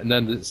animation, and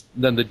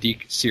then the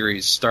Deke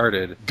series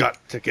started. Got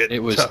to Get It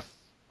was Tough.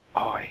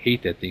 Oh, I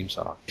hate that theme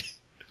song.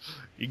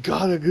 You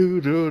gotta go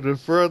to the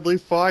friendly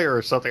fire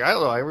or something. I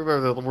don't know. I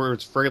remember the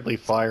words friendly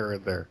fire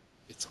in there.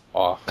 It's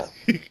awful.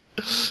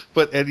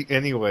 But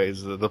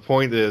anyways, the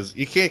point is,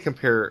 you can't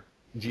compare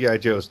G.I.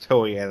 Joe's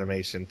Toei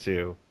animation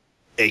to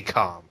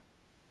ACOM.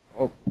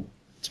 Well,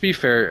 to be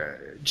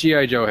fair,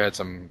 G.I. Joe had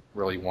some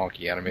really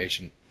wonky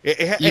animation.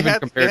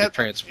 Compared to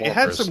Transformers. It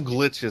had some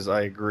glitches,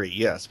 I agree,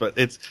 yes. But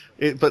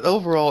but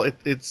overall,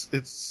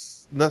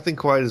 it's nothing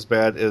quite as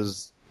bad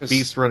as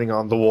Beast running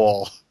on the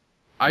wall.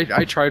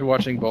 I tried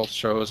watching both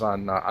shows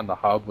on the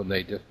Hub when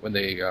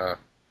they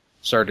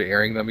started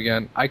airing them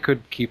again. I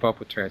could keep up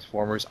with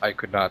Transformers. I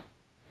could not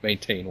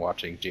maintain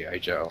watching G.I.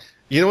 Joe.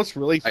 You know what's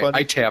really funny?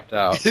 I tapped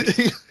out.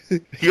 You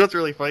know what's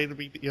really funny to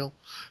me, Neil?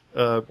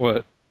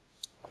 What?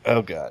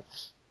 Oh God!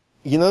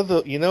 You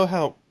know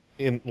how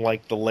in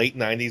like the late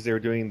 '90s they were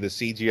doing the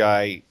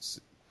CGI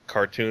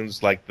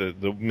cartoons, like the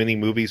mini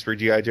movies for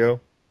G.I.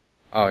 Joe.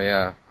 Oh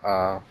yeah,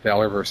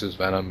 Valor versus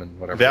Venom and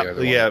whatever. The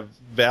other one.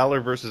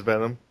 Valor versus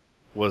Venom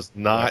was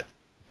not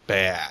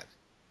bad.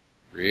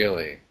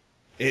 Really?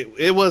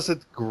 It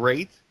wasn't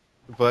great,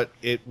 but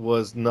it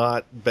was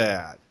not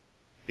bad.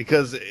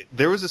 Because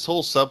there was this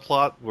whole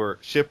subplot where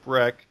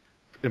Shipwreck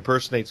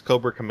impersonates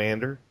Cobra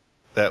Commander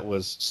that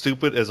was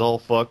stupid as all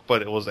fuck,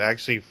 but it was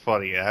actually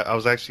funny. I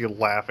was actually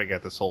laughing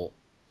at this whole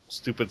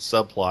stupid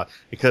subplot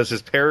because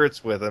his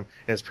parrot's with him,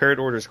 and his parrot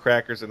orders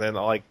crackers, and then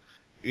like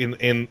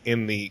in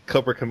the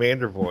Cobra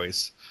Commander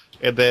voice.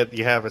 And then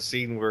you have a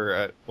scene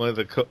where one of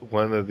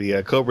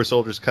the Cobra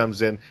soldiers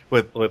comes in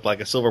with like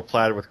a silver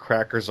platter with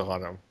crackers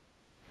on him.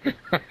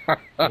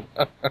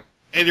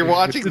 And you're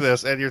watching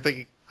this, and you're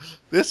thinking,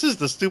 this is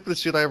the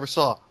stupidest shit I ever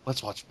saw.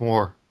 Let's watch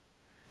more.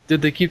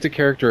 Did they keep the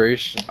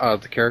characters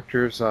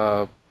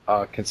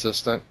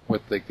consistent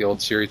with like the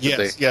old series?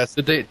 Yes.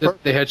 They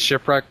had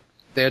Shipwreck.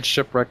 They had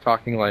Shipwreck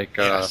talking like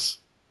yes.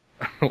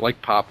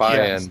 like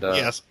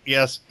Popeye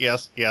Yes.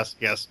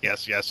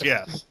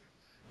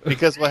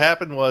 Because what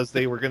happened was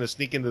they were going to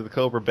sneak into the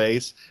Cobra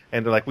base,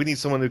 and they're like, we need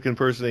someone who can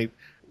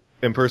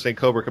impersonate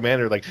Cobra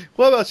Commander. Like,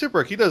 what about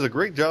Shipwreck? He does a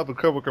great job of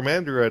Cobra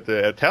Commander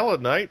at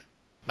Talent Night.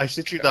 I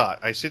shit you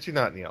not,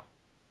 Neil.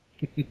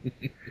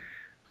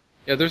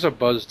 Yeah, there's a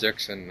Buzz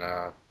Dixon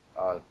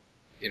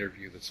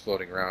interview that's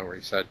floating around where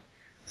he said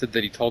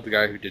that he told the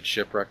guy who did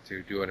Shipwreck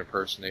to do an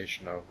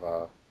impersonation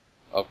of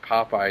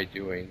Popeye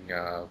doing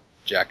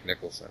Jack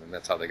Nicholson, and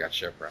that's how they got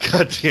Shipwreck.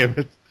 God damn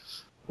it.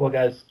 Well,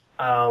 guys,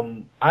 I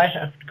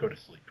have to go to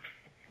sleep.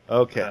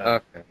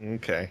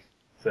 Okay.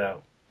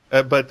 So.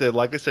 But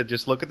like I said,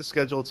 just look at the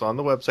schedule. It's on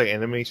the website,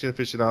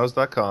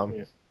 animationaficionados.com.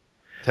 Yeah.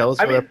 Tell us.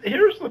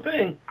 Here's the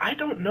thing. I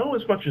don't know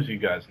as much as you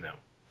guys know.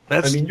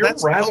 You're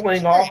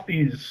rattling off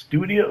these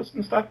studios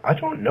and stuff. I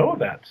don't know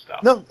that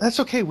stuff. No, that's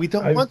okay. We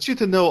don't want you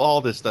to know all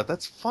this stuff.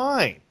 That's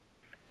fine.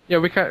 Yeah,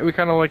 we kind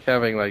of like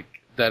having like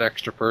that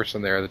extra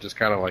person there that just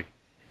kind of like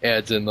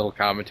adds in little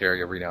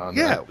commentary every now and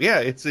then. Yeah.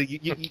 It's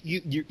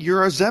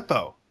you're a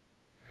Zeppo.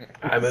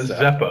 I'm a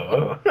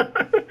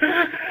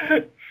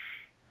Zeppo.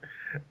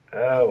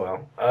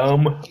 Oh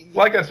well.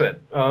 Like I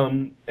said,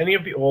 any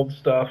of the old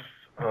stuff,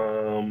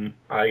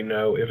 I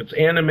know. If it's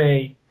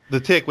anime. The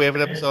Tick. We have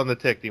an episode on The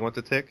Tick. Do you want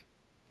The Tick?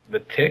 The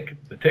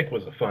Tick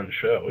was a fun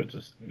show.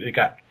 It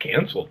got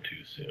canceled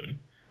too soon.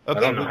 Okay,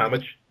 I don't know how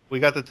much. We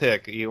got The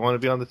Tick. You want to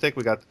be on The Tick?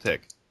 We got The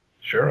Tick.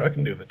 Sure, I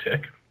can do The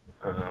Tick.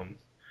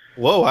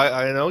 Whoa,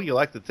 I know you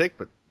like The Tick,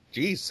 but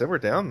geez, simmer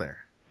down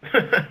there.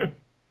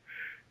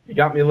 You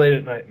got me late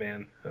at night,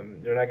 man.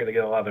 You're not going to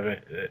get a lot of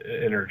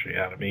energy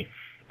out of me.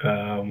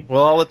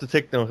 Well, I'll let The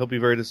Tick know. He'll be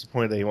very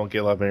disappointed that he won't get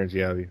a lot of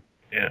energy out of you.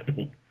 Yeah.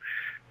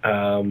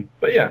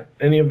 But yeah,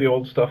 any of the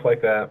old stuff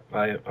like that,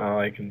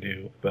 I can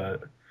do.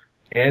 But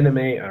anime,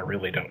 I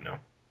really don't know.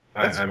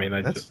 I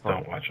just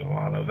don't watch a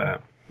lot of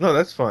that. No,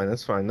 that's fine.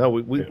 That's fine. No,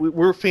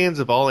 we're fans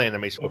of all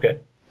animation. Okay.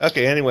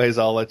 Okay. Anyways,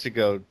 I'll let you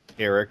go,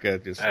 Eric.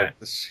 Just like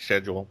the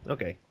schedule.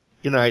 Okay.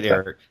 Good night,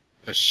 Eric.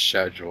 The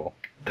schedule.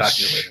 Talk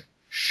to you later.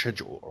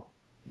 Schedule.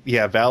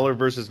 Yeah, Valor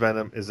versus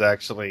Venom is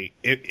actually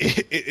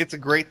it's a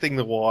great thing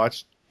to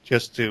watch.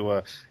 Just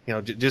to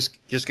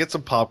just get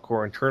some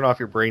popcorn, turn off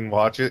your brain,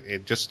 watch it,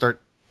 and just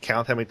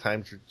count how many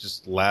times you're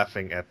just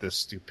laughing at this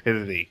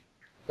stupidity.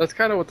 That's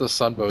kind of what the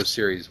Sunbow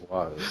series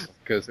was,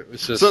 because it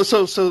was just.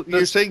 So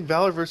you're saying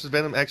Valor versus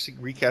Venom actually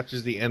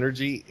recaptures the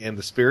energy and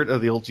the spirit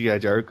of the old G.I.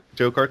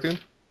 Joe cartoon?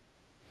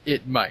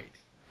 It might.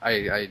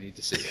 I need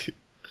to see it.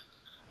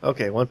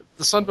 Okay, well,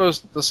 the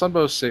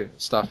Sunbow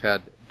stuff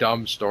had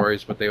dumb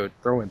stories, but they would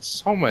throw in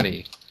so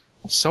many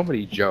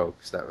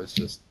jokes that was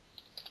just.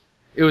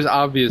 It was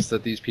obvious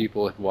that these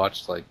people had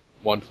watched like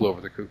One Flew Over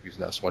the Cuckoo's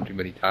Nest one too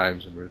many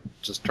times and were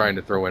just trying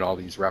to throw in all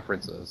these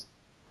references.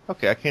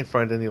 Okay, I can't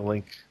find any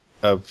link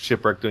of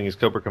Shipwreck doing his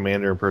Cobra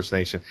Commander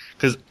impersonation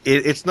because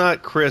it's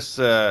not Chris.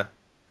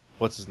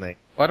 What's his name?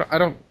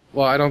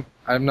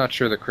 I'm not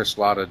sure that Chris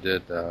Latta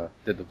did the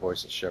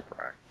voice of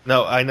Shipwreck.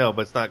 No, I know,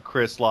 but it's not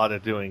Chris Latta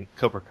doing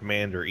Cobra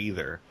Commander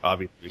either,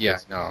 obviously. Yeah,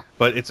 no.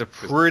 But it's a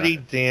pretty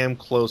damn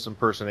close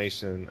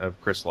impersonation of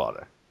Chris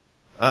Latta.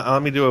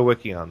 Let me do a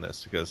wiki on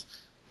this because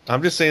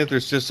I'm just saying that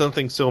there's just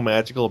something so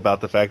magical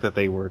about the fact that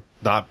they were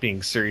not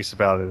being serious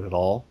about it at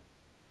all.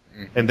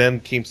 Mm-hmm. And then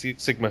came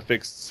Sigma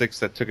Fix 6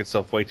 that took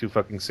itself way too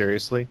fucking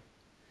seriously.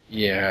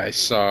 Yeah, I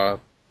saw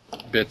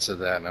bits of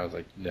that, and I was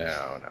like,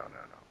 no.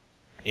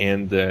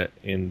 And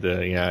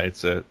yeah,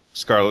 it's a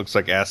Scar looks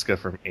like Asuka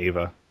from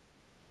Ava.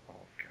 Oh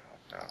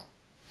god, no.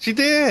 She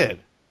did.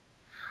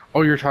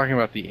 Oh, you're talking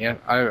about the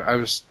I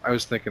was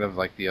thinking of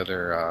like the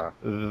other.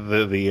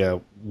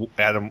 The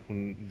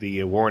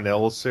Warren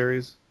Ellis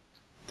series.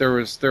 There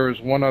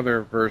was one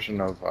other version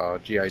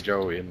of G.I.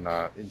 Joe in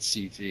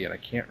CT, and I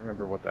can't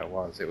remember what that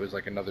was. It was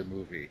like another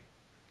movie.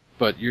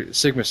 But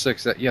Sigma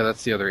 6,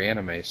 that's the other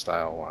anime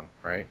style one,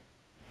 right?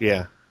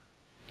 Yeah.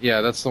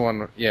 Yeah, that's the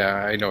one. Yeah,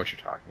 I know what you're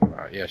talking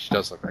about. Yeah, she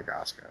does look like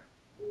Asuka.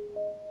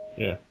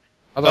 Yeah.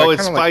 Although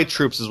it's Spy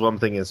Troops is one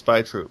thing.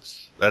 Spy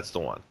Troops. That's the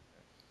one.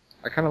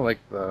 I kind of like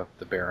the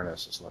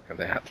Baroness's look of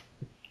that.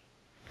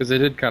 Because they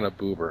did kind of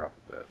boob her up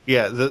a bit.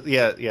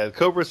 Yeah.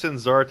 Cobra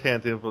sends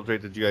Zartan to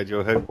infiltrate the G.I.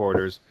 Joe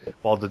headquarters,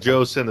 while the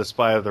Joes send a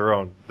spy of their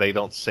own. They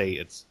don't say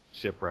it's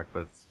Shipwreck,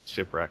 but it's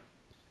Shipwreck.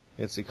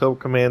 It's the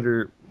Cobra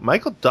Commander.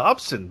 Michael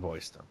Dobson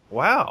voiced him.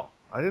 Wow.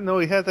 I didn't know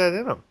he had that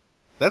in him.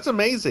 That's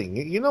amazing.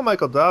 You know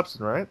Michael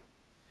Dobson, right?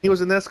 He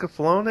was in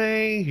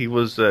Escaflowne.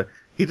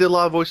 He did a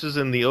lot of voices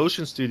in the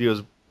Ocean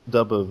Studios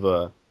dub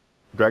of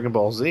Dragon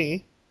Ball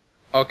Z.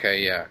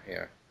 Okay, yeah.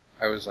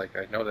 I was like,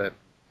 I know that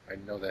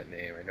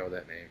name.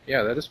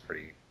 Yeah, that is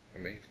pretty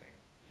amazing.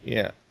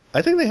 Yeah.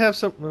 I think they have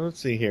some. Let's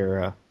see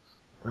here.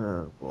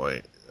 Oh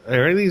boy, are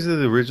any of these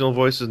the original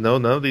voices? No,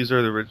 none of these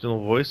are the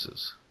original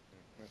voices.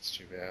 That's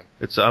too bad.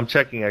 I'm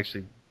checking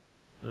actually.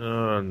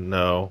 Oh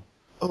no.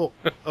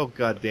 Oh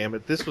god damn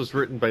it! This was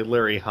written by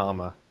Larry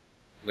Hama.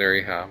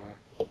 Larry Hama.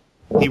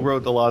 He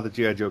wrote a lot of the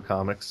G.I. Joe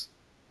comics.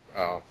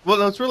 Oh. Well,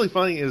 what's really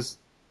funny is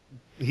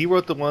he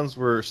wrote the ones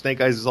where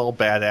Snake Eyes is all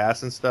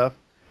badass and stuff,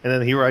 and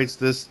then he writes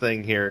this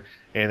thing here,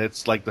 and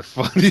it's like the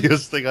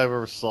funniest thing I've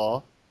ever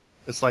saw.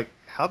 It's like,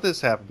 how'd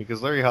this happen?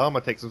 Because Larry Hama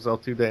takes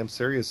himself too damn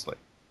seriously.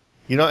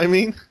 You know what I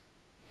mean?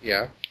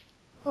 Yeah.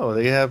 Oh,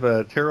 they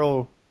have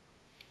Terrell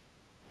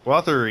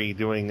Rothery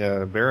doing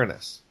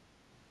Baroness.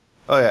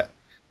 Oh yeah.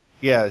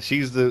 Yeah, she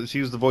was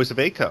the voice of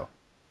Eiko.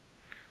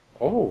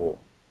 Oh,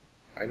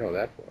 I know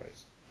that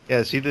voice.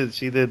 Yeah, she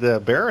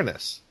did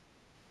Baroness.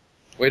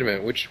 Wait a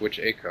minute, which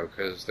Eiko?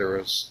 Because there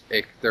was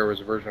a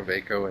version of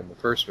Eiko in the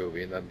first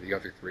movie, and then the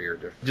other three are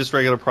different. Just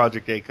regular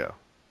Project Eiko.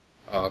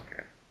 Oh,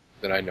 okay.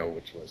 Then I know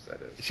which voice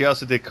that is. She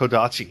also did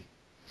Kodachi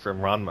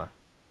from Ranma.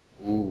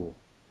 Ooh.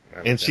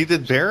 And she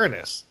did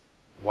Baroness.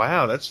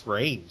 Wow, that's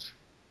range.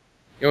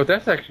 You know,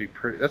 that's actually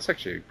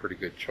a pretty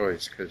good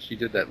choice, because she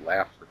did that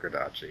laugh for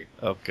Kodachi.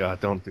 Oh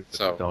god, don't do it.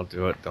 So, don't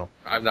do it. Don't.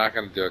 I'm not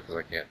going to do it because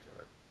I can't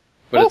do it.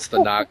 But it's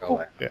the Naga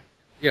laugh. Yeah.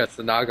 Yeah, it's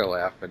the Naga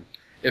laugh, and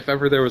if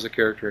ever there was a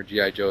character in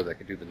G.I. Joe that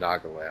could do the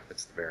Naga laugh,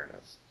 it's the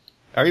Baroness.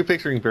 Are you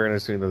picturing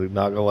Baroness doing the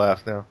Naga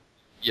laugh now?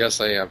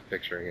 Yes, I am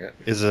picturing it.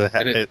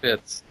 And it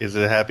fits. Is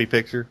it a happy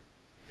picture?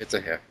 It's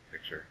a happy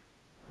picture.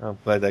 I'm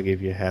glad I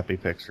gave you a happy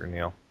picture,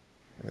 Neil.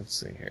 Let's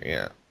see here,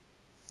 yeah.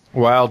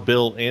 Wild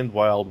Bill and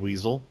Wild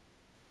Weasel.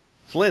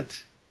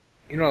 Flint.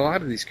 You know, a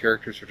lot of these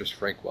characters are just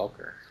Frank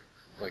Welker.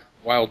 Like,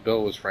 Wild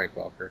Bill was Frank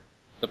Welker.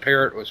 The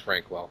Parrot was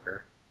Frank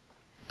Welker.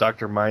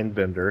 Dr.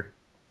 Mindbender.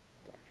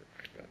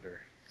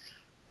 Dr.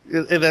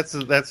 And that's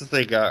the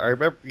thing. I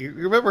remember. You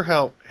remember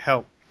how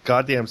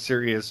goddamn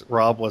serious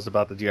Rob was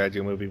about the G.I.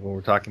 Joe movie when we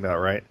were talking about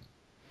it, right?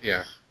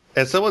 Yeah.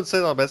 And someone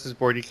said on the message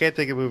board, you can't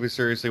take a movie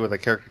seriously with a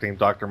character named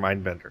Dr.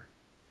 Mindbender.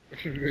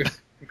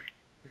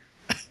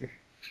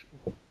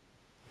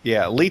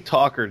 Yeah, Lee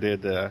Talker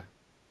did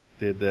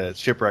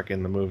Shipwreck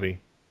in the movie.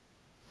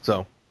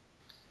 So,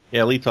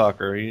 yeah, Lee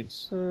Talker.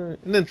 He's an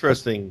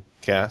interesting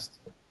cast.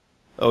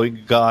 Oh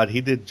God,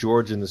 he did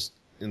George in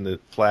the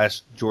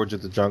Flash. George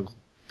of the Jungle,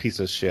 piece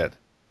of shit.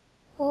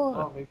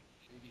 Oh, maybe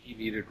he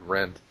needed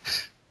rent.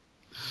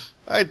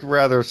 I'd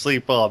rather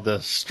sleep on the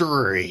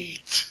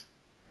street.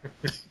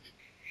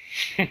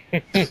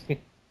 Okay,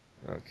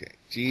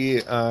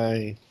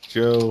 G.I.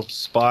 Joe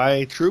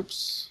Spy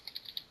Troops.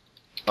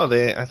 Oh,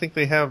 I think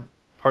they have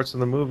parts of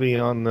the movie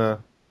on the.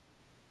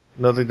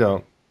 No, they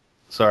don't.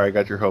 Sorry, I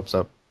got your hopes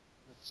up.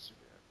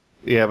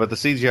 Yeah, but the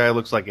CGI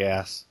looks like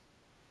ass.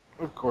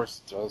 Of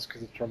course it does,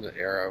 because it's from the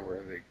era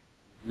where they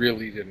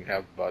really didn't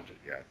have the budget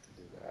yet to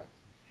do that.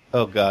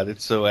 Oh God,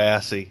 it's so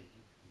assy.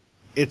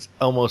 It's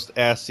almost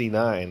assy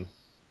 9.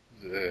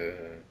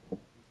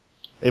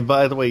 And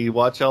by the way, you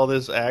watch all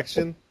this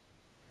action.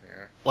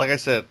 Yeah. Like I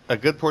said, a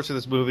good portion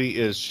of this movie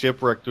is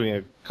Shipwreck doing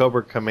a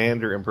Cobra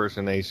Commander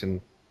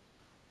impersonation.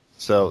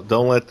 So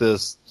don't let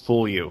this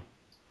fool you.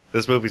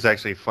 This movie's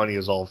actually funny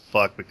as all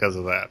fuck because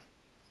of that.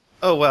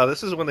 Oh wow,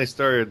 this is when they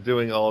started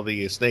doing all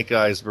the Snake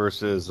Eyes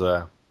versus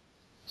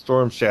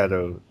Storm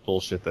Shadow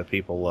bullshit that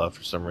people love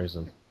for some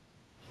reason.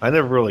 I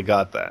never really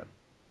got that.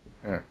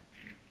 Yeah.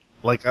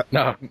 Like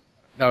No,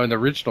 in the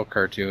original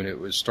cartoon, it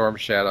was Storm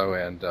Shadow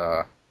and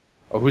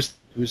who's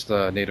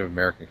the Native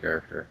American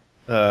character?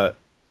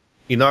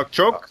 Enoch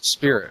Choke?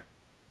 Spirit.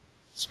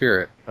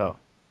 Oh.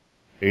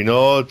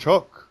 Enoch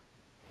Choke.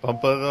 Bum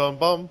ba dum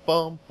bum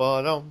bum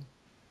ba dum.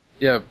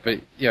 Yeah,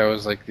 but yeah, it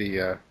was like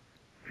the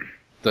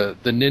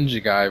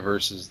ninja guy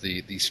versus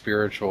the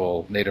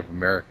spiritual Native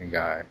American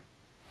guy,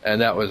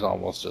 and that was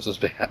almost just as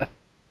bad.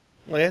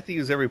 Well, you have to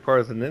use every part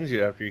of the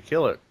ninja after you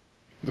kill it.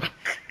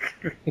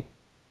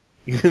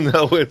 You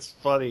know it's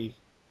funny.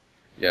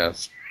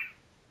 Yes,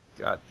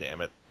 God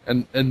damn it.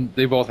 and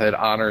they both had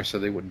honor, so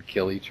they wouldn't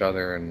kill each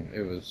other, and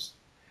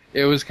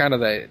it was kind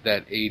of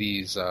that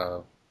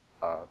 80s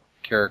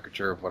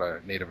caricature of what a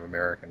Native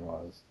American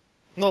was.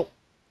 Well,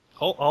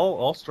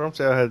 all Storm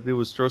Shadow had to do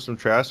was throw some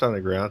trash on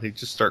the ground. He'd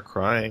just start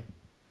crying.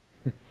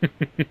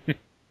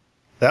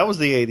 That was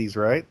the 80s,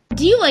 right?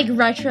 Do you like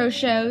retro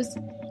shows?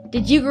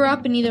 Did you grow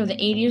up in either the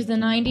 80s or the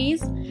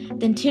 90s?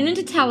 Then tune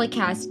into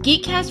Telecast,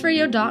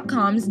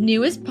 GeekCastRadio.com's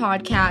newest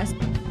podcast.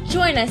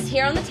 Join us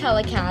here on the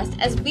Telecast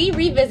as we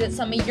revisit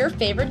some of your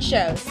favorite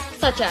shows,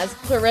 such as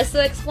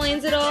Clarissa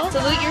Explains It All,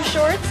 Salute Your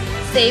Shorts,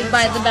 Saved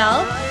by the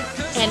Bell,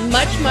 and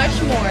much, much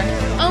more,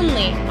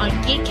 only on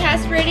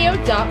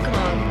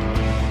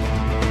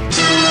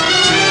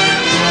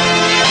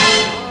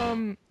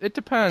GeekCastRadio.com. It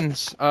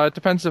depends. It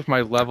depends if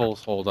my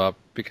levels hold up,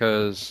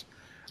 because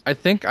I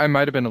think I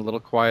might have been a little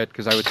quiet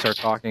because I would start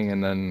talking,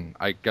 and then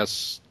I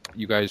guess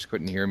you guys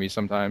couldn't hear me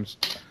sometimes.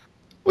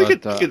 We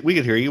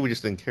could hear you. We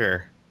just didn't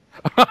care.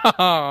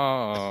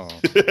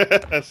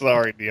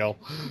 Sorry, Neil.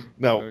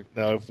 No.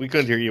 If we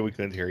couldn't hear you, we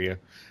couldn't hear you.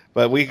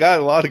 But we got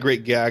a lot of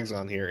great gags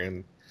on here,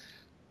 and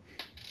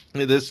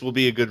this will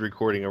be a good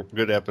recording, a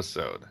good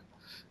episode.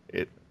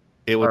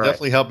 It will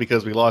definitely help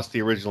because we lost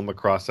the original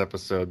Macross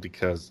episode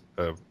because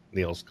of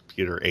Neil's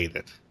computer ate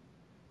it.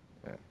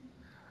 Yeah.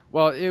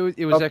 Well,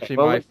 it was actually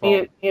my fault.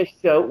 Give me a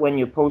shout when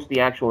you post the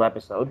actual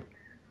episode.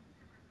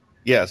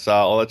 Yes,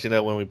 I'll let you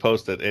know when we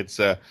post it. It's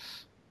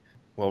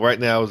right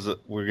now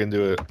we're going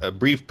to do a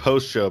brief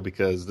post show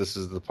because this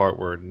is the part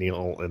where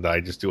Neil and I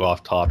just do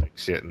off-topic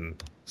shit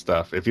and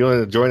stuff. If you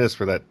want to join us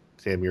for that,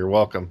 Tim, you're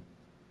welcome.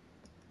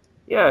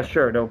 Yeah,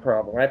 sure, no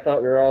problem. I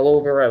thought we were all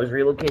over. I was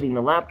relocating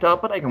the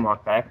laptop, but I can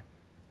walk back.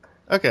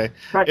 Okay,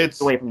 it's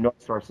away from noise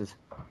sources.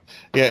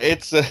 Yeah,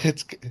 it's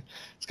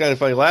kind of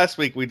funny. Last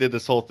week we did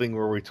this whole thing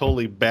where we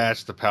totally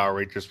bashed the Power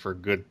Rangers for a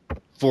good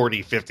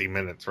 40, 50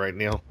 minutes, right,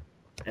 Neil?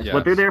 That's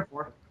what they're there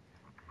for.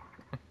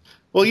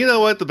 Well, you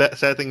know what? The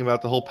sad thing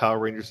about the whole Power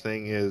Rangers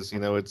thing is,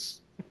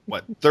 it's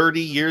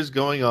 30 years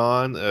going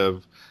on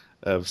of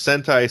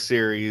Sentai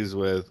series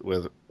with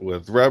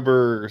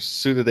rubber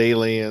suited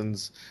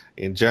aliens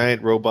and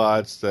giant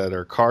robots that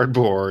are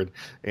cardboard,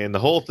 and the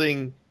whole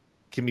thing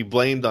can be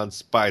blamed on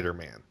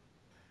Spider-Man.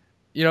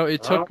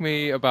 It took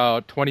me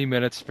about 20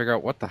 minutes to figure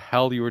out what the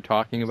hell you were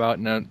talking about,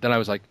 and then I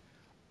was like,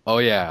 oh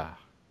yeah,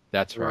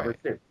 that's right.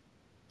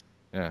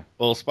 Yeah.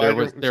 Well,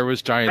 there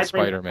was giant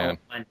Spider-Man.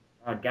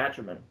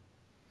 Gatchaman.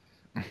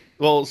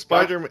 Well,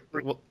 Spider-Man...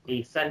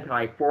 The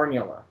Sentai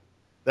formula.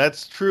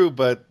 That's true,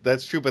 but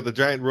the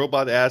giant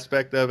robot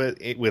aspect of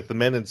it with the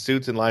men in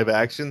suits in live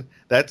action,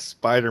 that's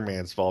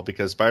Spider-Man's fault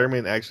because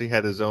Spider-Man actually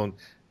had his own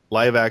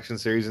live action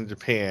series in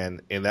Japan,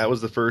 and that was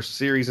the first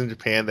series in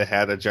Japan that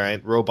had a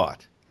giant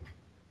robot.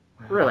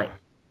 Really?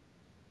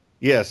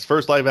 Yes,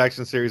 first live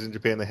action series in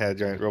Japan that had a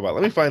giant robot.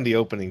 Let me find the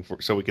opening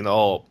so we can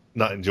all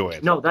not enjoy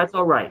it. No, that's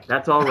all right.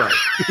 That's all right.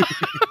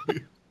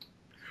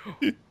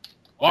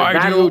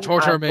 Why do you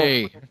torture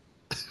me?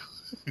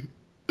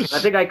 I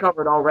think I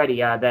covered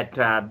already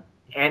that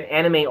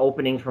anime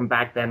openings from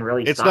back then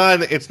really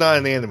sucked. It's not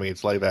an anime,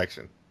 it's live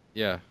action.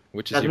 Yeah,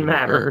 which is Doesn't even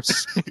matter.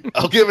 worse.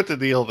 I'll give it to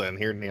Neil then.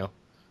 Here, Neil.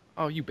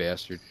 Oh, you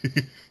bastard.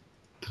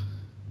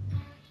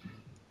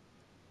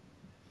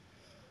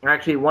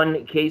 Actually,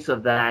 one case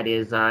of that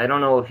is, I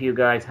don't know if you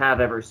guys have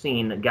ever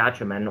seen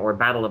Gatchaman or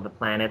Battle of the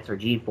Planets or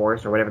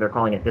G-Force or whatever they're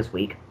calling it this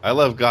week. I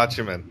love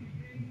Gatchaman.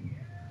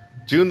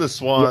 June the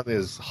Swan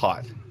is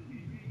hot.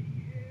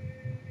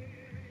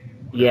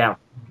 Yeah.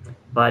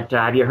 But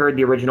have you heard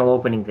the original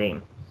opening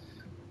theme?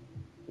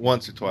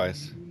 Once or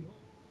twice.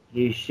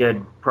 You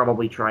should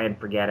probably try and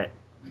forget it.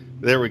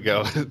 There we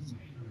go.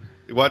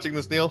 You watching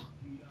this, Neil?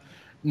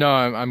 No,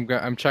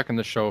 I'm checking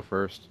the show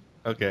first.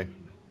 Okay.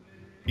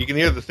 You can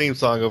hear the theme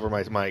song over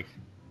my mic.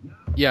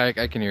 Yeah,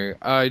 I can hear you.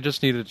 I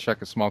just needed to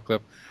check a small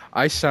clip.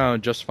 I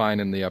sound just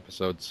fine in the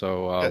episode,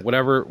 so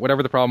whatever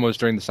the problem was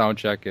during the sound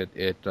check,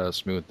 it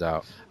smoothed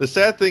out. The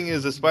sad thing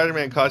is the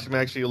Spider-Man costume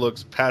actually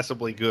looks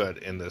passably good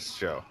in this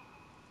show.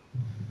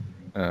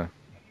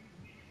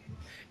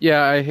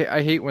 Yeah,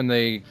 I hate when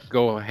they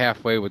go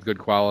halfway with good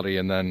quality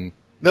and then...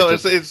 No,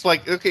 it's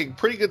like, okay,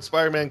 pretty good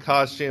Spider-Man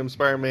costume.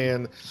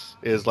 Spider-Man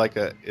is like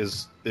a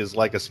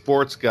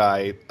sports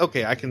guy.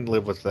 Okay, I can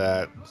live with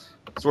that.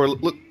 Sort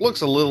of looks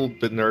a little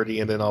bit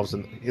nerdy, and then all of a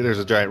sudden there's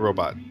a giant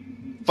robot.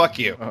 Fuck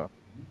you. Uh-huh.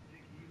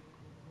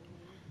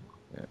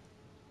 Yeah.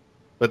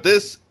 But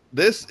this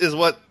is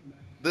what's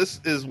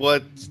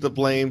to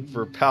blame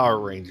for Power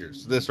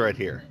Rangers. This right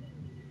here.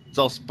 It's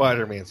all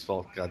Spider-Man's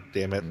fault. God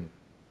damn it.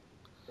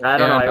 I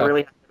don't know. I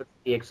really have to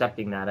be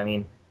accepting that. I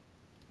mean,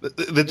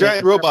 the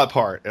giant robot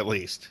part, at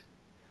least.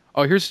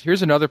 Oh,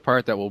 here's another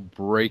part that will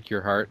break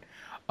your heart.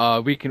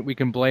 we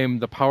can blame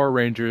the Power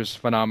Rangers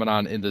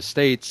phenomenon in the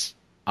States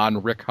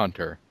on Rick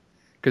Hunter,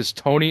 because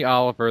Tony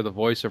Oliver, the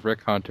voice of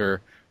Rick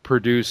Hunter,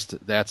 produced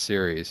that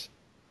series.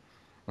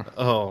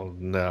 Oh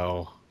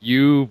no!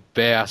 You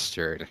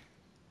bastard!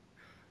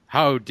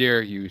 How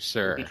dare you,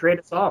 sir? He betrayed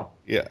us all.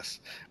 Yes,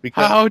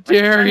 because How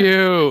dare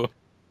you?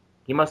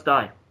 He must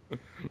die.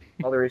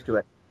 All there is to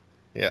it.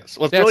 yes.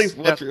 What's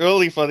That's-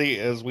 really funny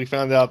is we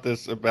found out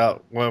this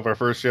about one of our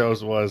first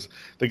shows was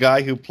the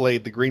guy who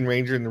played the Green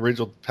Ranger in the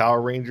original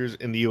Power Rangers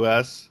in the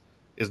U.S.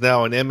 is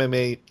now an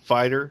MMA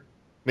fighter,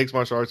 mixed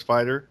martial arts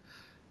fighter,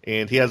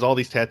 and he has all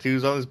these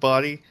tattoos on his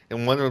body,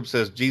 and one of them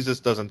says Jesus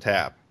doesn't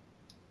tap.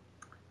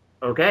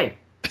 Okay.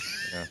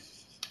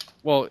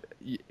 Well,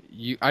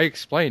 I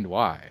explained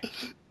why.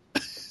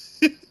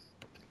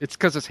 It's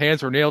because his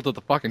hands were nailed to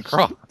the fucking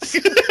cross.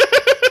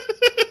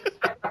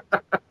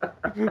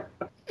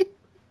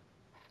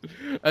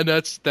 And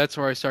that's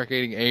where I start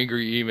getting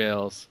angry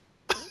emails.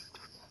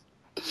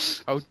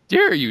 How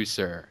dare you,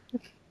 sir?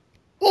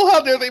 Well,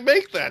 how dare they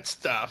make that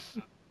stuff?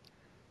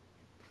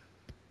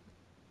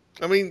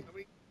 I mean,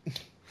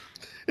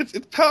 it's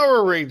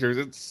Power Rangers.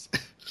 It's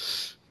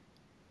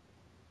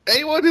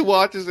anyone who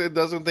watches it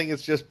doesn't think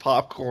it's just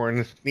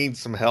popcorn needs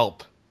some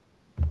help.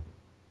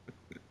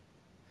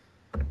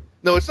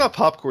 No, it's not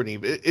popcorn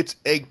even. It's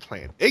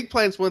eggplant.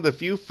 Eggplant's one of the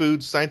few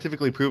foods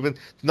scientifically proven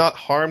to not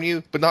harm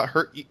you, but not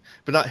hurt you,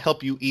 but not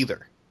help you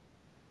either.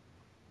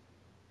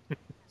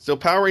 So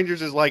Power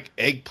Rangers is like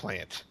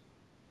eggplant.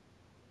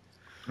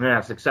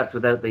 Yes, except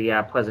without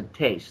the pleasant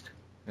taste.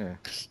 Yeah.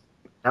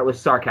 That was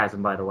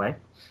sarcasm, by the way.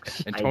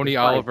 And I Tony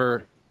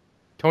despise-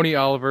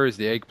 Oliver is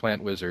the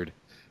eggplant wizard.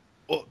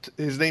 Well,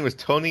 his name is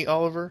Tony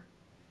Oliver.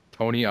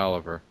 Tony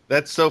Oliver.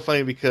 That's so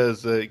funny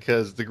because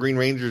the Green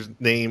Ranger's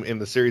name in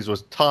the series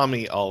was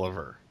Tommy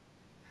Oliver,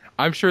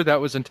 I'm sure that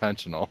was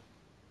intentional.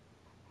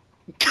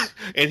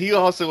 and he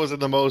also was in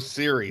the most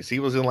series. He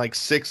was in like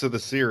 6 of the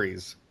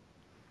series.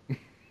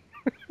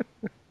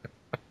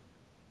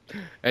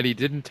 And he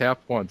didn't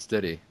tap once,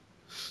 did he?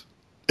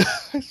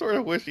 I sort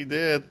of wish he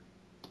did.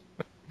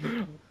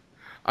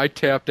 I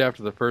tapped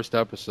after the first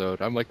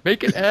episode. I'm like,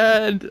 make it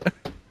end!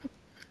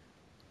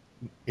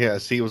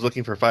 Yes, he was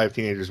looking for 5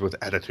 teenagers with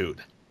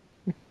attitude.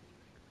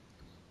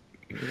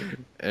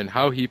 And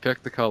how he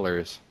picked the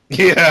colors.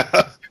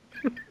 Yeah.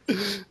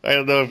 I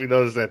don't know if you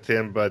noticed that,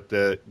 Tim, but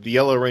the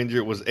Yellow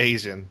Ranger was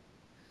Asian.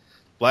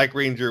 Black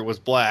Ranger was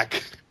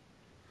black.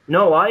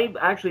 No, I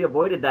actually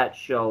avoided that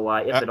show,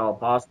 if at all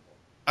possible.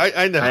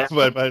 I know, I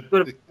but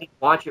could have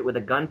watched it with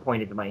a gun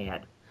pointed to my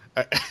head.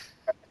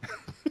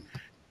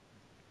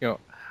 You know,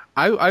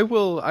 I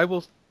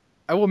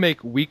will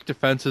make weak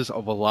defenses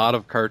of a lot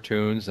of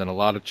cartoons and a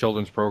lot of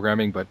children's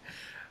programming, but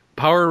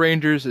Power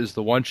Rangers is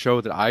the one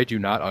show that I do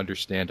not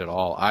understand at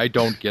all. I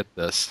don't get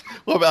this.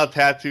 What about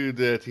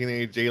tattooed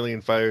teenage alien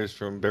fighters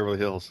from Beverly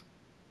Hills?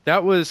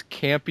 That was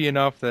campy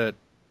enough that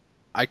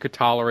I could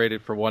tolerate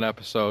it for one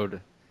episode,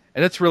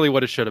 and that's really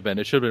what it should have been.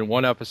 It should have been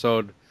one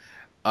episode,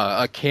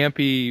 a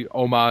campy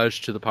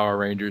homage to the Power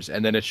Rangers,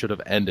 and then it should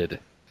have ended.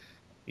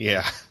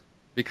 Yeah.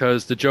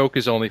 Because the joke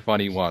is only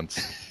funny once.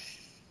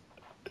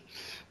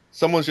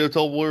 Someone should have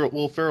told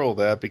Will Ferrell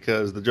that,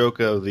 because the joke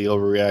of the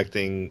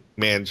overreacting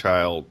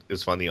man-child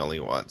is funny only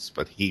once,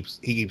 but he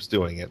keeps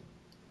doing it.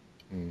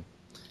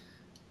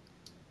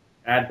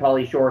 Add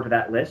Pauly Shore to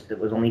that list. It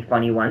was only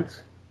funny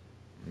once.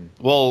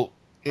 Well,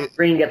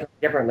 Green gets a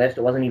different list.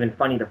 It wasn't even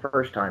funny the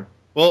first time.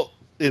 Well,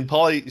 in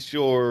Pauly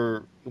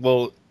Shore,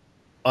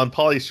 on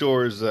Pauly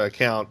Shore's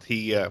account,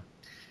 he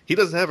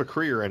doesn't have a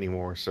career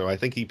anymore, so I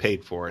think he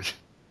paid for it.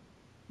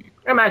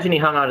 I imagine he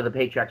hung out of the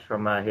paychecks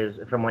from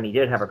when he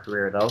did have a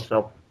career, though.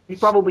 So he's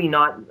probably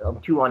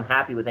not too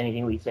unhappy with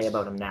anything we say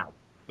about him now.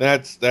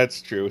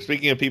 That's true.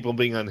 Speaking of people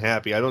being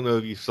unhappy, I don't know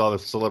if you saw the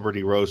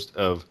celebrity roast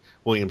of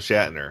William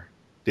Shatner.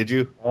 Did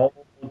you? Oh,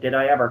 did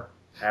I ever?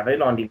 Have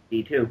it on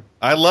DVD too.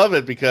 I love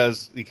it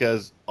because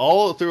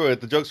all through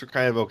it the jokes were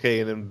kind of okay,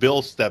 and then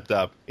Bill stepped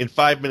up. In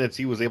 5 minutes,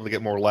 he was able to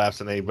get more laughs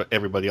than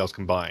everybody else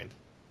combined.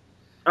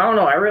 I don't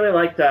know. I really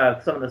liked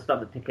some of the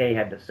stuff that Takei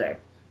had to say.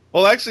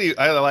 Well, actually,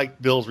 I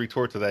like Bill's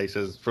retort to that. He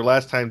says, "For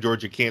last time,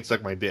 George, you can't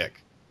suck my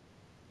dick."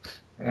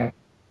 And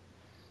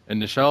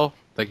Nichelle,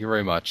 thank you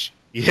very much.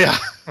 Yeah.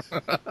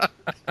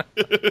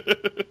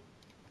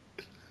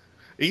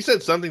 He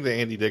said something to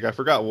Andy Dick. I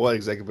forgot what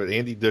exactly, but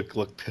Andy Dick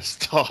looked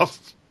pissed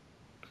off.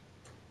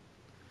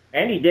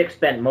 Andy Dick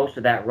spent most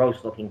of that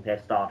roast looking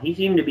pissed off. He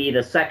seemed to be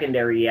the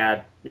secondary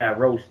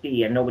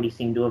roastee, and nobody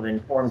seemed to have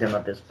informed him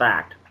of this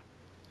fact.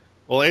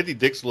 Well, Andy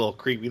Dick's a little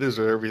creep. He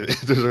deserves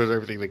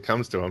everything that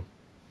comes to him.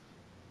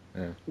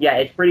 Yeah,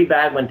 it's pretty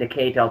bad when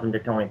Takei tells him to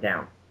tone it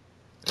down.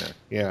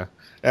 Yeah.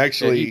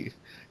 Actually,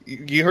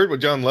 you heard what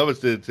John Lovitz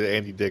did to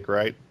Andy Dick,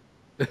 right?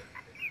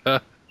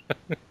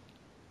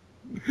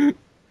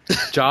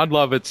 John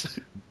Lovitz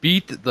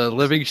beat the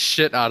living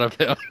shit out of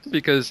him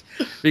because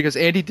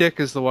Andy Dick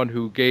is the one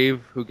who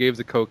gave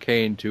the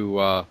cocaine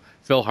to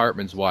Phil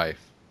Hartman's wife,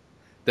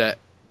 that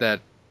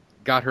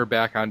got her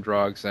back on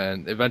drugs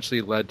and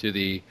eventually led to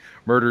the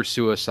murder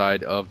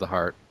suicide of the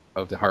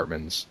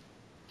Hartmans.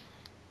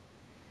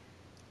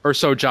 Or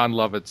so John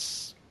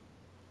Lovitz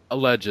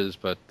alleges,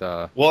 but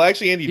Well,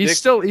 actually, Andy Dick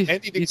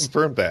he's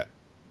confirmed that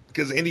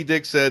because Andy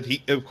Dick said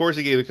of course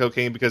he gave the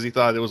cocaine because he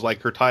thought it was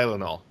like her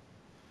Tylenol.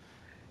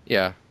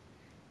 Yeah.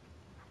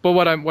 But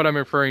what I'm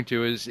referring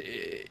to is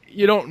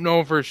you don't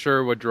know for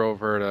sure what drove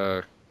her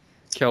to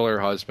kill her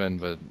husband,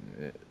 but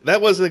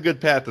that wasn't a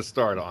good path to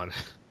start on.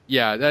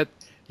 Yeah, that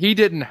he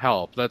didn't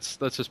help. Let's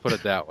just put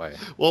it that way.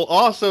 Well,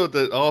 also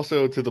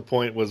to the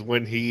point was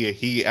when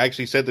he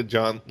actually said to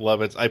John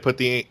Lovitz, I put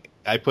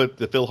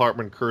the Phil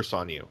Hartman curse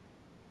on you.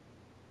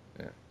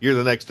 Yeah. You're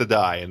the next to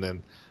die, and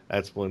then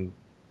that's when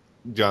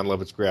John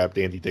Lovitz grabbed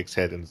Andy Dick's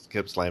head and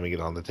kept slamming it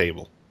on the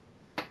table.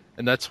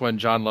 And that's when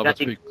John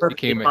Lovitz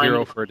became a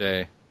hero for a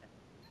day.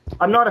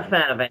 I'm not a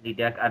fan of Andy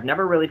Dick. I've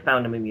never really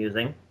found him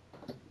amusing.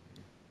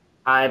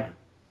 I've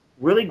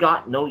really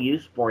got no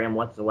use for him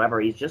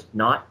whatsoever. He's just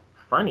not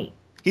funny.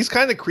 He's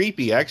kind of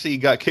creepy. Actually, he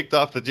got kicked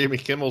off the Jimmy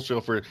Kimmel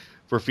show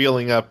for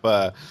feeling up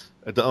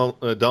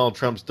Donald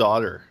Trump's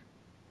daughter.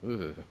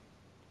 Ugh.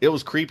 It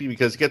was creepy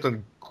because he kept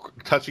on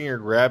touching her,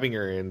 grabbing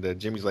her, and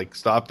Jimmy's like,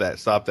 stop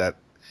that.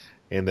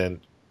 And then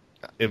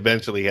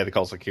eventually he had to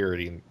call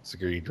security, and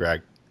security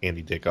dragged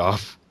Andy Dick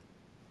off.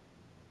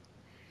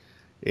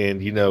 And,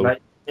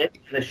 But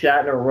the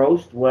Shatner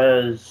roast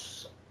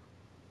was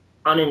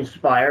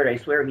uninspired. I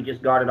swear he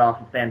just got it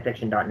off of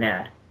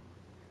fanfiction.net.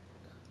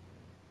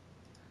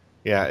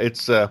 Yeah,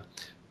 it's... what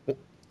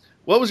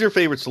was your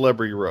favorite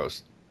celebrity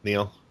roast,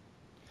 Neil?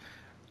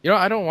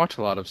 I don't watch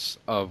a lot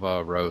of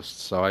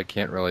roasts, so I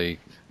can't really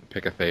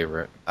pick a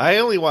favorite. I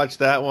only watched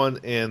that one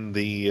and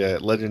the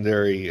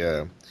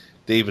legendary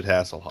David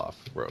Hasselhoff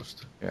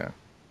roast. Yeah.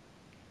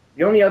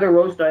 The only other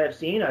roast I have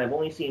seen, I've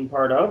only seen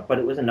part of, but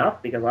it was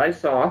enough because I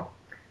saw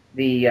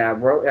the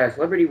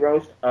celebrity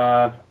roast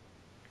of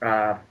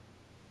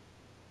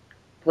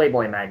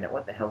Playboy Magnet.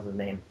 What the hell's his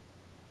name?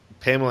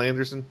 Pamela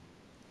Anderson?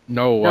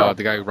 No,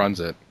 the guy who runs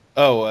it.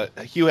 Oh,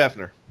 Hugh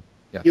Hefner.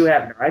 Yes. Hugh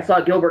Hefner. I saw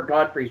Gilbert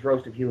Gottfried's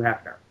roast of Hugh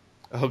Hefner.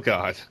 Oh,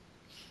 God.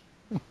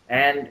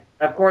 And,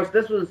 of course,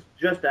 this was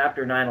just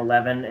after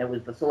 9/11. It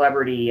was the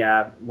celebrity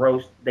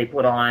roast they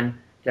put on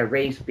to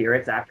raise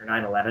spirits after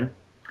 9/11.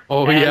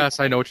 Oh, and, yes,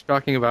 I know what you're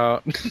talking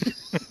about.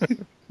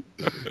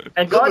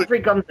 And Godfrey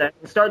comes in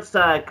and starts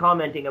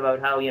commenting about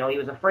how, he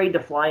was afraid to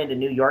fly into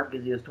New York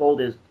because he was told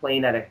his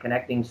plane had a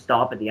connecting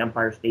stop at the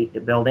Empire State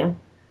Building.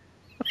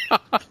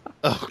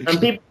 And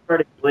people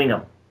started booing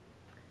him.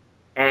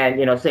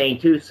 And, saying,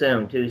 too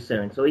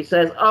soon. So he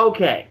says,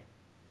 okay.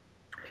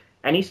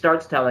 And he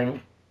starts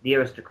telling the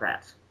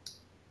aristocrats.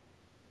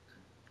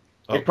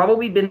 Oh. It's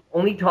probably been the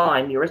only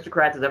time the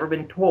aristocrats has ever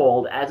been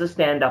told as a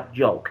stand-up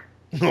joke.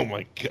 Oh,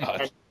 my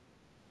God. And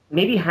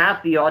maybe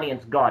half the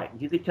audience got it.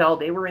 You could tell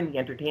they were in the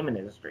entertainment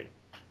industry.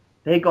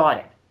 They got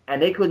it.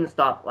 And they couldn't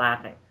stop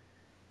laughing.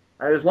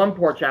 There was one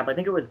poor chap, I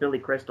think it was Billy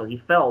Crystal. He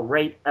fell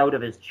right out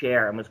of his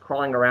chair and was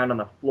crawling around on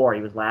the floor.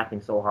 He was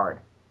laughing so hard.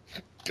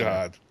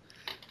 God.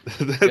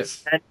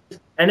 That's...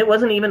 And it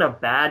wasn't even a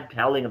bad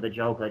telling of the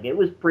joke. Like, it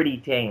was pretty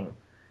tame,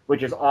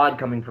 which is odd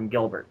coming from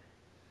Gilbert.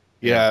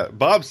 Yeah,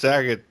 Bob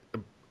Saget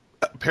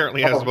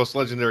apparently has the most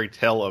legendary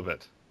tell of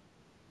it.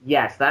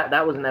 Yes,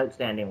 that was an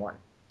outstanding one.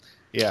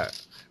 Yeah,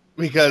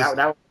 because...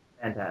 That was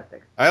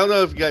fantastic. I don't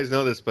know if you guys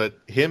know this, but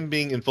him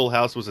being in Full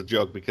House was a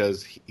joke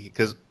because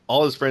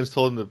all his friends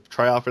told him to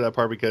try out for that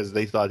part because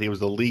they thought he was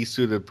the least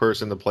suited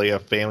person to play a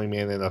family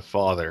man and a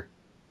father.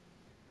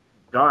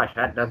 Gosh,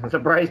 that doesn't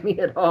surprise me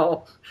at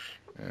all.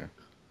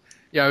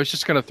 Yeah, I was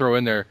just going to throw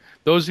in there,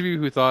 those of you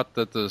who thought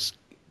that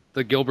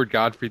the Gilbert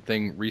Gottfried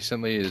thing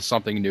recently is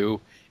something new,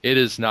 it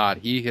is not.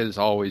 He has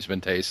always been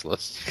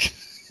tasteless.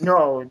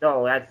 No,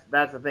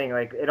 that's the thing.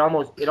 Like, it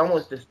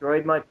almost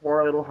destroyed my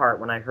poor little heart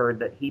when I heard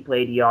that he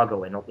played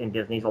Iago in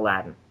Disney's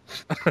Aladdin.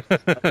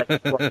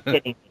 Like, you are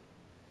kidding me.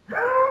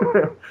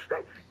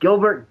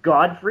 Gilbert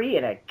Godfrey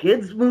in a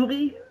kids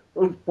movie?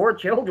 Those poor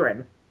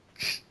children.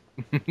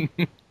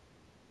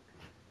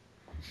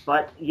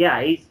 But yeah,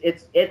 it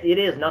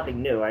is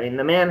nothing new. I mean,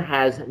 the man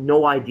has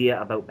no idea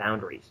about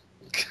boundaries.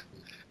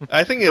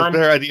 I think he has a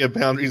better idea of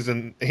boundaries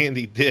than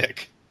Andy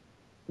Dick.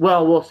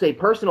 Well, we'll say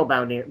personal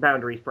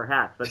boundaries,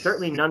 perhaps, but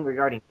certainly none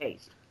regarding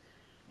taste.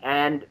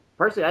 And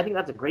personally, I think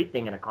that's a great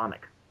thing in a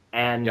comic.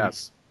 And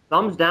yes.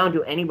 Thumbs down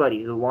to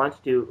anybody who wants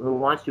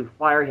to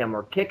fire him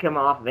or kick him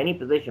off of any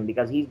position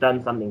because he's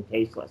done something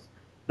tasteless.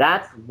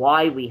 That's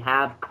why we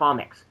have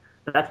comics.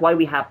 That's why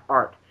we have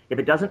art. If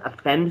it doesn't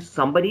offend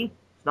somebody,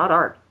 it's not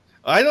art.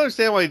 I don't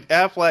understand why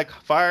Affleck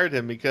fired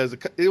him because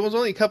it was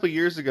only a couple of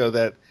years ago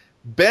that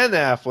Ben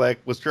Affleck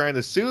was trying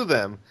to sue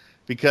them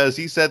because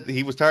he said that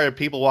he was tired of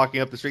people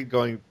walking up the street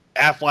going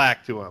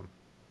Affleck to him.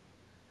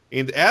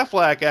 And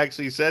Affleck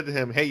actually said to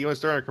him, hey, you want to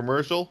start a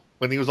commercial?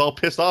 When he was all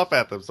pissed off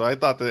at them. So I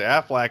thought that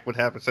Affleck would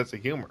have a sense of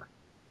humor.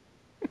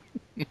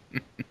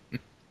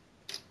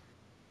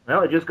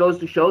 Well, it just goes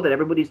to show that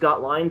everybody's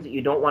got lines that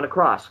you don't want to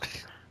cross.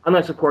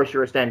 Unless, of course,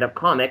 you're a stand-up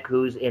comic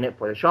who's in it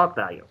for the shock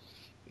value.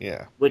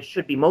 Yeah. Which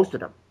should be most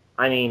of them.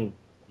 I mean,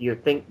 you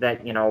think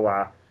that,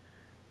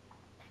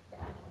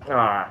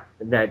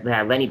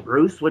 that Lenny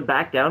Bruce would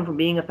back down from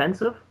being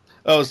offensive?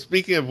 Oh,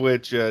 speaking of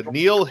which,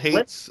 Neil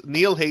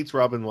hates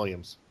Robin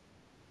Williams.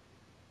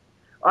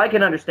 I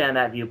can understand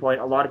that viewpoint.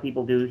 A lot of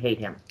people do hate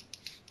him.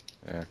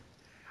 Yeah.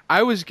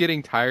 I was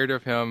getting tired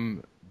of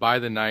him by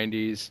the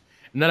 90s,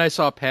 and then I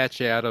saw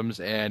Patch Adams,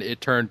 and it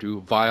turned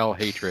to vile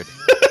hatred.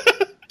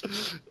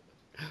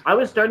 I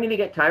was starting to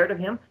get tired of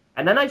him,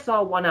 and then I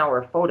saw 1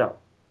 Hour Photo.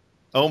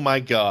 Oh my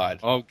God!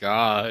 Oh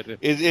God!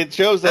 It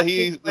shows that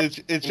he was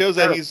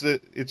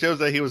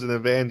an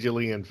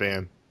Evangelion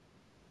fan.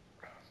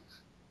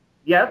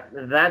 Yep,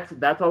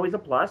 that's always a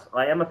plus.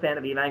 I am a fan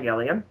of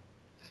Evangelion.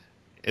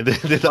 And then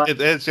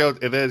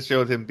it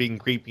showed him being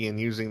creepy and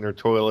using their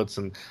toilets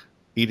and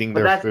eating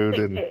their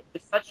food.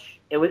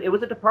 It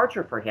was a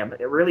departure for him.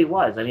 It really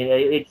was. I mean,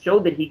 it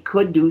showed that he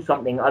could do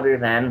something other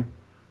than,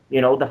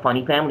 the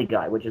funny Family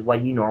Guy, which is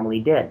what he normally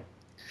did.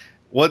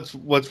 What's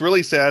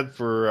really sad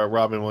for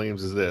Robin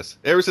Williams is this: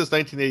 ever since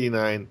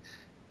 1989,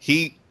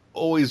 he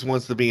always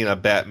wants to be in a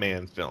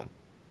Batman film,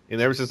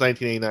 and ever since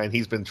 1989,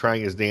 he's been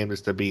trying his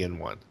damnedest to be in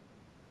one.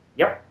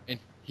 Yep. And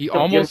he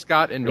almost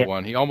got into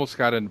one. He almost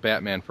got into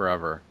Batman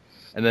Forever,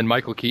 and then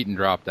Michael Keaton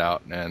dropped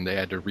out, and they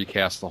had to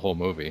recast the whole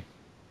movie.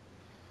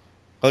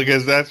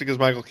 Because that's because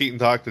Michael Keaton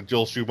talked to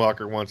Joel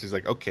Schumacher once. He's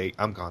like, "Okay,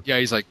 I'm gone." Yeah,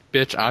 he's like,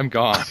 "Bitch, I'm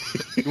gone."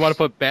 You want to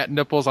put bat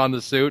nipples on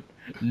the suit?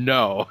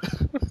 No.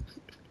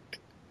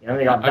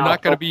 I'm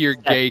not going to be your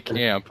gay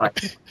camp. I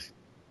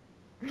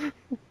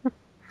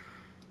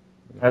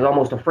was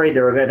almost afraid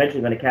they were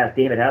eventually going to cast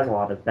David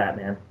Hasselhoff as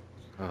Batman.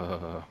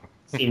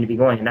 Seemed to be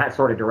going in that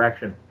sort of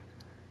direction.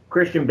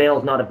 Christian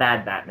Bale's not a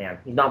bad Batman.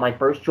 He's not my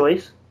first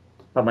choice,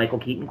 but Michael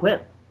Keaton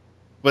quit.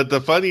 But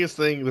the funniest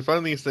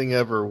thing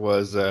ever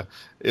was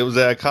it was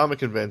at a comic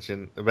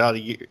convention about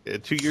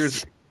 2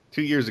 years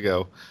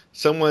ago.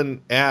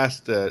 Someone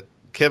asked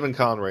Kevin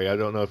Conroy, I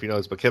don't know if you know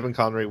this, but Kevin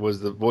Conroy was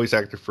the voice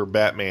actor for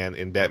Batman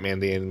in Batman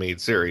the Animated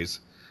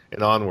Series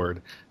and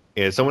onward.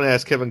 And someone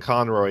asked Kevin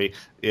Conroy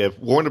if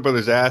Warner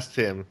Brothers asked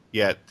him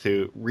yet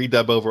to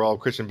redub over all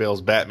Christian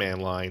Bale's Batman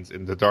lines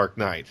in The Dark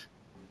Knight.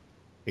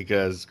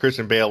 Because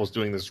Christian Bale was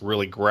doing this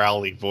really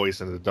growly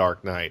voice in The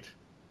Dark Knight.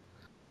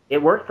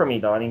 It worked for me,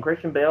 though. I mean,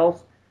 Christian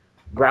Bale's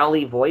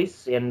growly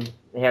voice and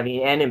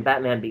in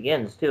Batman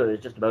Begins, too, is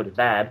just about as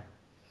bad.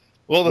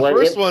 Well,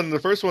 the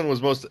first one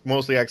was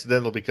mostly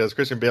accidental because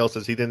Christian Bale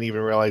says he didn't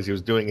even realize he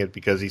was doing it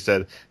because he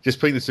said,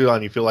 just putting the suit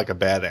on, you feel like a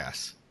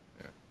badass.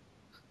 Yeah.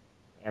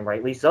 And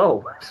rightly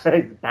so.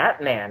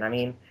 Batman, I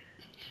mean,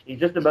 he's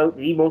just about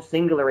the most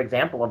singular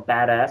example of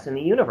badass in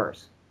the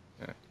universe.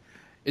 Yeah.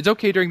 It's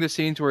okay during the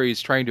scenes where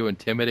he's trying to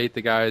intimidate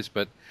the guys,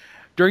 but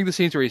during the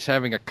scenes where he's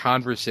having a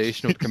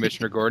conversation with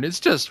Commissioner Gordon, it's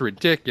just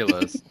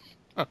ridiculous.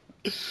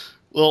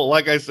 Well,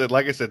 like I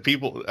said,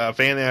 people, a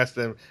fan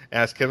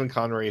asked Kevin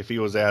Conroy if he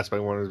was asked by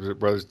Warner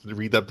Brothers to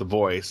redub the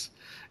voice,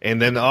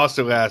 and then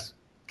also asked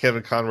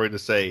Kevin Conroy to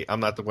say, "I'm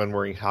not the one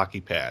wearing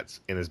hockey pads"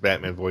 in his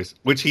Batman voice,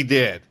 which he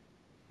did.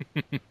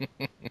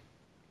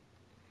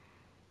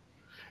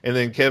 And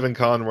then Kevin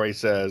Conroy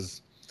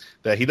says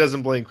that he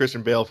doesn't blame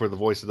Christian Bale for the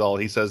voice at all.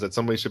 He says that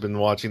somebody should have been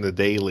watching the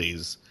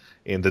dailies,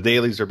 and the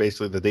dailies are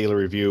basically the daily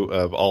review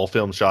of all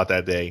films shot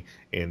that day,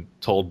 and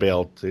told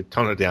Bale to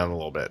tone it down a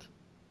little bit.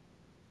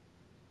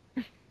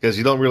 Because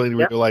you don't really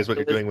realize what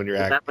you're doing when you're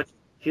acting. That much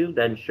to,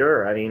 then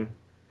sure. I mean,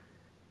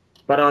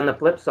 but on the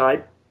flip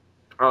side,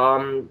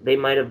 they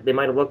might have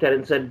looked at it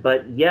and said,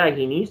 "But yeah,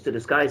 he needs to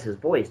disguise his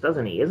voice,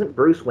 doesn't he? Isn't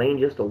Bruce Wayne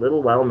just a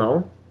little well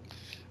known?"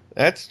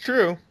 That's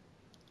true.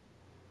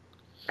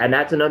 And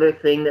that's another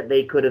thing that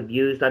they could have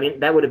used. I mean,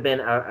 that would have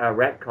been a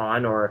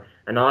retcon or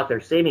an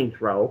author saving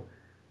throw,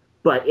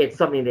 but it's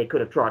something they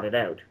could have trotted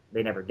out.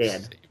 They never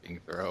did. Saving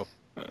throw.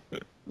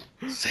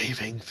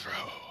 Saving throw.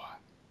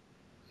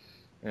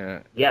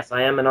 Yeah. Yes,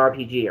 I am an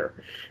RPGer.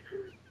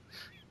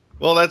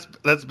 Well, that's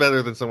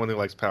better than someone who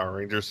likes Power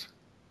Rangers.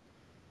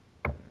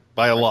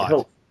 By a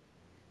lot.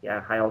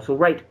 Yeah, I also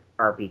write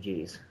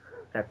RPGs.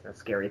 That's a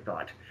scary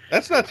thought.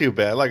 That's not too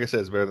bad. Like I said,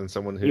 it's better than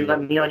someone who... You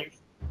let me on your...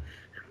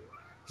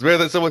 It's better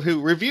than someone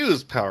who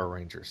reviews Power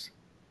Rangers.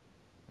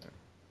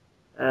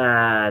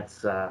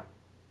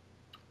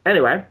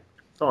 Anyway,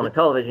 so on a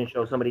television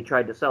show, somebody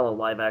tried to sell a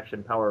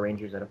live-action Power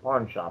Rangers at a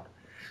pawn shop.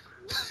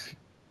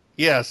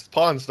 Yes,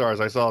 Pawn Stars,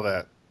 I saw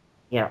that.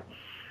 Yeah.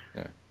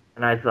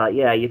 And I thought,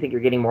 yeah, you think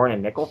you're getting more than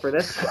a nickel for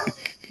this?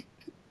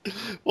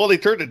 Well, they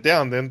turned it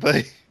down, didn't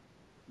they?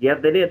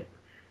 Yep, they did.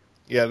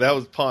 Yeah, that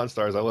was Pawn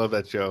Stars. I love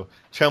that show.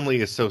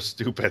 Chumley is so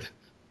stupid.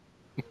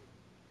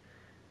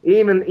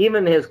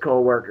 Even his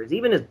co-workers,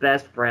 even his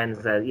best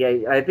friends said,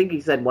 yeah, I think he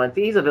said once,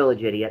 he's a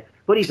village idiot,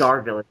 but he's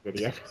our village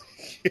idiot.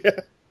 Yeah.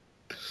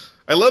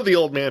 I love the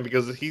old man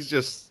because he's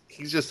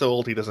just so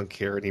old he doesn't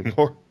care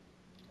anymore.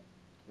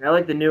 I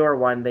like the newer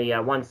one, the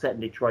one set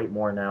in Detroit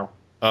more now.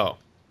 Oh.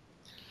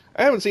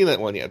 I haven't seen that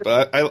one yet,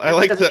 but I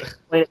like the...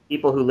 Explain it to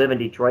people who live in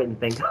Detroit and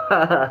think,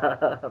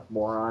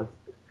 morons.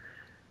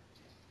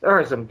 There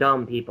are some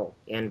dumb people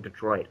in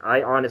Detroit.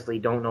 I honestly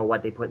don't know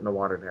what they put in the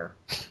water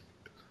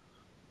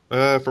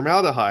there.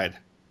 Formaldehyde.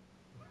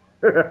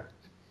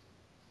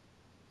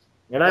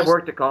 And I've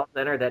worked a call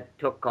center that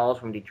took calls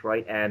from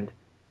Detroit, and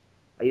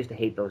I used to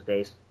hate those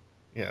days.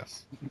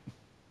 Yes.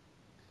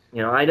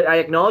 You know, I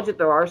acknowledge that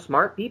there are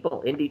smart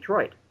people in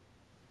Detroit,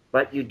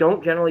 but you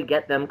don't generally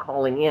get them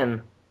calling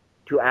in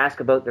to ask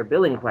about their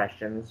billing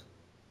questions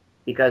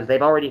because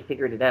they've already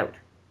figured it out.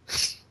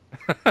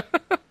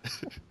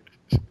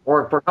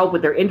 Or for help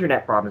with their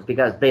internet problems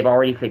because they've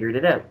already figured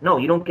it out. No,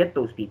 you don't get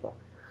those people.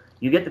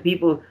 You get the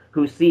people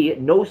who see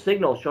no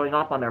signal showing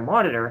up on their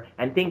monitor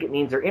and think it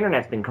means their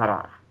internet's been cut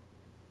off.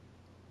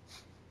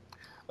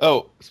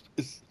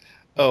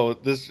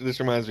 This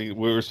reminds me.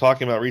 We were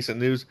talking about recent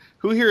news.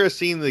 Who here has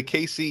seen the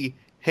Casey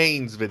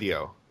Haynes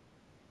video?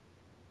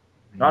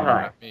 Not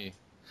I. Not me.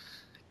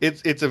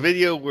 It's a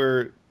video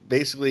where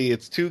basically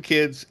it's two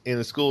kids in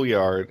a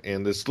schoolyard,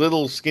 and this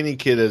little skinny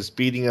kid is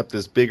beating up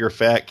this bigger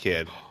fat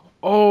kid.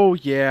 Oh,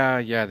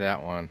 yeah,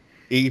 that one.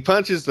 He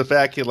punches the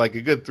fat kid like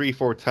a good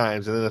 3-4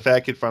 times, and then the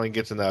fat kid finally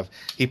gets enough.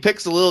 He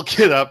picks the little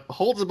kid up,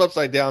 holds him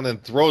upside down,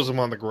 and throws him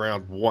on the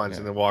ground once,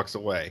 and then walks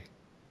away.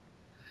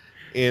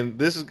 And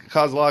this has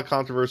caused a lot of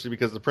controversy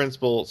because the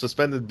principal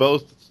suspended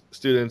both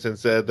students and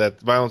said that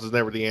violence is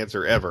never the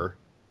answer ever.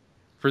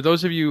 For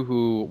those of you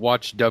who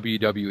watch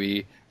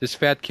WWE, this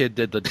fat kid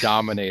did the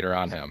Dominator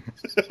on him.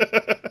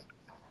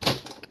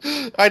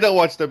 I don't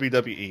watch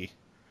WWE.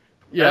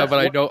 Yeah,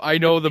 but I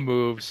know the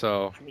move,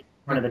 so. In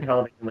front of the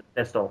television with a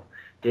pistol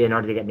in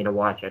order to get me to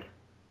watch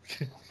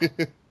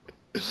it.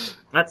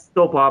 That's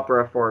soap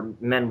opera for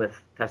men with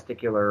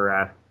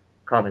testicular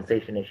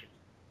compensation issues.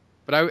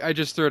 But I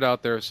just threw it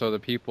out there so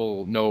that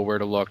people know where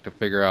to look to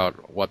figure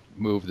out what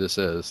move this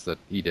is that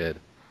he did.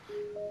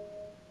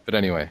 But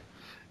anyway.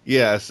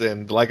 Yes,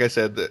 and like I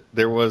said,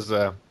 there's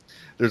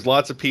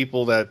lots of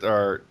people that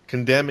are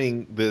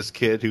condemning this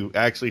kid who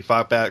actually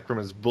fought back from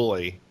his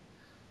bully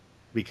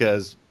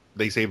because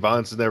they say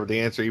violence is never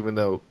the answer, even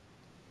though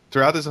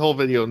throughout this whole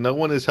video, no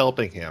one is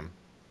helping him.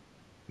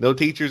 No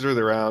teachers are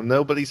around.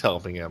 Nobody's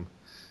helping him.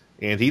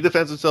 And he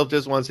defends himself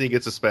just once and he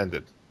gets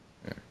suspended.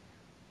 Yeah.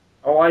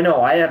 Oh, I know.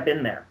 I have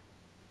been there.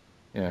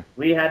 Yeah.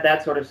 We had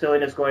that sort of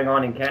silliness going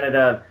on in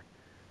Canada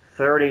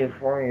 30,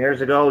 40 years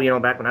ago,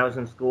 back when I was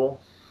in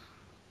school.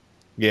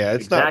 Yeah,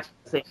 it's exact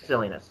same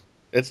silliness.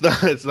 It's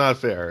not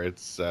fair.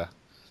 It's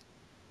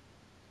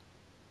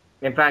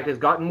in fact, it's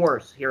gotten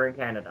worse here in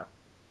Canada.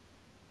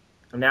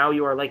 Now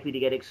you are likely to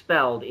get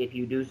expelled if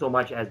you do so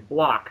much as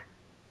block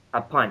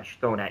a punch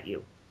thrown at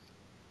you.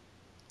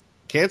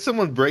 Can't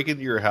someone break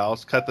into your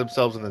house, cut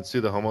themselves, and then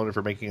sue the homeowner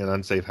for making an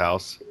unsafe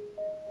house?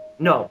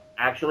 No,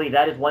 actually,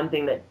 that is one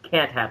thing that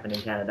can't happen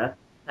in Canada,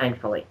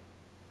 thankfully.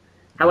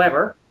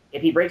 However,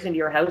 if he breaks into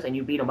your house and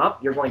you beat him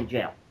up, you're going to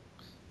jail.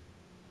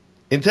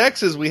 In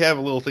Texas, we have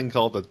a little thing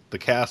called the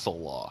castle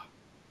law,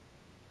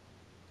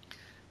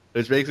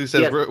 which basically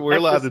says Yes, we're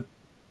allowed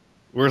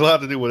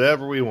to do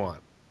whatever we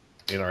want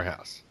in our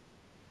house.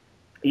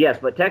 Yes,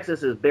 but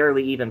Texas is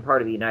barely even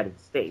part of the United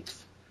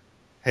States.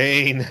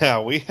 Hey,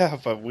 now we're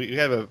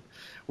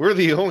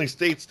the only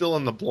state still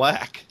in the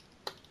black.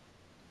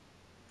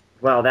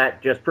 Well,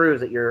 that just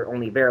proves that you're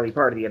only barely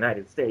part of the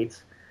United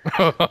States.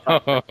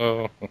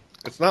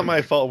 It's not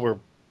my fault we're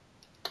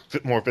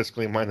more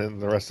fiscally minded than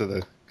the rest of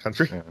the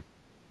country. Yeah.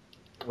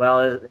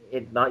 Well,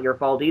 it's not your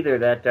fault either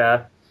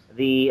that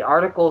the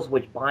articles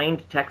which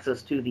bind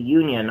Texas to the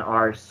Union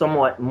are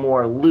somewhat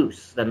more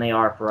loose than they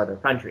are for other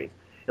countries.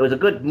 It was a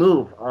good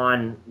move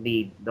on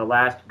the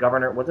last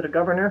governor. Was it a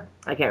governor?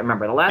 I can't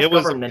remember. The last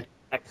government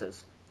in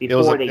Texas. It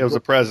was a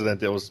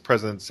president. It was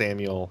President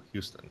Samuel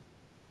Houston.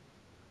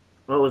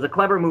 Well, it was a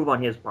clever move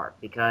on his part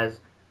because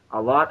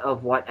a lot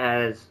of what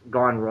has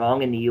gone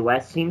wrong in the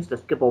U.S. seems to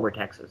skip over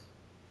Texas.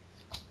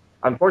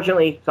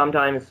 Unfortunately,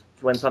 sometimes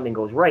when something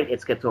goes right, it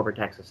skips over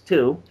Texas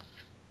too.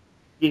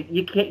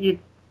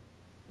 You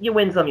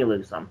win some, you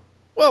lose some.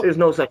 Well, there's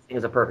no such thing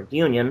as a perfect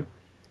union,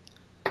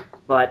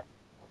 but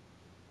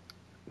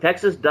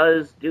Texas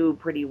does do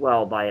pretty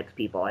well by its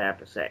people, I have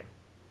to say.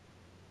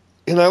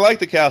 And I like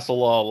the castle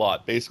law a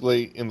lot.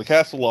 Basically, in the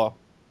castle law,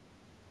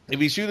 if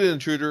you shoot an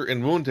intruder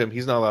and wound him,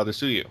 he's not allowed to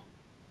sue you.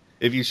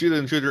 If you shoot an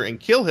intruder and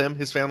kill him,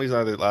 his family's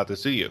not allowed to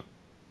sue you.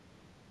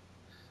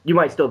 You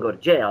might still go to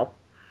jail.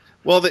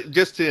 Well,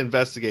 just to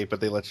investigate,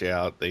 but they let you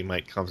out. They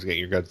might confiscate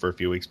your gun for a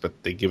few weeks, but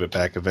they give it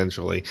back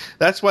eventually.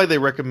 That's why they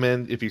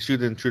recommend if you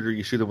shoot an intruder,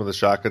 you shoot him with a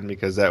shotgun,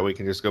 because that way you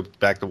can just go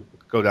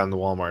down to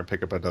Walmart and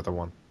pick up another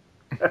one.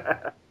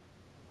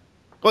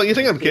 Well, you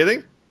think I'm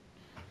kidding?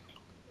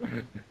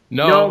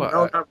 No,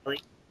 not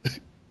really.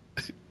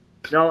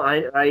 No,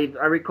 I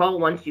recall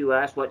once you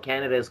asked what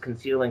Canada's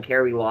conceal and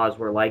carry laws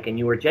were like, and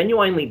you were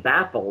genuinely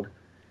baffled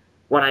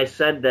when I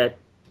said that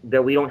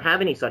we don't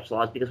have any such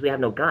laws because we have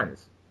no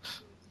guns.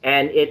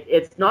 And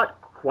it's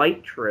not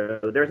quite true.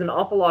 There's an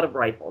awful lot of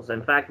rifles.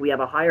 In fact, we have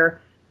a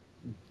higher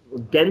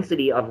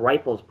density of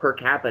rifles per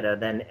capita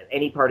than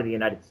any part of the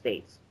United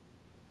States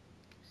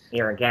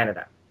here in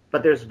Canada.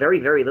 But there's very,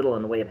 very little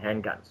in the way of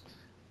handguns.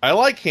 I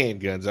like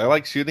handguns. I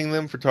like shooting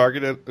them for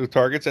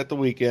targets at the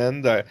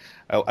weekend.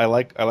 I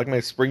like my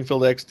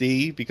Springfield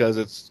XD because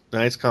it's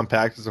nice,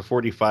 compact. It's a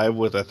 45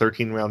 with a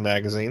 13-round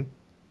magazine.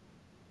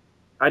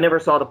 I never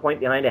saw the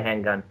point behind a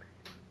handgun.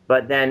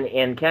 But then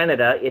in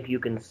Canada, if you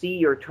can see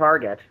your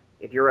target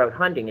if you're out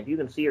hunting, if you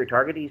can see your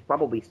target, he's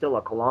probably still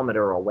a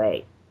kilometer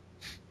away.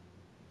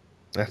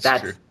 That's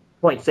That's true.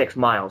 0.6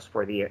 miles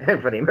for the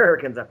for the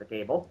Americans at the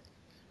table.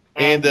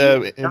 And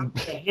you not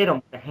to hit him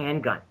with a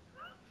handgun.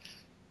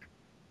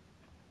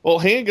 well,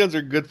 handguns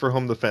are good for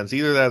home defense.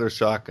 Either that or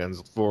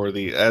shotguns. For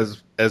the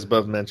as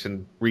Bub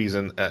mentioned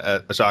reason,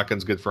 a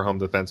shotgun's good for home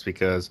defense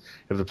because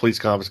if the police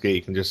confiscate,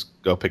 you can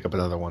just go pick up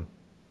another one.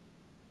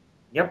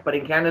 Yep, but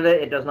in Canada,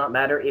 it does not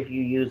matter if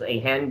you use a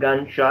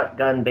handgun,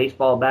 shotgun,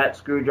 baseball bat,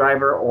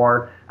 screwdriver,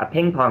 or a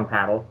ping pong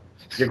paddle.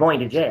 You're going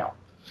to jail.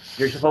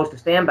 You're supposed to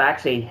stand back,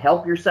 say,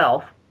 help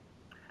yourself,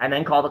 and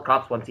then call the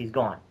cops once he's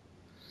gone.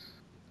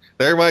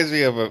 That reminds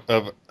me of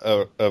a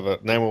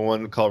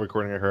 911 call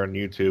recording I heard on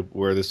YouTube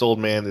where this old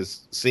man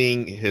is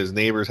seeing his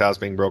neighbor's house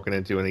being broken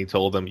into, and he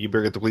told them, "You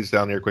better get the police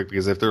down here quick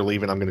because if they're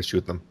leaving, I'm going to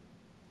shoot them."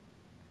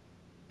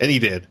 And he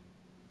did,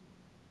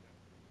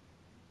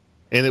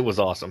 and it was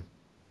awesome.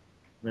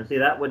 And see,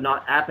 that would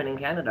not happen in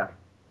Canada.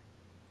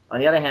 On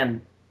the other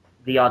hand,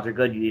 the odds are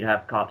good you'd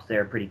have cops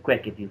there pretty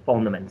quick if you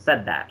phoned them and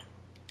said that.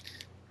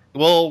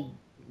 Well,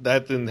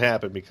 that didn't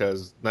happen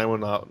because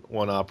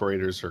 911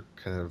 operators are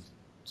kind of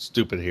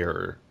stupid here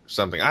or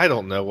something. I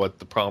don't know what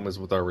the problem is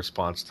with our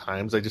response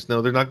times. I just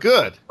know they're not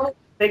good. I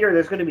figure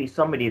there's going to be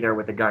somebody there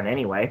with a gun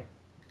anyway.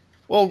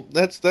 Well,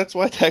 that's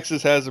why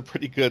Texas has a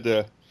pretty good.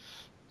 Let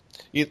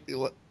me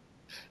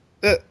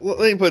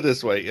put it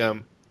this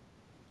way: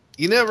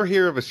 you never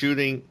hear of a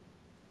shooting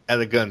at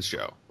a gun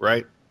show,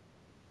 right?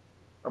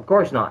 Of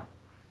course not.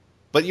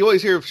 But you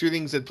always hear of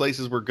shootings at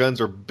places where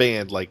guns are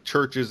banned, like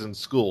churches and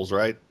schools,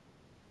 right?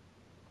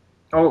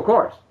 Oh, of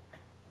course.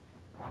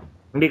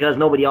 Because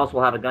nobody else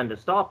will have a gun to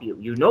stop you.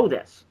 You know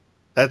this.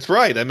 That's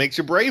right. That makes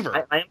you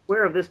braver. I am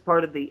aware of this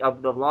part of the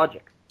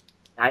logic.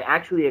 I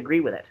actually agree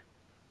with it.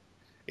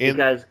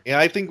 And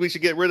I think we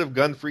should get rid of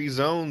gun-free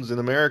zones in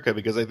America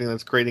because I think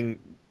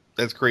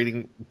that's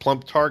creating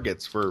plump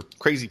targets for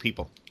crazy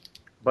people.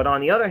 But on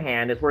the other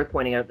hand, it's worth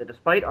pointing out that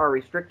despite our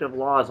restrictive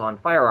laws on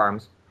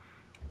firearms,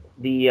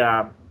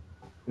 the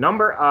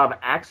number of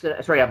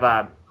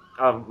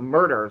of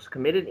murders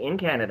committed in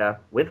Canada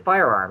with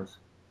firearms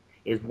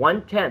is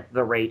 1/10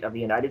 the rate of the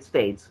United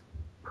States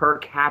per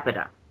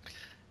capita.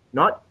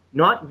 Not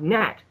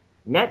net.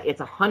 Net,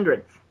 it's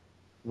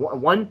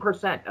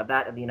 1% of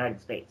that of the United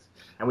States,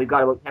 and we've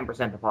got about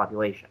 10% of the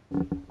population.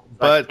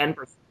 But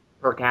 10%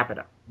 per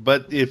capita.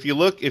 But if you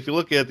look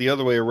at the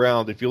other way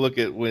around, if you look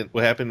at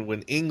what happened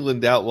when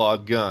England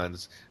outlawed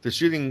guns, the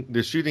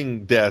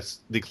shooting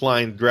deaths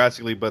declined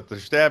drastically, but the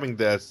stabbing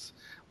deaths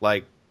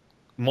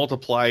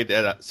multiplied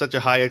at such a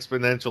high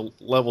exponential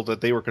level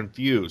that they were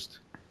confused.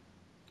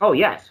 Oh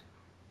yes,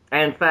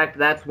 and in fact,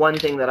 that's one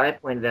thing that I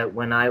pointed out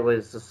when I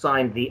was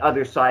assigned the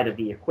other side of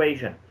the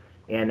equation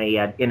in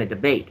a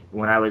debate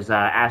when I was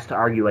asked to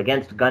argue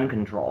against gun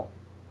control.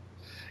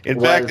 In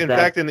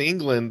fact, in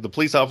England, the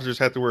police officers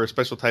have to wear a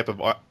special type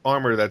of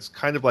armor that's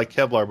kind of like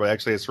Kevlar, but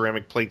actually has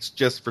ceramic plates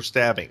just for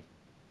stabbing.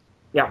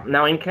 Yeah.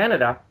 Now, in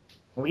Canada,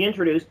 we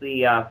introduced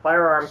the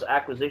Firearms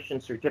Acquisition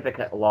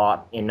Certificate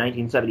Law in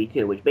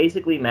 1972, which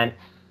basically meant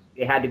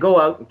you had to go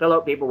out and fill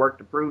out paperwork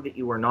to prove that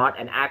you were not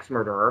an axe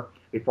murderer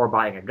before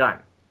buying a gun.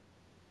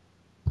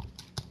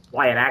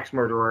 Why an axe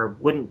murderer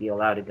wouldn't be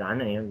allowed a gun,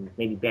 and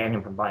maybe ban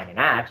him from buying an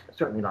axe, but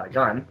certainly not a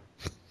gun,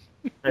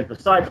 that's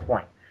beside the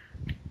point.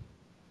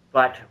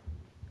 But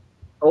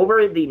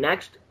over the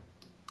next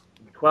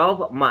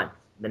 12 months,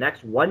 the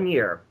next 1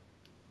 year,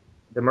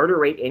 the murder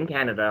rate in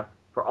Canada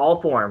for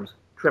all forms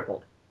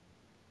tripled.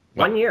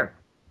 1 year.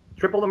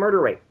 Triple the murder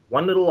rate.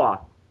 One little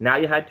law. Now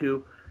you had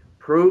to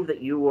prove that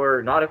you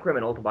were not a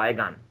criminal to buy a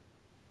gun.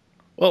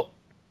 Well,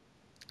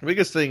 the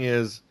biggest thing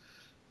is,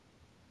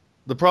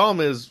 the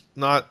problem is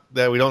not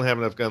that we don't have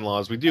enough gun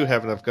laws. We do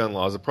have enough gun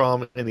laws. The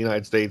problem in the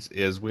United States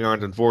is we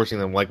aren't enforcing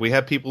them. Like, we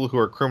have people who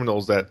are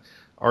criminals that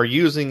are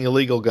using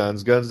illegal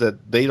guns that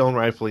they don't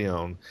rightfully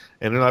own,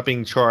 and they're not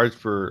being charged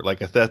for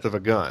like a theft of a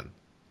gun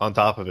on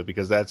top of it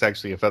because that's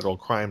actually a federal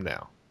crime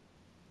now.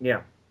 Yeah.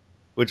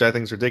 Which I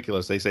think is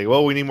ridiculous. They say,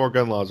 well, we need more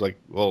gun laws. Like,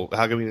 well,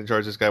 how come you didn't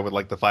charge this guy with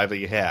like the 5 that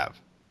you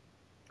have?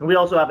 We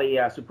also have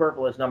a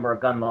superfluous number of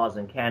gun laws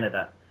in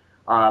Canada.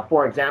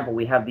 For example,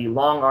 we have the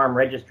long arm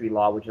registry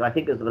law, which I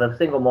think is the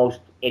single most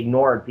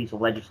ignored piece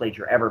of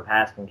legislature ever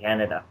passed in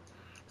Canada.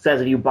 It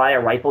says if you buy a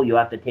rifle, you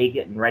have to take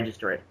it and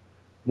register it.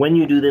 When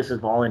you do this,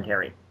 it's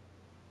voluntary.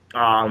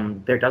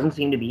 There doesn't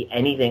seem to be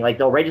anything, like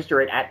they'll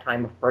register it at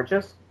time of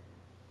purchase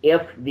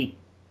if the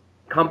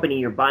company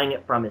you're buying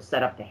it from is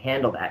set up to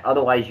handle that.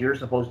 Otherwise, you're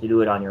supposed to do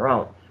it on your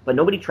own. But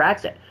nobody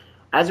tracks it.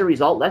 As a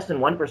result, less than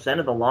 1%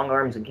 of the long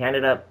arms in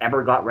Canada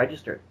ever got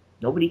registered.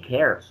 Nobody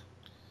cares.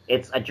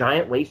 It's a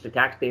giant waste of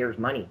taxpayers'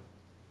 money.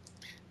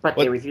 But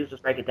they refuse to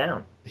strike it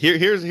down.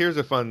 Here's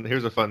a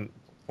fun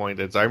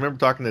point. I remember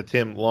talking to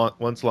Tim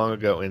once long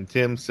ago, and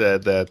Tim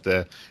said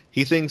that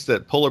he thinks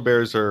that polar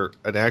bears are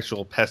an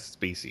actual pest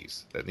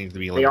species that needs to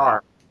be eliminated. They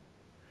are.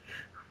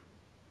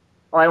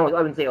 Well, I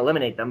wouldn't say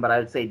eliminate them, but I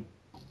would say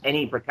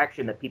any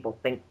protection that people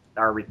think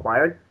are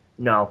required,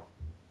 no.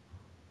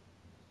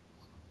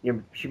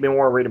 You should be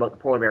more worried about the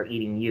polar bear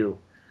eating you.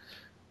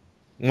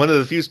 One of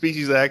the few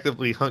species that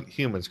actively hunt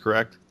humans,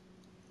 correct?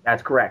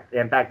 That's correct.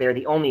 In fact, they're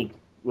the only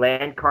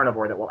land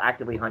carnivore that will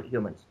actively hunt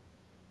humans.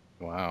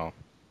 Wow.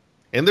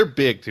 And they're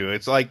big too.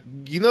 It's like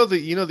the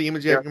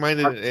image you have in mind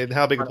and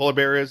how big a polar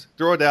bear is.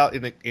 Throw it out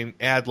and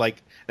add like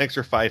an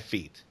extra 5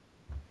 feet.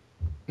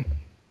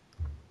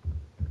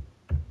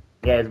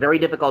 Yeah, it's very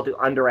difficult to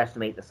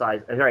overestimate the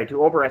size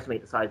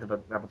of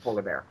a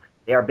polar bear.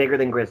 They are bigger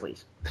than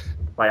grizzlies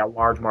by a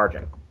large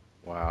margin.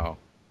 Wow.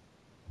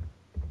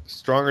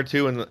 Stronger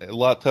too, and a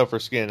lot tougher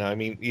skin. I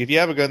mean, if you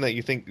have a gun that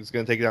you think is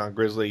going to take down a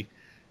grizzly,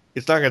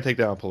 it's not going to take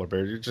down a polar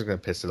bear. You're just going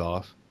to piss it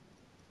off.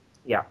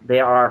 Yeah, they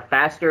are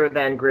faster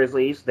than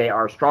grizzlies. They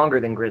are stronger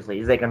than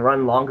grizzlies. They can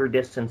run longer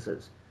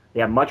distances.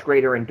 They have much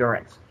greater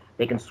endurance.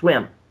 They can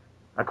swim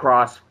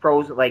across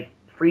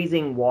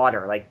freezing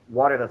water, like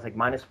water that's like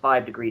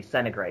 -5 degrees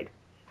centigrade.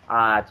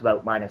 It's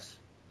about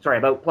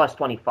plus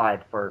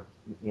 25 for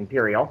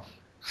imperial.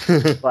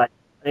 But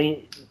I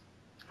mean,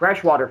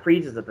 fresh water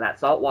freezes at that.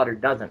 Salt water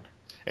doesn't.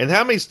 And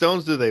how many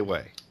stones do they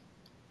weigh?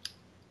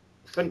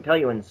 Couldn't tell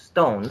you in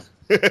stones.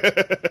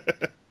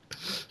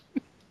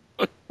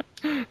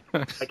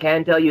 I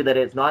can tell you that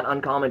it's not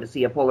uncommon to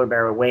see a polar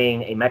bear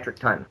weighing a metric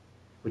ton,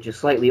 which is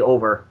slightly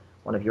over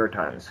one of your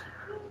tons.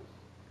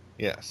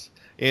 Yes,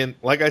 and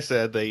like I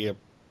said, they,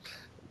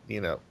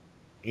 their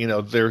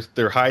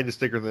hide is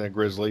thicker than a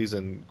grizzly's,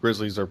 and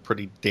grizzlies are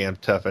pretty damn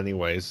tough,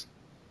 anyways.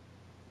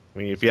 I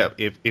mean, if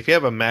you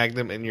have a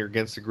magnum and you're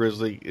against a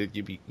grizzly,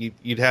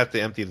 you'd have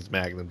to empty this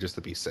magnum just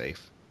to be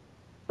safe.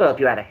 Well, if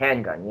you had a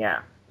handgun,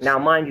 yeah. Now,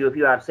 mind you, if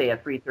you have, say, a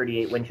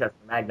 .338 Winchester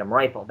Magnum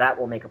rifle, that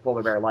will make a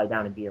polar bear lie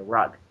down and be a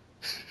rug,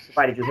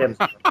 provided you hit him.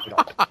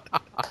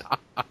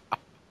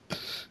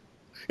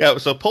 Yeah,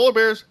 so polar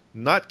bears,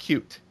 not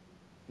cute.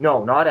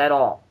 No, not at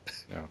all.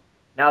 No.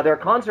 Now, their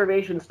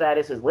conservation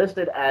status is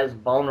listed as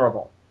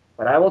vulnerable.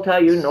 But I will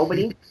tell you,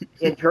 nobody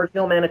in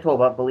Churchill,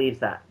 Manitoba believes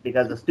that,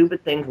 because the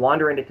stupid things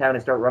wander into town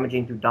and start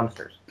rummaging through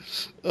dumpsters.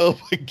 Oh,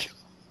 my God.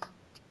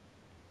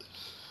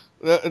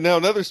 Now,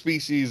 another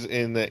species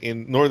in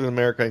Northern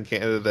America and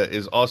Canada that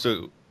is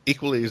also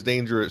equally as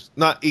dangerous,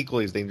 not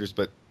equally as dangerous,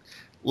 but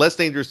less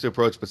dangerous to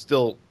approach, but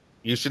still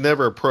you should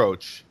never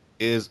approach,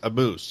 is a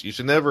moose. You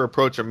should never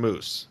approach a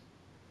moose.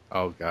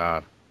 Oh,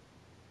 God.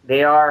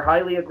 They are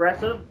highly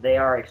aggressive, they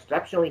are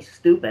exceptionally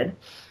stupid.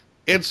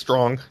 And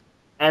strong.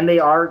 And they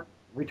are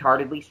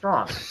retardedly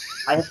strong.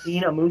 I have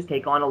seen a moose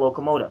take on a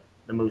locomotive.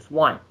 The moose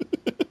won.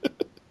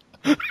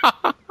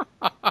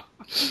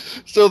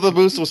 So the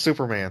moose was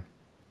Superman.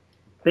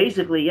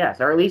 Basically,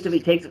 yes, or at least if he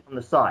takes it from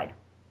the side.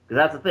 Because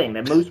that's the thing.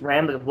 The moose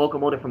rammed the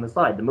locomotive from the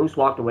side. The moose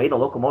walked away, the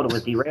locomotive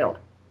was derailed.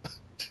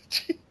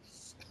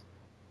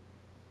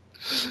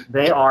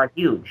 They are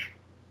huge.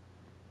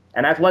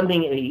 And that's one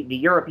thing the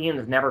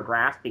Europeans never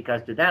grasped,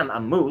 because to them, a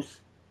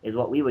moose is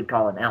what we would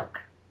call an elk.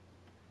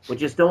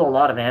 Which is still a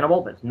lot of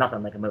animal, but it's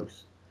nothing like a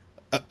moose.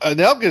 An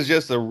elk is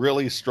just a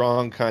really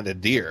strong kind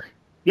of deer.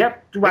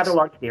 Yep, it's a rather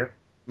large deer.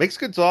 Makes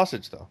good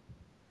sausage, though.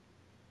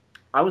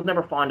 I was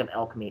never fond of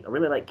elk meat. I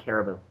really like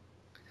caribou.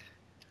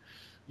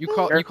 You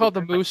call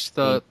the moose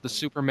the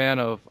Superman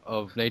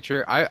of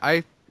nature.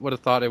 I would have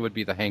thought it would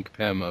be the Hank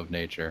Pym of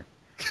nature.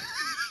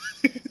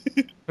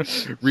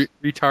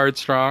 Retard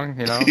strong,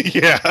 you know?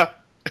 Yeah.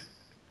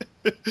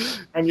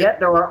 And yet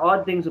there are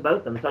odd things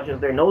about them, such as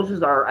their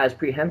noses are as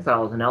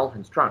prehensile as an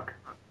elephant's trunk.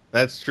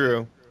 That's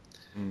true.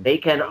 They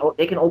can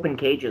open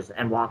cages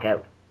and walk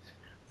out.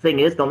 Thing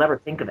is, they'll never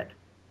think of it.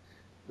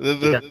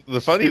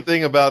 The funny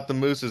thing about the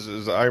mooses,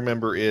 as I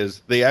remember,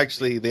 is they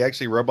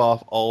actually rub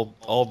off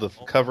all the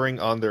covering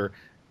on their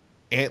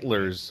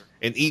antlers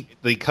and eat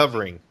the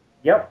covering.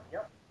 Yep.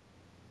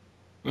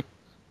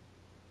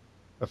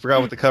 I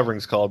forgot what the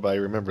covering's called, but I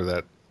remember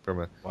that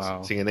from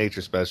seeing a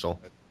nature special.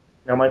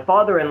 Now, my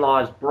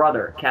father-in-law's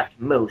brother kept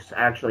moose,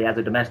 actually, as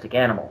a domestic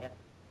animal.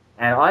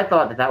 And I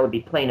thought that would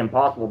be plain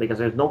impossible, because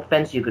there's no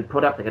fence you could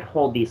put up that could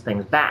hold these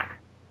things back.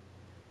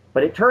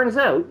 But it turns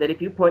out that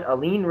if you put a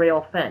lean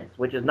rail fence,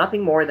 which is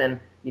nothing more than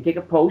you take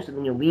a post and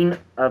then you lean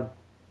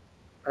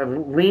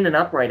an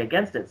upright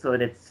against it so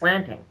that it's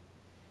slanting,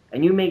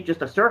 and you make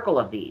just a circle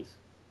of these,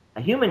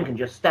 a human can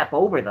just step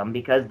over them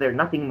because they're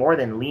nothing more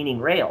than leaning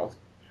rails.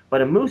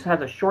 But a moose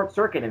has a short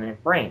circuit in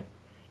its brain.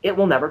 It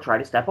will never try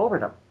to step over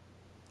them.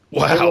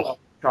 Wow. It will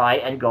try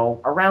and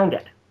go around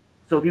it.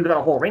 So if you've got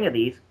a whole ring of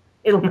these,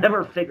 it'll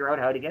never figure out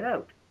how to get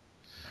out.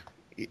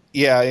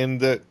 Yeah,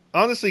 and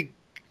honestly,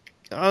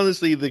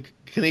 the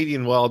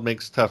Canadian wild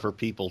makes tougher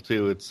people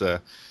too. It's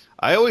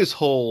I always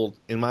hold,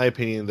 in my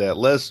opinion, that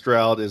Les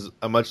Stroud is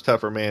a much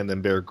tougher man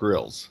than Bear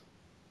Grylls.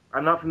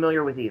 I'm not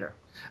familiar with either.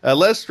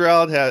 Les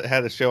Stroud had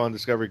a show on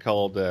Discovery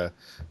called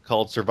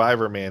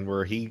Survivor Man,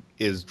 where he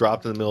is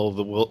dropped in the middle of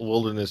the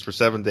wilderness for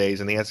 7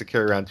 days, and he has to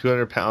carry around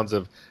 200 pounds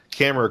of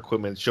camera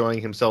equipment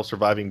showing himself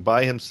surviving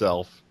by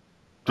himself.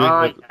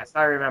 Yes,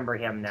 I remember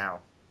him now.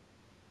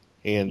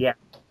 And yeah,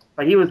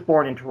 but he was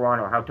born in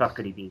Toronto. How tough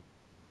could he be?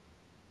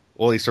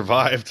 Well, he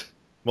survived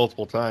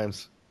multiple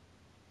times.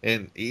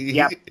 And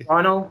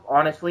Toronto,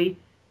 honestly,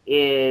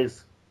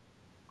 it's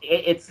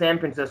San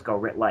Francisco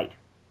writ light.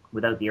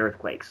 without the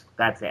earthquakes.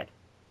 That's it.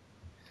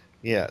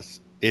 Yes,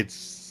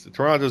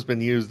 Toronto's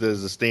been used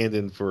as a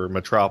stand-in for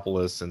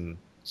Metropolis and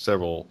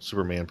several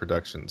Superman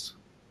productions.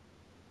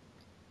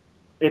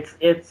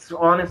 It's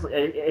honestly,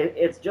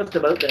 it's just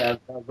about the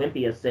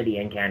Olympia city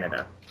in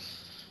Canada.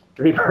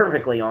 To be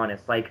perfectly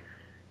honest, like,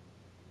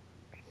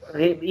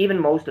 even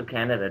most of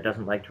Canada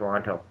doesn't like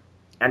Toronto.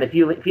 And the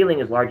feeling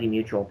is largely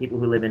mutual. People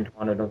who live in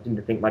Toronto don't seem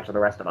to think much of the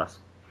rest of us.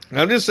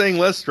 I'm just saying,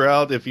 Les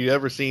Stroud, if you've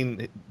ever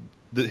seen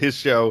his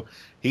show,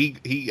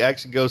 he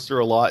actually goes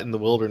through a lot in the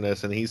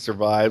wilderness, and he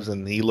survives,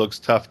 and he looks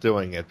tough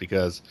doing it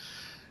because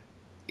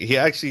he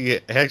actually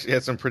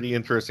had some pretty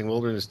interesting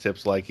wilderness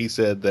tips. Like, he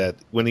said that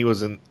when he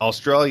was in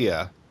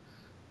Australia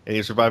and he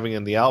was surviving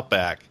in the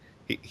outback,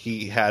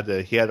 he had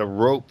a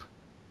rope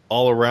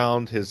all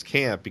around his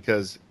camp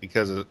because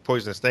of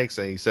poisonous snakes,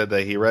 and he said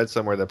that he read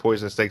somewhere that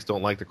poisonous snakes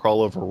don't like to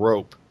crawl over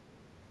rope.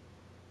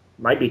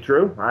 Might be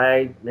true.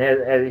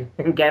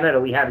 In Canada,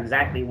 we have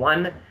exactly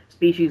one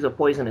species of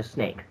poisonous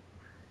snake,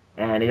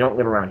 and they don't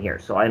live around here,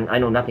 so I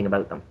know nothing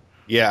about them.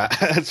 Yeah,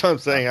 that's what I'm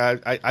saying.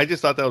 I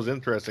just thought that was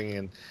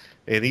interesting,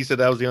 and he said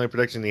that was the only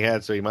protection he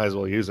had, so he might as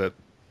well use it.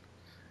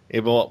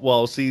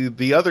 Well, see,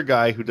 the other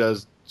guy who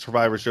does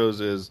Survivor shows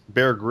is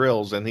Bear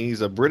Grylls, and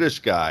he's a British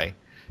guy,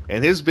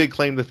 and his big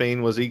claim to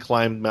fame was he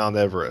climbed Mount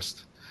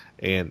Everest,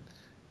 and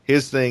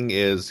his thing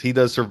is he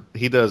does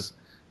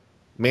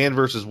Man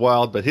vs.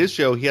 Wild, but his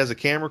show, he has a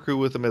camera crew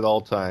with him at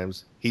all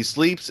times. He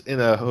sleeps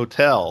in a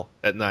hotel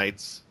at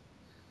nights,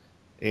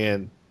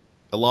 and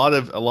a lot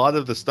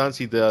of the stunts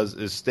he does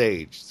is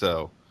staged.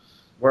 So,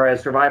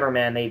 whereas Survivor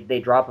Man, they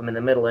drop him in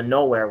the middle of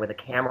nowhere with a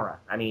camera.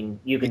 I mean,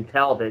 you can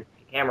tell that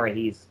the camera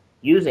he's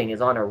using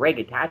is on a rig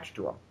attached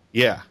to him.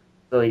 Yeah.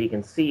 So that you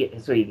can see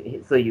it. So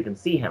you can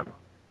see him.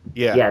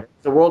 Yeah. Yeah.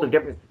 It's a world of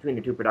difference between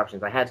the two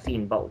productions. I have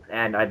seen both,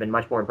 and I've been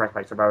much more impressed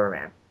by Survivor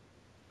Man.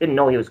 Didn't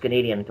know he was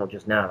Canadian until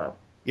just now, though.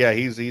 Yeah,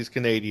 he's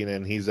Canadian,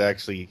 and he's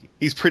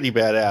pretty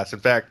badass. In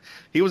fact,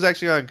 he was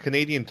actually on a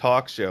Canadian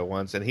talk show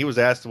once, and he was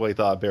asked what he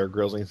thought of Bear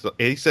Grylls, and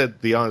he said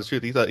the honest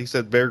truth. He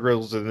said Bear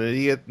Grylls is an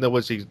idiot.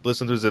 Nobody should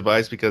listen to his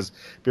advice because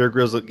Bear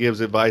Grylls gives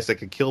advice that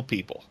could kill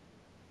people.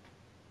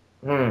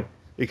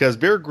 Because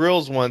Bear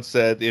Grylls once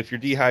said, if you're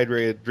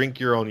dehydrated, drink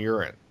your own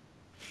urine.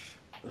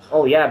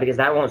 Oh yeah, because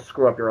that won't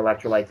screw up your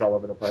electrolytes all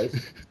over the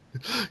place.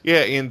 Yeah,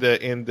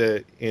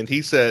 and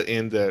he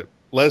said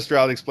Les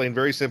Stroud explained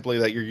very simply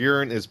that your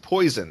urine is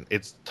poison.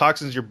 It's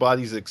toxins your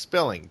body's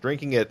expelling.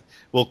 Drinking it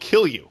will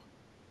kill you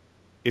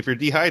if you're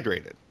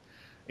dehydrated.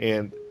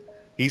 And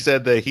he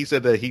said that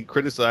he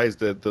criticized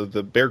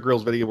the Bear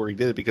Grylls video where he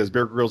did it because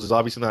Bear Grylls is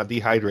obviously not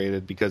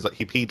dehydrated because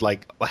he peed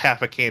like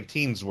half a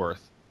canteen's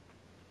worth.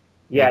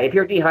 Yeah, if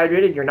you're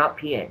dehydrated, you're not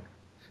peeing.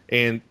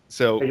 And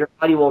so your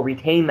body will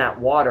retain that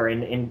water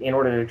in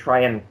order to try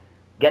and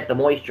get the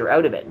moisture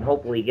out of it and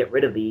hopefully get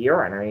rid of the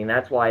urine. I mean,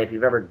 that's why if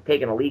you've ever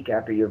taken a leak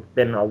after you've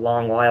been a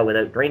long while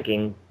without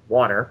drinking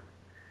water,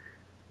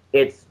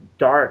 it's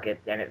dark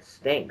and it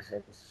stinks.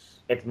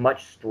 It's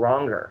much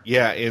stronger.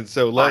 Yeah, and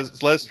so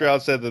Les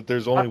Stroud said that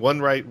there's only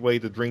one right way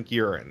to drink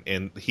urine,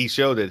 and he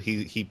showed it.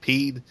 He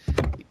peed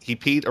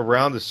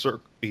around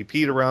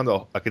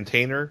a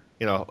container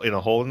in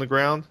a hole in the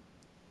ground,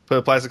 put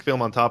a plastic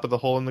film on top of the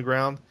hole in the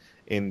ground,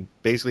 and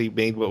basically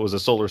made what was a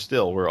solar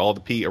still, where all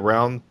the pee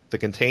around the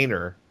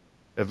container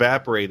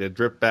evaporated,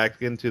 dripped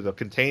back into the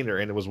container,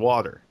 and it was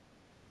water.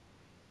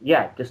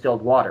 Yeah,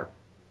 distilled water.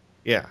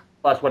 Yeah.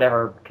 Plus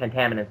whatever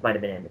contaminants might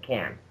have been in the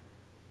can.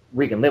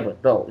 We can live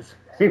with those.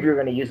 If you're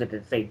going to use it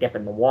to, say, dip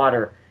in the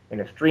water in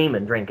a stream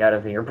and drink out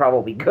of it, you're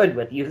probably good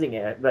with using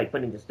it, like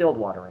putting distilled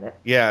water in it.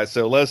 Yeah,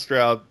 so Les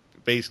Stroud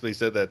basically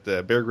said that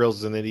Bear Grylls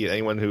is an idiot.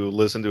 Anyone who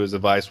listened to his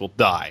advice will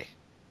die.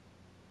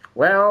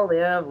 Well,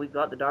 yeah, we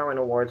got the Darwin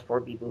Awards for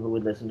people who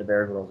would listen to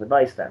Bear Grylls'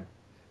 advice then.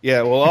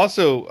 Yeah, well,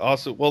 also,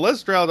 Les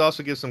Stroud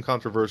also gives some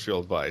controversial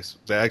advice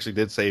that actually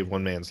did save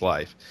one man's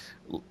life.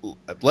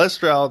 Les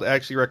Stroud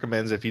actually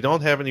recommends if you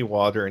don't have any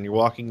water and you're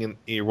walking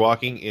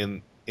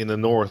in the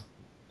north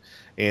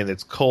and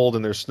it's cold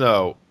and there's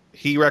snow,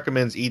 he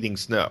recommends eating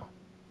snow.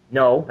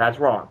 No, that's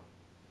wrong.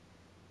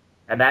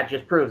 And that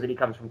just proves that he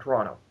comes from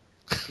Toronto.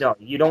 No,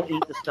 you don't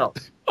eat the snow.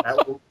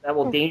 That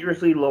will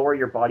dangerously lower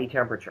your body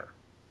temperature.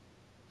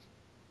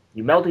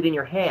 You melt it in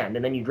your hand,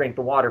 and then you drink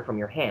the water from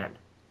your hand.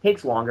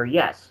 Takes longer,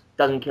 yes.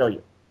 Doesn't kill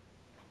you.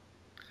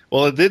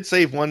 Well, it did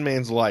save one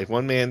man's life.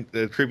 One man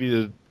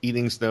attributed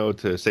eating snow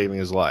to saving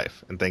his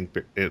life, and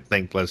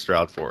thanked Les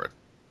Stroud for it.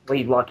 Well,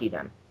 he's lucky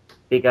then.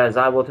 Because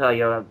I will tell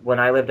you, when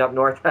I lived up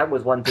north, that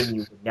was one thing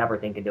you would never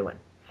think of doing.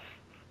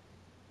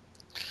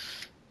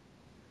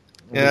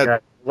 Yeah.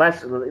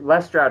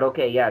 Les Stroud,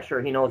 okay, yeah,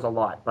 sure, he knows a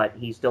lot, but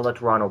he's still a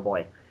Toronto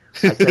boy.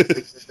 I said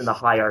he's in the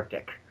high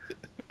Arctic.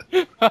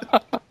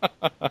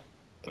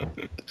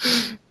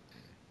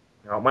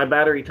 Now, my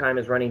battery time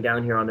is running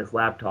down here on this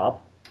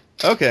laptop.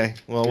 Okay,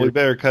 well, we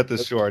better cut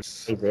this short.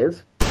 It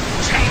is.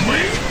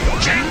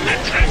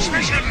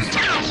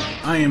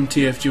 I am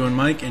TFG1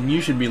 Mike, and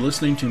you should be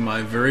listening to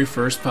my very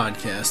first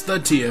podcast, the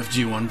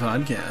TFG1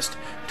 Podcast.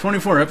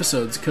 24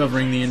 episodes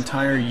covering the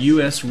entire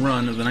U.S.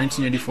 run of the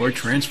 1984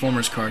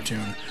 Transformers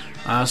cartoon.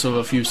 I also have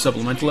a few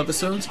supplemental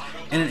episodes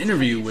and an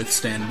interview with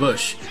Stan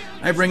Bush.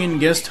 I bring in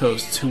guest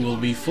hosts who will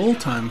be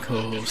full-time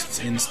co-hosts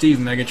in Steve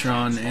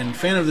Megatron and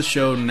fan of the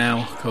show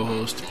now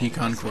co-host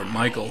Pecan Court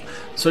Michael.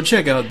 So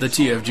check out the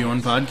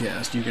TFG1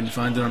 podcast. You can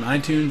find it on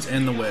iTunes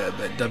and the web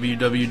at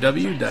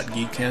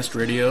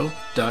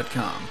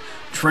www.geekcastradio.com.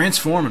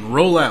 Transform and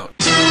roll out!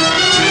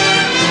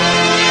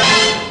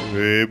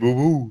 Hey,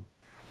 boo-boo.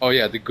 Oh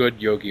yeah, the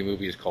good Yogi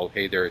movie is called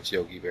Hey There, It's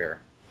Yogi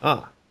Bear.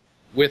 Ah.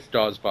 With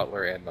Dawes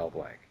Butler and Mel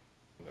Blanc.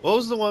 What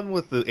was the one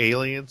with the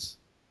aliens?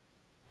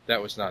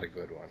 That was not a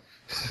good one.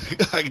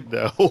 I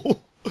know.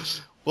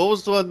 What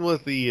was the one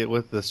with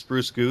the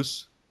spruce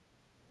goose?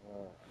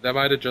 That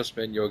might have just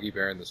been Yogi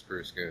Bear and the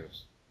Spruce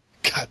Goose.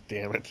 God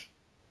damn it!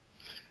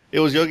 It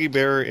was Yogi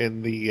Bear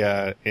and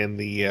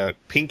the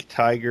Pink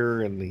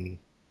Tiger and the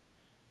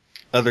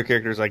other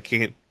characters I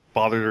can't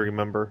bother to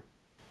remember.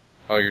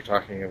 Oh, you're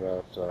talking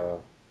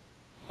about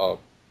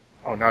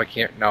now I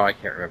can't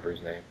remember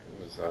his name.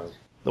 It was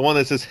The one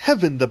that says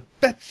Heaven to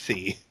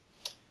Betsy.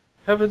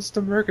 Heavens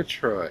to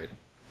Murgatroyd.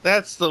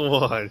 That's the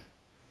one.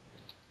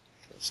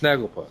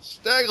 Snagglepuss.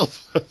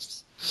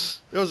 Snagglepuss.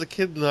 There was a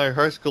kid in our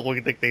high school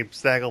nicknamed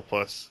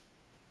Snagglepuss.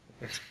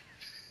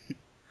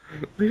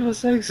 Leave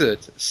us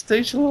exit.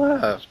 Stage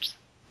left.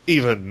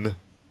 Even.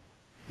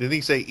 Didn't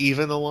he say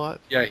even a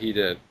lot? Yeah, he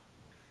did.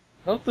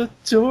 Out the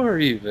door,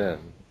 even.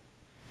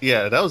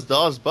 Yeah, that was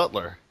Dawes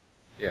Butler.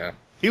 Yeah.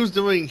 He was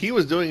doing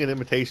an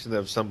imitation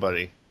of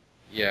somebody.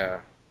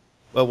 Yeah.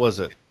 What was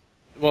it?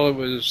 Well, it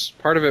was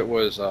part of it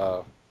was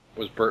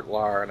Bert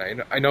Lahr,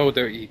 and I know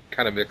that he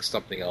kind of mixed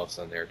something else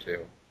in there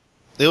too.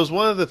 It was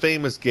one of the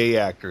famous gay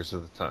actors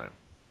of the time.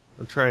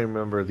 I'm trying to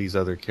remember these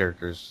other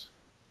characters.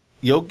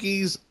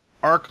 Yogi's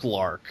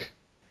Arklark.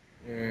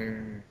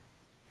 You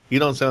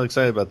don't sound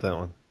excited about that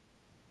one.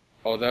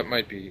 Oh, that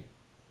might be.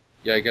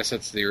 Yeah, I guess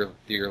that's the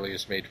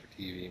earliest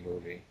made-for-TV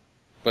movie.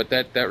 But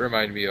that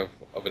reminded me of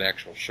an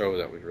actual show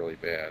that was really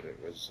bad. It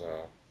was.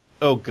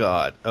 Oh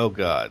God!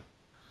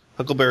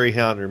 Huckleberry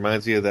Hound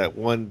reminds me of that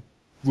one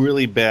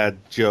really bad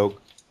joke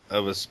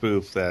of a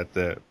spoof that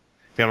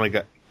Family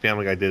Guy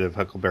did of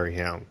Huckleberry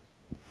Hound.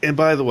 And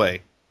by the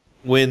way,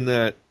 when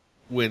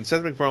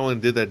Seth MacFarlane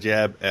did that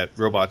jab at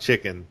Robot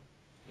Chicken,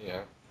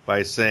 yeah,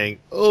 by saying,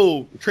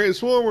 "Oh,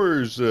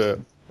 Transformers,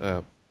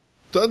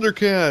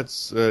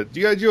 Thundercats,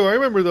 G.I. Joe, I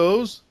remember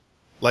those,"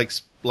 like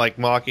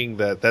mocking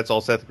that's all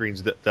Seth Green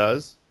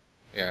does.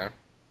 Yeah.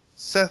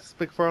 Seth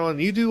MacFarlane,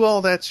 you do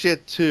all that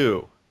shit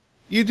too.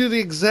 You do the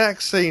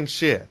exact same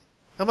shit.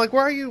 I'm like,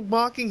 why are you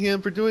mocking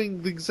him for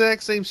doing the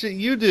exact same shit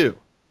you do?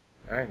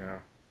 I know.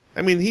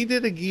 I mean, he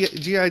did a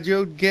G.I.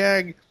 Joe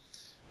gag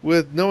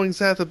with Knowing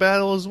Half the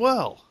Battle as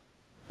well,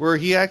 where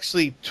he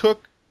actually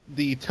took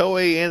the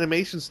Toei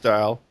animation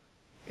style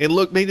and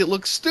made it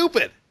look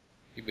stupid.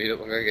 He made it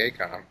look like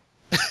ACOM.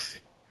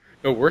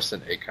 No, worse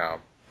than ACOM.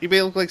 He made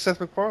it look like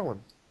Seth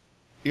MacFarlane.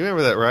 You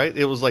remember that, right?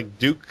 It was like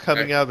Duke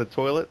coming out of the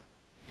toilet.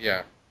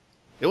 Yeah.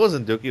 It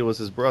wasn't Duke, it was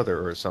his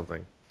brother or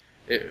something.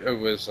 It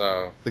was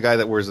the guy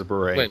that wears the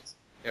beret. Flint.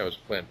 Yeah, it was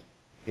Flint.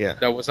 Yeah.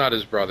 That was not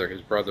his brother. His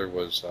brother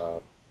was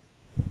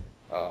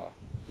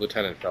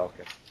Lieutenant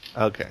Falcon.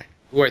 Okay.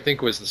 Who I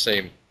think was the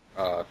same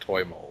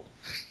toy mold.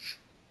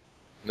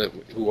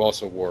 Who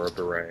also wore a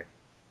beret.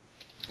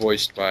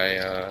 Voiced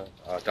by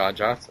Don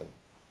Johnson.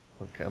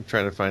 Okay, I'm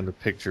trying to find the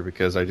picture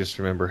because I just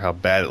remember how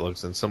bad it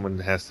looks, and someone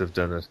has to have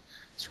done a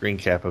screen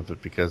cap of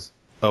it because,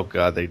 oh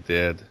God, they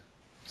did.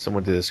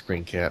 Someone did a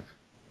screen cap.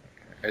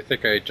 I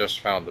think I just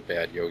found the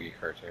bad Yogi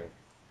cartoon.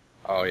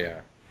 Oh yeah,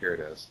 here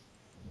it is.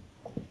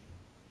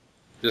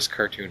 This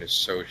cartoon is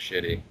so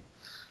shitty.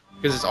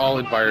 Because it's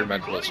all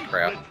environmentalist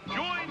crap.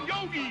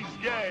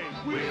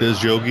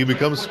 Does Yogi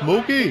become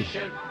Smokey?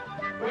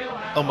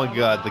 Oh my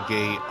God, the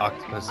gay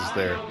octopus is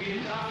there.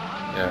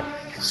 Yeah,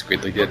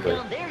 Squidly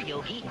Diddly. There,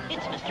 Yogi.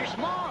 It's Mr.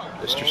 Smog.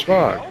 Mr.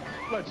 Smog.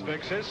 Let's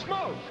fix his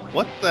smoke.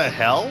 What the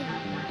hell?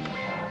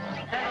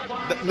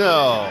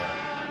 No.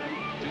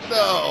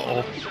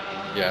 No.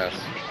 Yes,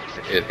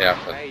 it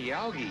happened. Hey,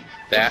 Yogi.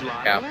 That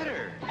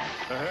happened.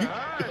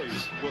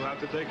 We'll have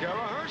to take care of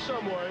her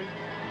some way.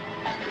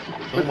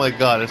 Oh my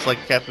God, it's like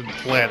Captain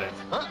Planet.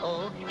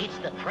 Uh-oh, it's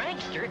the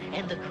prankster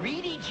and the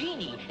greedy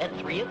genie at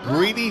 3 o'clock.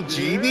 Greedy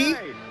Genie?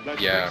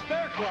 Yeah.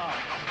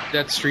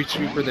 That street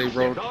sweeper they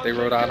wrote on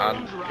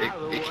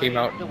it came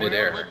out in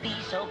midair.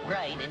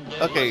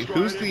 Okay,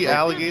 who's the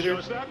alligator?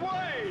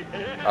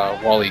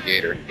 Wally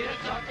Gator.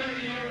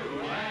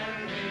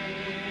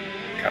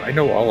 God, I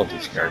know all of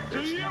these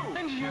characters.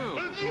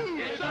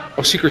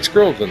 Oh, Secret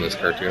Squirrel's in this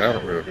cartoon. I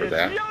don't remember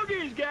that.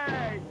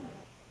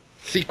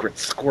 Secret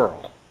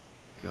Squirrel.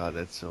 God,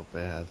 that's so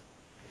bad.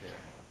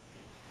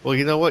 Well,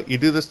 you know what? You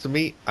do this to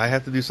me, I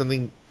have to do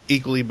something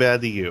equally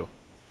bad to you.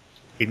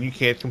 And you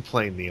can't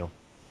complain, Neil.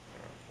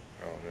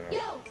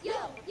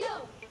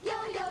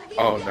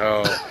 Oh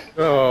no.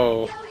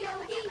 No.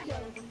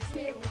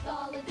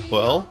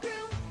 Well?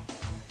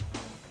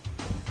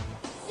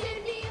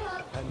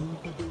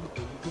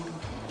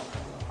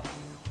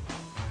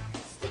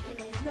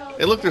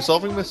 Hey, look, they're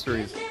solving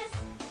mysteries.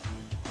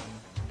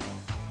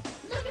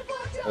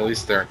 At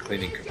least they aren't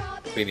cleaning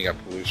up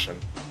pollution.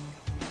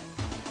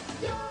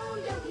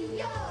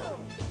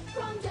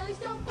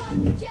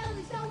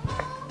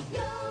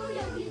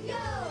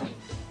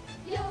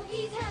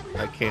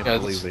 I can't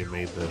believe they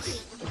made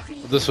this.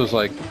 This was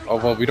like, oh,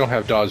 well, we don't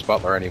have Dawes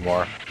Butler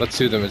anymore. Let's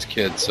do them as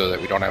kids so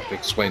that we don't have to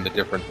explain the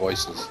different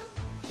voices.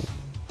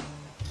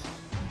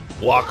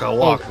 Waka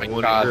waka, my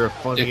want to God. hear a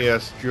funny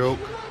ass joke?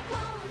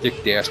 Dick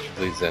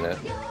Dastardly's in it.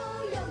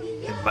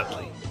 And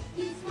Muttley.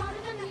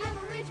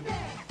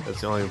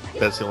 That's the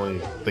only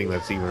thing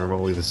that's even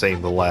remotely the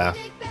same. The laugh.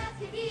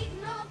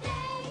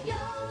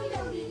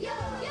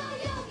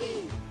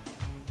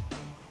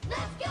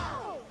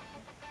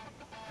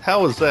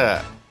 How was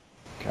that?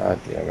 God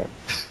damn it.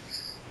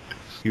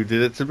 You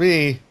did it to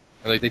me.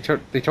 Like they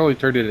totally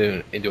turned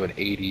it into an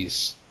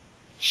 80s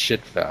shit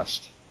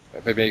fest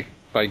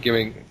by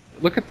giving.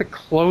 Look at the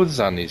clothes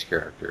on these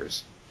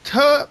characters.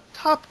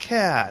 Top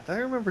Cat. I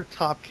remember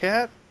Top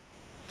Cat.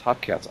 Top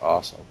Cat's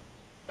awesome.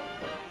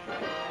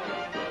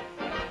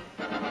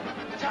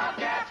 Top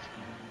Cat,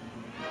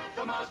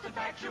 the most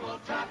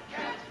effectual Top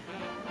Cat,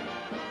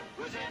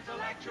 whose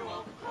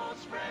intellectual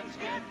close friends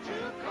get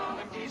to call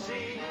him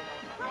TC,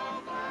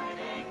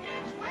 providing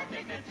it with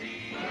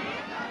dignity.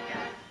 Top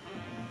Cat,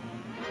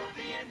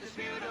 the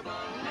indisputable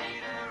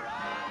leader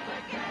of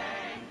the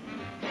gang.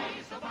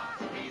 He's the boss,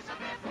 he's a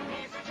myth,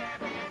 he's a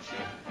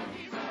championship,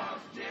 he's the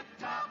most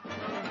tip-top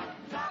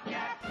Top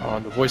Cat. Oh,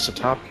 and the voice of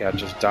Top Cat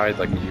just died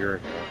like a year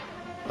ago.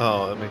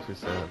 Oh, that makes me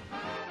sad.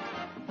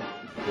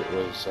 It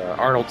was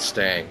Arnold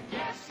Stang.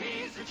 Yes,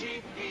 he's the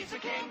chief, he's the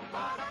king,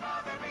 but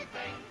above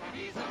everything,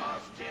 he's the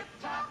most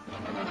tip-top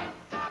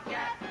Top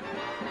Cat.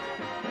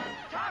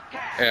 Top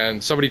Cat.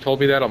 And somebody told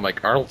me that. I'm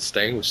like, Arnold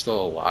Stang was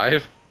still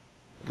alive?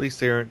 At least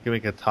they aren't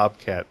doing a Top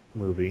Cat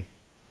movie.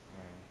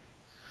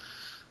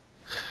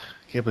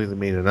 Can't believe they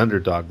made an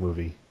Underdog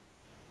movie.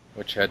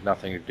 Which had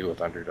nothing to do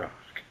with Underdog.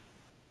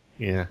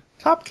 Yeah.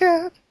 Top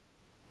Cat.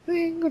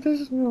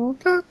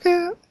 Top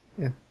Cat.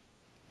 Yeah.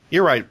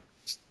 You're right.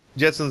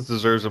 Jetsons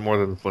deserves it more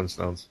than the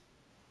Flintstones.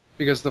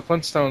 Because the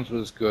Flintstones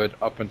was good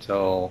up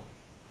until,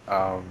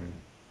 I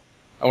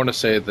want to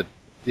say that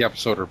the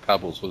episode where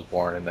Pebbles was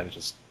born, and then it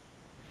just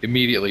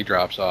immediately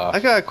drops off. I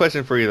got a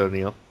question for you, though,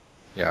 Neil.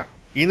 Yeah.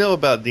 You know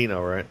about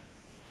Dino, right?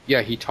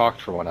 Yeah, he talked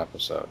for one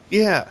episode.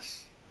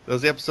 Yes. That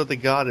was the episode they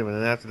got him, and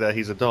then after that,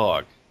 he's a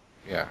dog.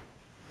 Yeah.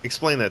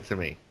 Explain that to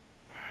me.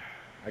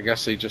 I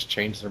guess they just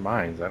changed their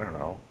minds. I don't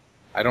know.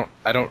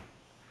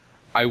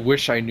 I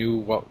wish I knew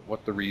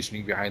what the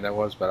reasoning behind that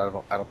was, but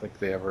I don't think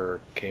they ever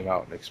came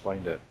out and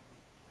explained it.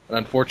 And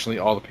unfortunately,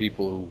 all the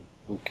people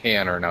who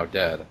can are now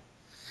dead.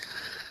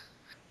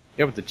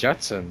 Yeah, but the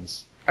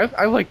Jetsons,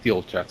 I like the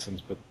old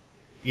Jetsons, but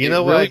you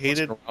know what I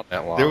hated?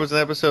 That long. There was an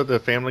episode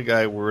of Family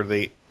Guy where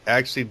they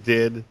actually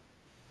did.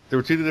 There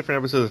were two different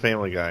episodes of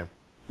Family Guy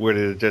where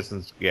they did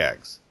Jetsons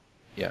gags.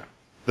 Yeah.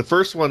 The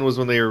first one was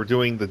when they were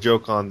doing the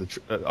joke on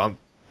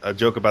a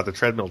joke about the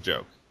treadmill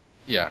joke.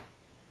 Yeah.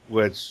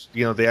 Which,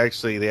 you know, they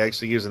actually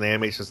used an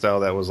animation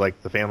style that was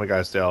like the Family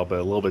Guy style, but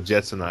a little bit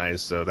Jetsonized.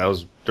 So that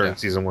was during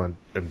season 1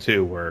 and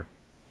 2, where,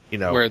 you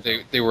know, where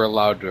they were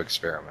allowed to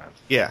experiment.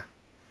 Yeah,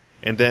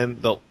 and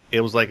then it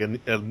was like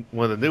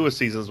one of the newest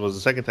seasons was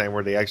the second time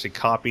where they actually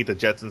copied the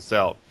Jetson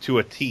style to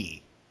a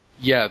T.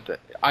 Yeah,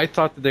 I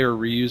thought that they were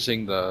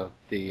reusing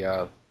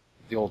the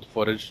old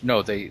footage.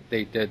 No, they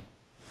did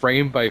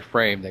frame by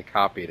frame. They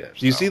copied it.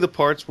 Do you see the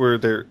parts where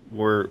they're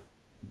not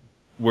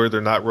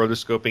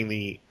rotoscoping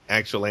the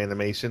actual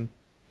animation?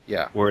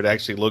 Yeah. Where it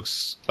actually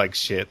looks like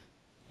shit.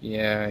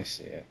 Yeah, I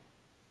see it.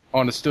 Oh,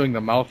 and it's doing the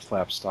mouth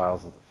flap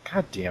styles.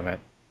 God damn it.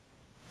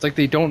 It's like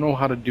they don't know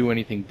how to do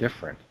anything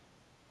different.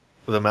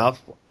 The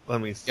mouth?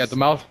 Let me see. Yeah, the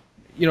mouth...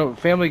 You know,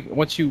 Family...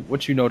 Once you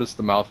notice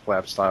the mouth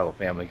flap style of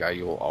Family Guy,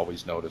 you will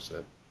always notice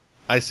it.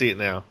 I see it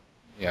now.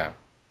 Yeah.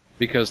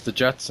 Because the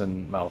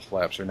Jetson mouth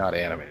flaps are not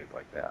animated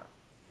like that.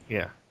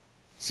 Yeah.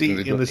 See,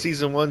 in the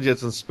season 1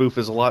 Jetson spoof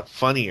is a lot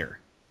funnier.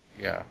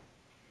 Yeah.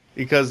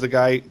 Because the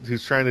guy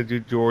who's trying to do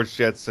George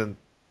Jetson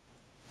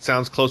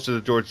sounds closer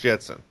to George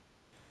Jetson.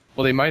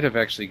 Well, they might have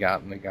actually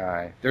gotten the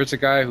guy. There's a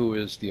guy who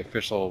is the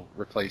official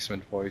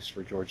replacement voice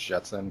for George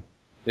Jetson.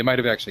 They might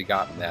have actually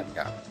gotten that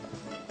guy.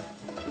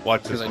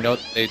 Watch this.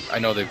 Because I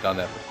know they've done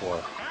that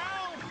before.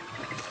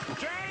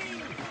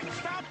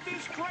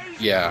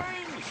 Yeah.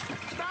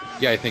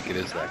 Yeah, I think it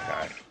is that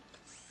guy.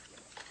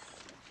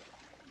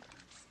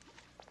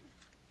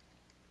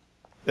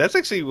 That's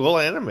actually well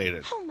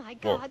animated. Oh my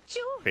God,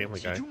 George! Family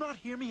Guy. Did you not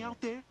hear me out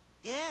there?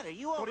 Yeah, are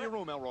you all Go to your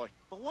room, Elroy.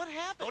 But what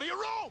happened? Go to your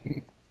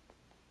room!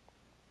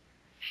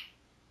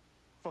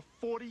 For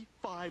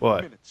 45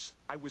 What? minutes,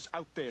 I was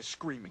out there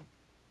screaming.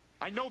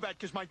 I know that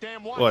because my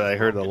damn wife... What? I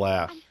heard a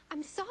laugh.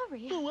 I'm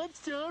sorry. Oh, I'm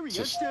sorry.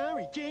 Just I'm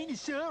sorry. Jane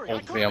is sorry. I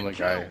Old got Family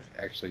Guy killed.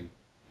 actually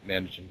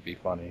managing to be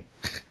funny.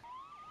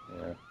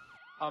 Yeah.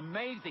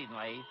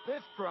 Amazingly,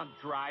 this drunk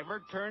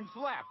driver turns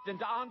left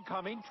into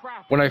oncoming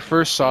traffic. When I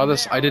first saw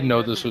this, I didn't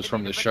know this was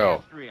from the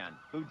show.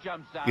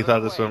 You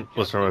thought this one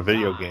was from a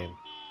video game.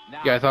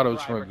 Yeah, I thought it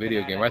was from a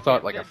video game. I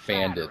thought like a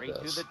fan did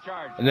this.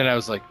 And then I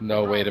was like,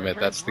 no, wait a minute,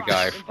 that's the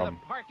guy from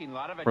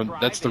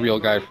that's the real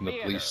guy from the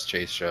police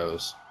chase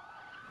shows.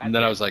 And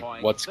then I was like,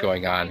 what's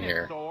going on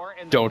here?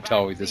 Don't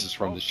tell me this is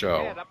from the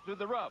show.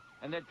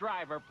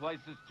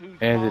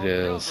 And it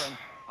is.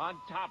 On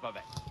top of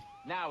it.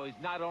 Now he's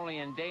not only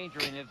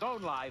endangering his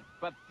own life,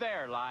 but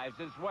their lives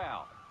as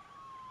well.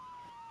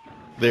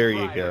 There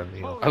you go,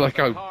 Neil. I like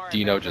how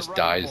Dino just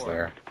dies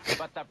there.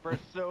 But the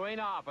pursuing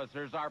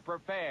officers are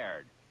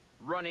prepared.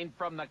 Running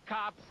from the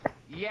cops,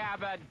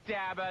 yabba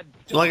dabba.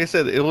 Like I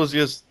said, it was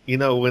just,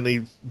 when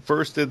they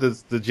first did the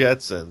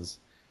Jetsons,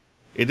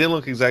 it didn't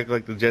look exactly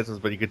like the Jetsons,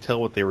 but you could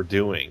tell what they were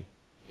doing.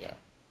 Yeah.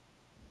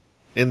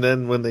 And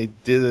then when they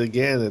did it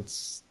again,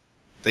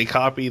 they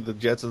copied the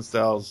Jetson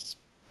styles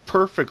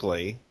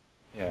perfectly.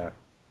 Yeah.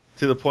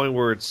 To the point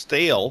where it's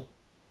stale.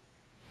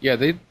 Yeah,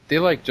 they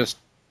like just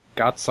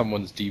got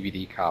someone's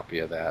DVD copy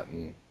of that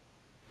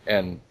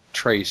and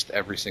traced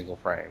every single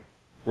frame.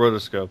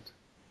 Rotoscoped.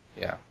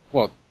 Yeah.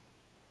 Well,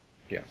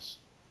 yes.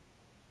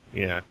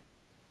 Yeah.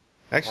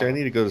 Actually, I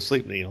need to go to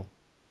sleep, Neil.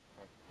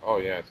 Oh,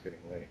 yeah, it's getting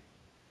late.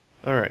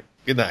 All right.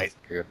 Good night.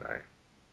 Good night.